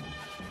defense.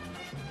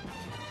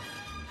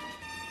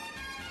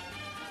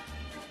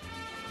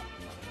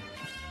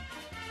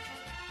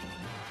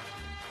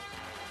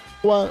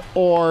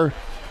 Or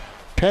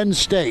Penn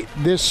State.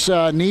 This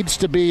needs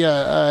to be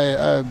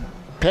a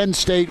Penn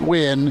State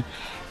win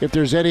if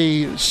there's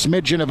any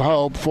smidgen of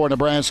hope for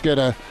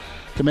Nebraska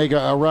to make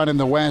a run in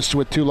the West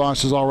with 2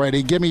 losses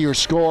already. Give me your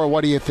score.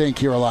 What do you think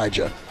here,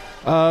 Elijah?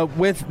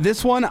 With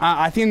this one,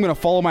 I think I'm going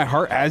to follow my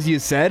heart, as you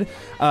said.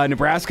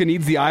 Nebraska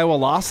needs the Iowa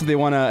loss if they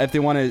want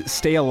to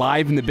stay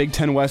alive in the Big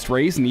Ten West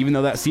race. And even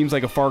though that seems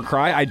like a far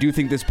cry, I do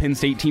think this Penn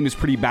State team is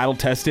pretty battle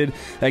tested.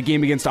 That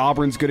game against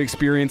Auburn's good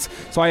experience.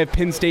 So I have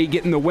Penn State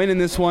getting the win in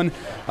this one,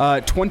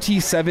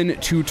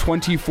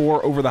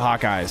 27-24 over the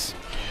Hawkeyes.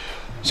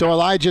 So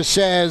Elijah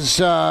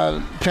says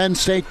Penn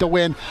State the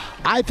win.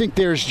 I think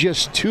there's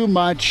just too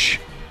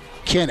much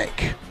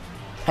Kinnick.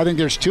 I think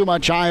there's too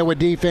much Iowa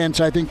defense.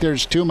 I think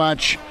there's too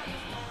much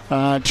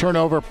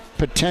turnover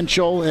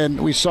potential. And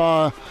we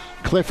saw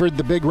Clifford,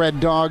 the big red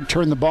dog,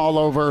 turn the ball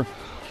over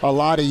a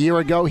lot a year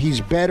ago.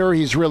 He's better.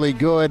 He's really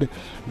good.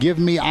 Give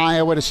me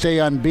Iowa to stay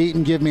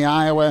unbeaten. Give me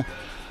Iowa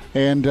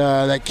and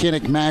that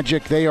Kinnick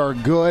Magic. They are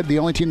good. The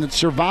only team that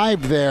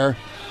survived there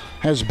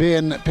has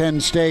been Penn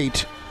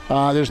State.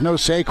 There's no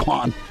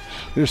Saquon.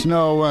 There's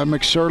no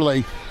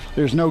McSorley.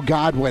 There's no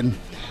Godwin.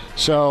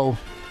 So,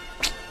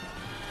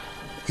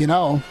 you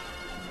know,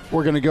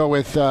 we're going to go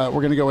with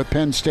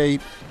Penn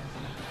State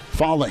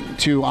falling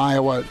to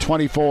Iowa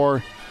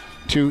 24-17.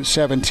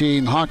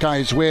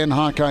 Hawkeyes win.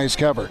 Hawkeyes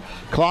cover.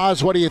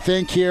 Claus, what do you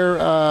think here?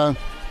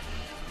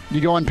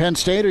 You going Penn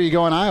State or you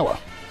going Iowa?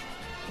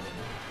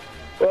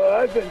 Well,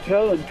 I've been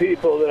telling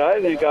people that I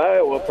think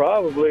Iowa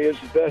probably is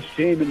the best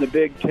team in the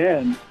Big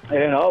Ten.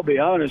 And I'll be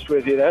honest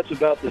with you, that's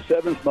about the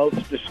 7th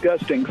most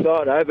disgusting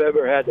thought I've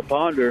ever had to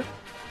ponder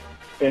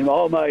in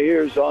all my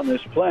years on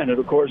this planet.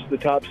 Of course, the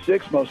top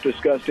 6 most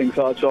disgusting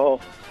thoughts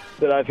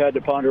that I've had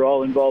to ponder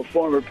all involve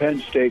former Penn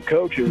State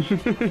coaches.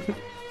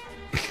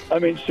 I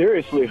mean,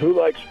 seriously, who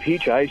likes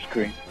peach ice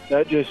cream?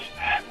 That just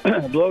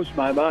blows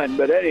my mind.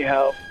 But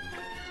anyhow,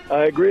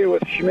 I agree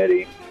with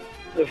Schmitty.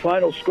 The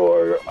final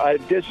score, I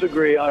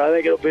disagree on. I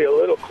think it'll be a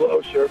little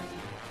closer,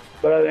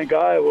 but I think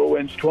Iowa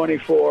wins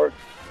 24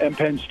 and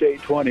Penn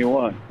State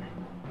 21.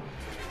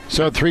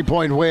 So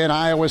 3-point win.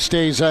 Iowa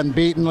stays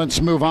unbeaten.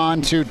 Let's move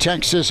on to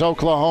Texas,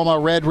 Oklahoma,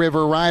 Red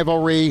River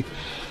rivalry.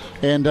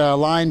 And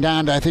line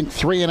down to, I think,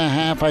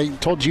 3.5. I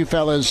told you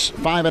fellas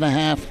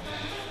 5.5.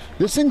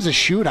 This thing's a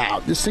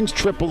shootout. This thing's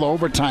triple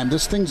overtime.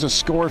 This thing's a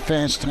score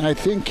fest. I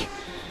think,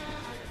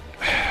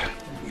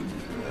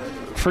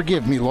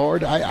 forgive me,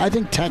 Lord, I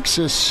think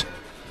Texas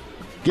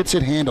gets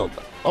it handled.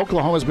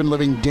 Oklahoma's been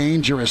living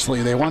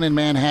dangerously. They won in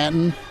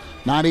Manhattan.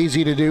 Not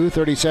easy to do.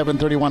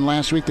 37-31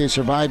 last week. They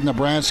survived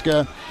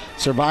Nebraska,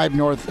 survived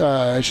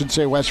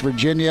West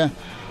Virginia.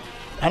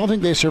 I don't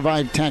think they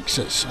survived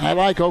Texas. I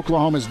like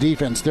Oklahoma's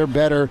defense. They're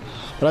better.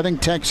 But I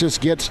think Texas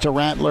gets to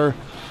Rattler.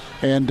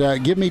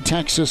 And give me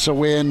Texas a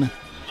win,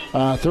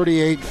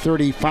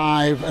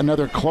 38-35.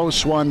 Another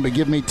close one, but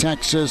give me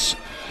Texas.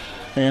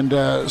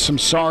 And some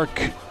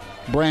Sark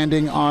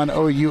branding on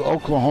OU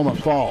Oklahoma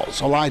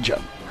Falls.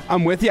 Elijah.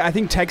 I'm with you. I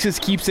think Texas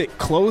keeps it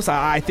close.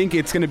 I think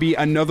it's going to be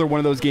another one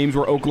of those games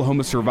where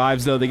Oklahoma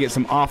survives, though. They get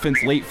some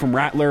offense late from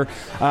Rattler.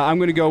 I'm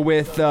going to go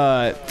with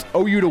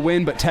OU to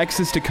win, but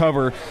Texas to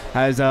cover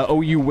as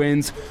OU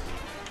wins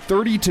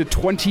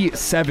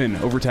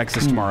 30-27 over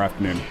Texas tomorrow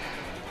afternoon.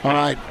 All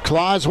right,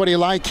 Claus, what do you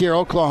like here?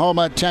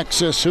 Oklahoma,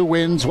 Texas, who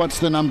wins? What's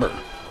the number?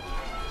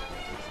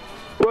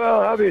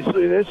 Well,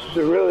 obviously, this is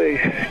a really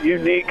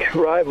unique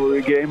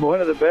rivalry game, one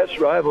of the best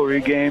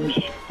rivalry games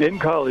in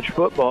college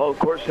football, of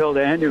course, held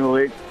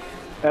annually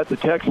at the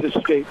Texas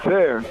State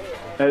Fair.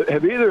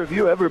 Have either of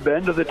you ever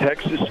been to the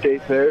Texas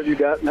State Fair? Have you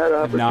gotten that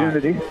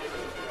opportunity?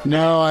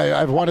 No,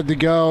 I've wanted to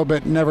go,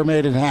 but never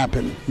made it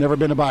happen. Never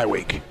been a bye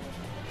week.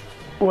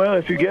 Well,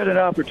 if you get an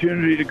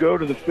opportunity to go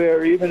to the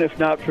fair, even if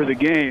not for the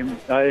game,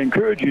 I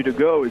encourage you to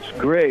go. It's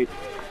great.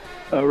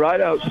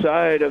 Right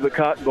outside of the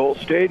Cotton Bowl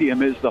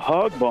Stadium is the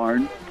Hog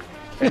Barn,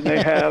 and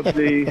they have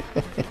the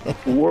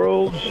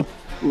world's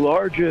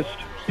largest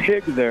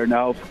pig there.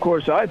 Now, of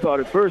course, I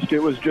thought at first it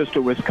was just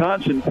a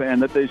Wisconsin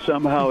fan that they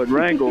somehow had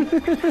wrangled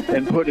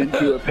and put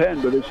into a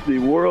pen, but it's the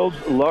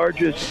world's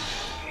largest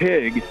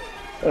pig.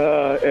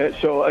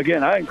 So,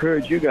 again, I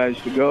encourage you guys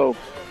to go.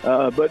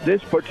 But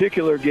this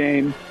particular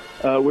game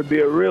would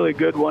be a really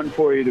good one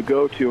for you to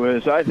go to,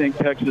 as I think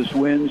Texas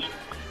wins.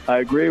 I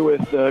agree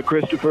with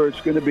Christopher. It's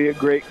going to be a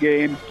great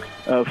game,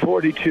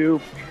 42,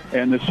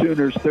 and the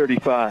Sooners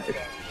 35.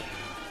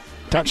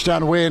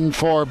 Touchdown win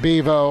for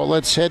Bevo.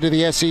 Let's head to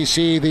the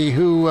SEC, the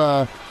who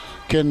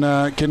can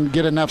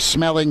get enough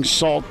smelling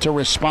salt to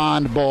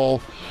respond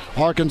bowl.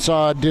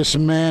 Arkansas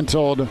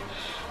dismantled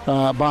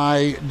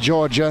by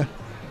Georgia.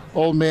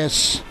 Ole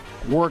Miss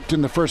worked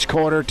in the first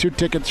quarter. 2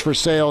 tickets for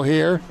sale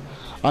here.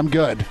 I'm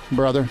good,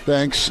 brother.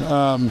 Thanks.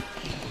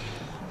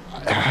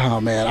 Oh,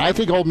 man. I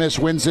think Ole Miss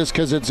wins this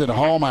because it's at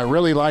home. I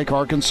really like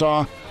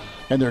Arkansas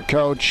and their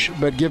coach,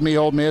 but give me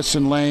Ole Miss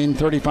and Lane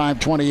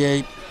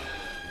 35-28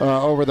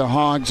 over the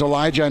Hogs.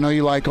 Elijah, I know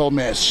you like Ole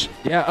Miss.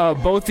 Yeah,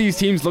 both these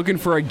teams looking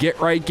for a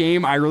get-right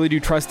game. I really do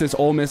trust this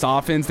Ole Miss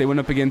offense. They went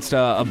up against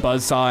a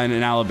buzzsaw in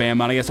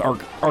Alabama, and I guess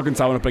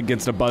Arkansas went up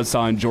against a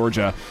buzzsaw in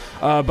Georgia.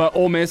 But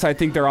Ole Miss, I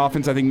think their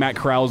offense, I think Matt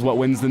Corral is what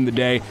wins them the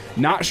day.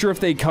 Not sure if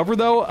they cover,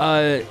 though.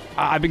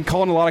 I've been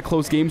calling a lot of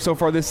close games so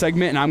far this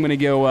segment, and I'm going to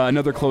go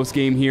another close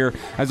game here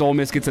as Ole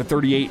Miss gets a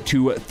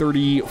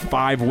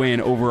 38-35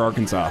 win over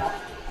Arkansas.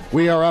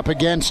 We are up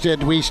against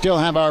it. We still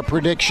have our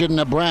prediction,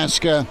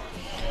 Nebraska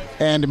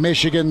and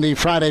Michigan, the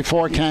Friday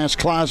forecast.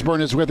 Clausburn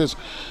is with us.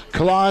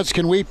 Claus,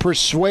 can we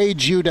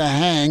persuade you to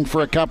hang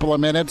for a couple of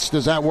minutes?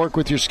 Does that work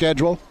with your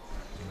schedule?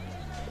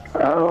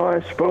 Oh,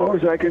 I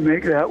suppose I can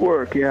make that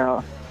work,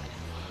 yeah.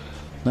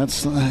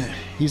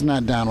 He's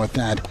not down with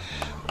that.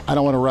 I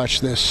don't want to rush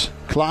this.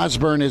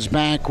 Clausburn is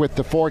back with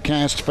the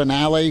forecast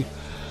finale.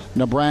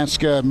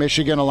 Nebraska,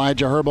 Michigan,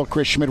 Elijah Herbal,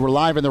 Chris Schmidt. We're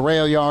live in the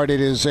rail yard.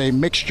 It is a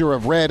mixture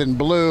of red and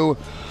blue.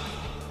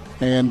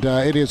 And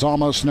it is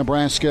almost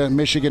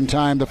Nebraska-Michigan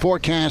time. The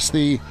forecast,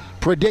 the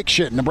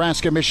prediction,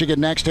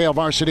 Nebraska-Michigan next. Hail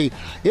Varsity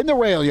in the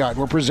rail yard.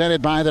 We're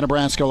presented by the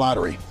Nebraska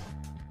Lottery.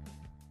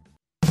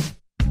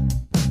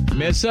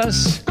 Miss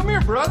us? Come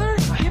here, brother.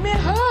 Give me a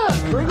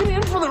hug. Bring it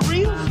in for the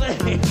real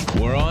thing.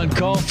 We're on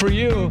call for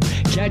you.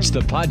 Catch the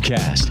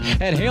podcast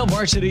at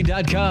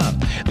HailVarsity.com,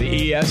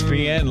 the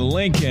ESPN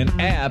Lincoln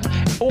app,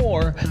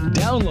 or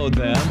download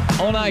them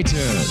on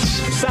iTunes.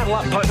 Saddle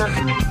up, partner.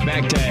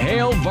 Back to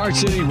Hail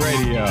Varsity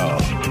Radio.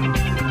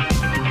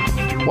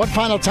 What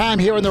final time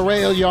here in the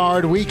rail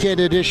yard? Weekend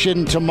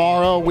edition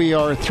tomorrow. We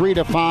are 3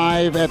 to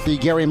 5 at the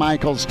Gary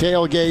Michaels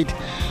tailgate.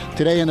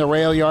 Today in the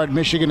rail yard,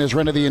 Michigan has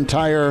rented the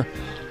entire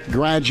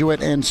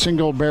graduate and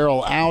single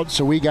barrel out,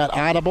 so we got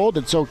audible.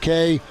 It's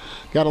okay.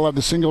 Gotta love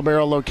the single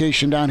barrel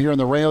location down here in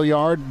the rail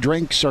yard.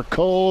 Drinks are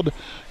cold,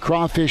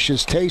 crawfish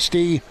is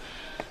tasty,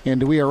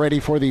 and we are ready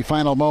for the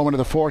final moment of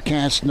the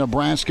forecast.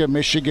 Nebraska,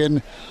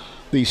 Michigan,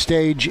 the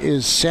stage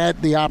is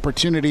set, the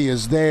opportunity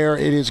is there.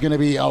 It is going to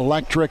be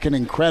electric and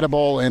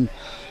incredible, and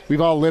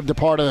we've all lived a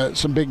part of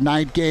some big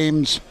night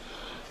games,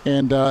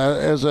 and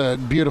as a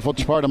beautiful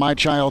part of my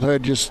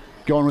childhood, just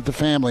going with the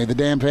family, the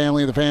damn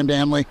family, the fam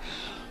family.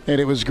 And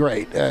it was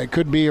great. It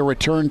could be a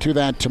return to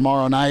that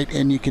tomorrow night,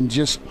 and you can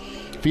just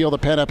feel the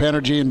pent-up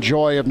energy and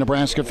joy of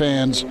Nebraska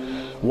fans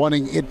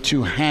wanting it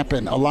to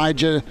happen.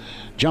 Elijah,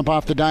 jump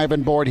off the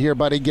diving board here,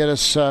 buddy. Get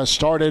us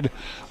started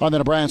on the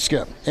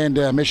Nebraska and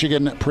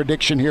Michigan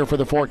prediction here for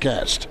the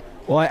forecast.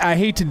 Well, I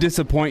hate to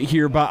disappoint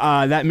here,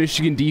 but that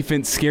Michigan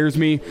defense scares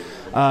me.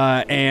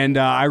 And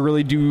I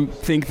really do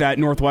think that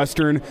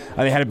Northwestern,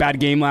 they had a bad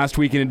game last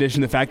week in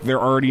addition to the fact that they're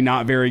already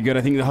not very good.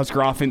 I think the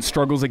Husker offense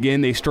struggles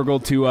again. They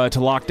struggled to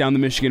lock down the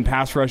Michigan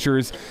pass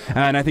rushers.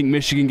 And I think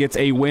Michigan gets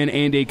a win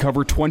and a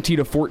cover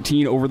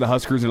 20-14 over the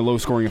Huskers in a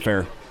low-scoring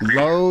affair.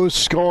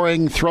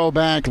 Low-scoring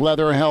throwback,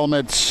 leather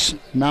helmets,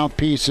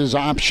 mouthpieces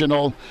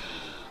optional.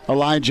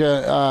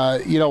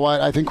 Elijah, you know what?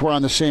 I think we're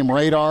on the same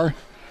radar.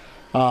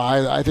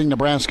 I think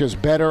Nebraska's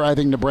better. I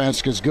think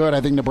Nebraska's good. I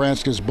think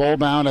Nebraska's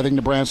bowl-bound. I think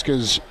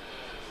Nebraska's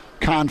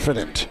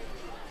confident.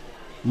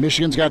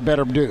 Michigan's got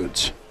better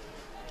dudes.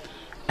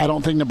 I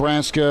don't think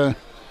Nebraska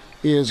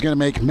is going to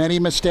make many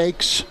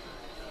mistakes,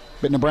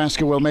 but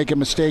Nebraska will make a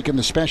mistake in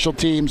the special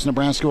teams.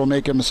 Nebraska will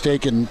make a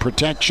mistake in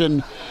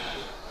protection.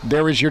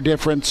 There is your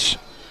difference.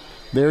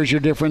 There's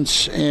your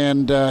difference,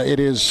 and it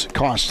is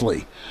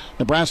costly.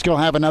 Nebraska will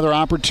have another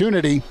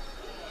opportunity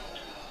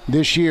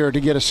this year to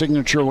get a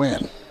signature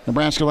win.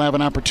 Nebraska will have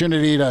an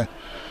opportunity to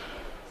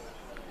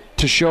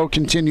show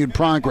continued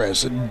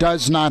progress. It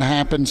does not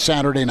happen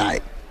Saturday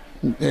night.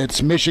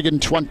 It's Michigan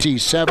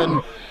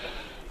 27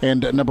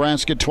 and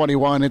Nebraska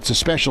 21. It's a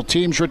special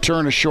teams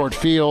return, a short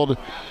field,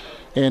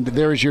 and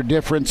there's your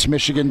difference.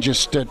 Michigan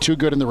just too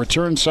good in the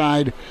return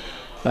side.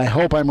 I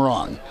hope I'm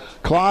wrong.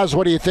 Claus,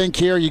 what do you think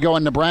here? You go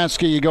in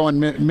Nebraska, you go in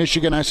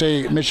Michigan. I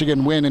say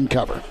Michigan win and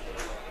cover.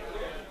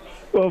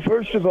 Well,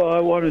 first of all, I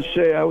want to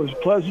say I was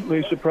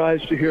pleasantly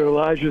surprised to hear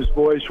Elijah's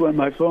voice when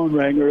my phone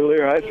rang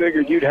earlier. I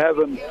figured you'd have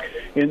him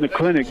in the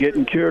clinic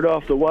getting cured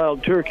off the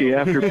wild turkey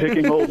after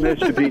picking Ole Miss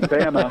to beat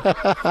Bama.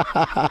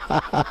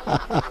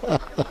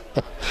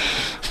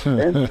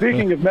 And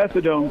speaking of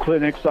methadone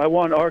clinics, I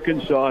won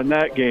Arkansas in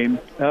that game.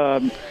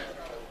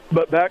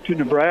 But back to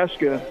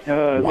Nebraska.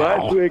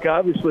 Last week,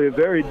 obviously a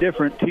very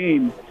different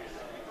team.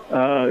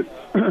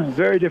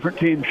 Very different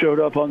team showed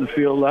up on the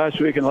field last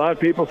week, and a lot of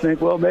people think,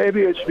 well,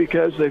 maybe it's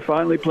because they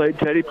finally played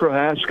Teddy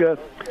Prohaska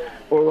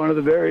or one of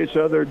the various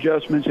other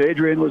adjustments.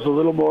 Adrian was a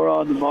little more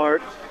on the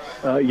mark.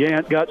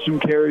 Yant got some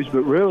carries,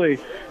 but really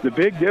the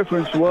big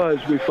difference was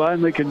we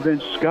finally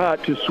convinced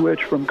Scott to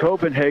switch from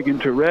Copenhagen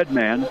to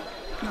Redman.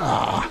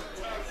 I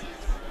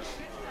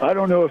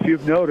don't know if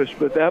you've noticed,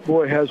 but that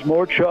boy has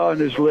more chaw in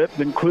his lip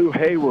than Clue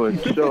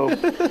Haywood, so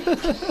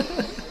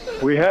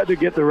we had to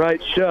get the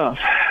right stuff.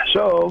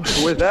 So,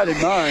 with that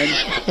in mind,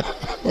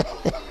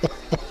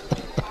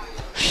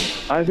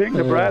 I think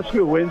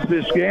Nebraska wins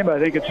this game. I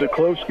think it's a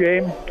close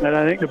game, and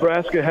I think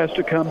Nebraska has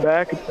to come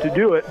back to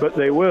do it, but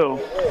they will.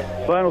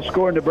 Final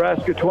score,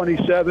 Nebraska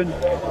 27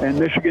 and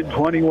Michigan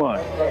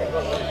 21.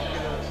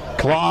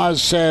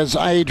 Claus says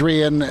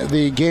Adrian,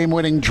 the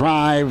game-winning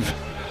drive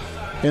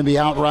and the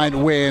outright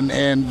win,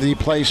 and the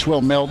place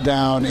will melt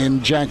down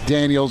in Jack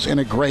Daniels in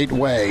a great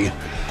way.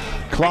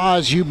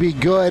 Claus, you be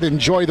good.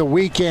 Enjoy the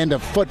weekend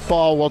of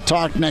football. We'll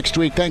talk next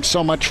week. Thanks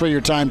so much for your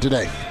time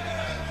today.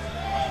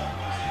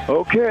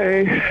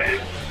 Okay.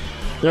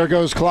 There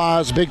goes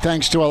Claus. Big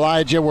thanks to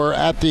Elijah. We're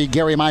at the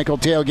Gary Michael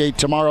Tailgate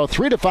tomorrow,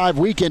 3 to 5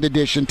 weekend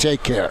edition.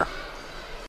 Take care.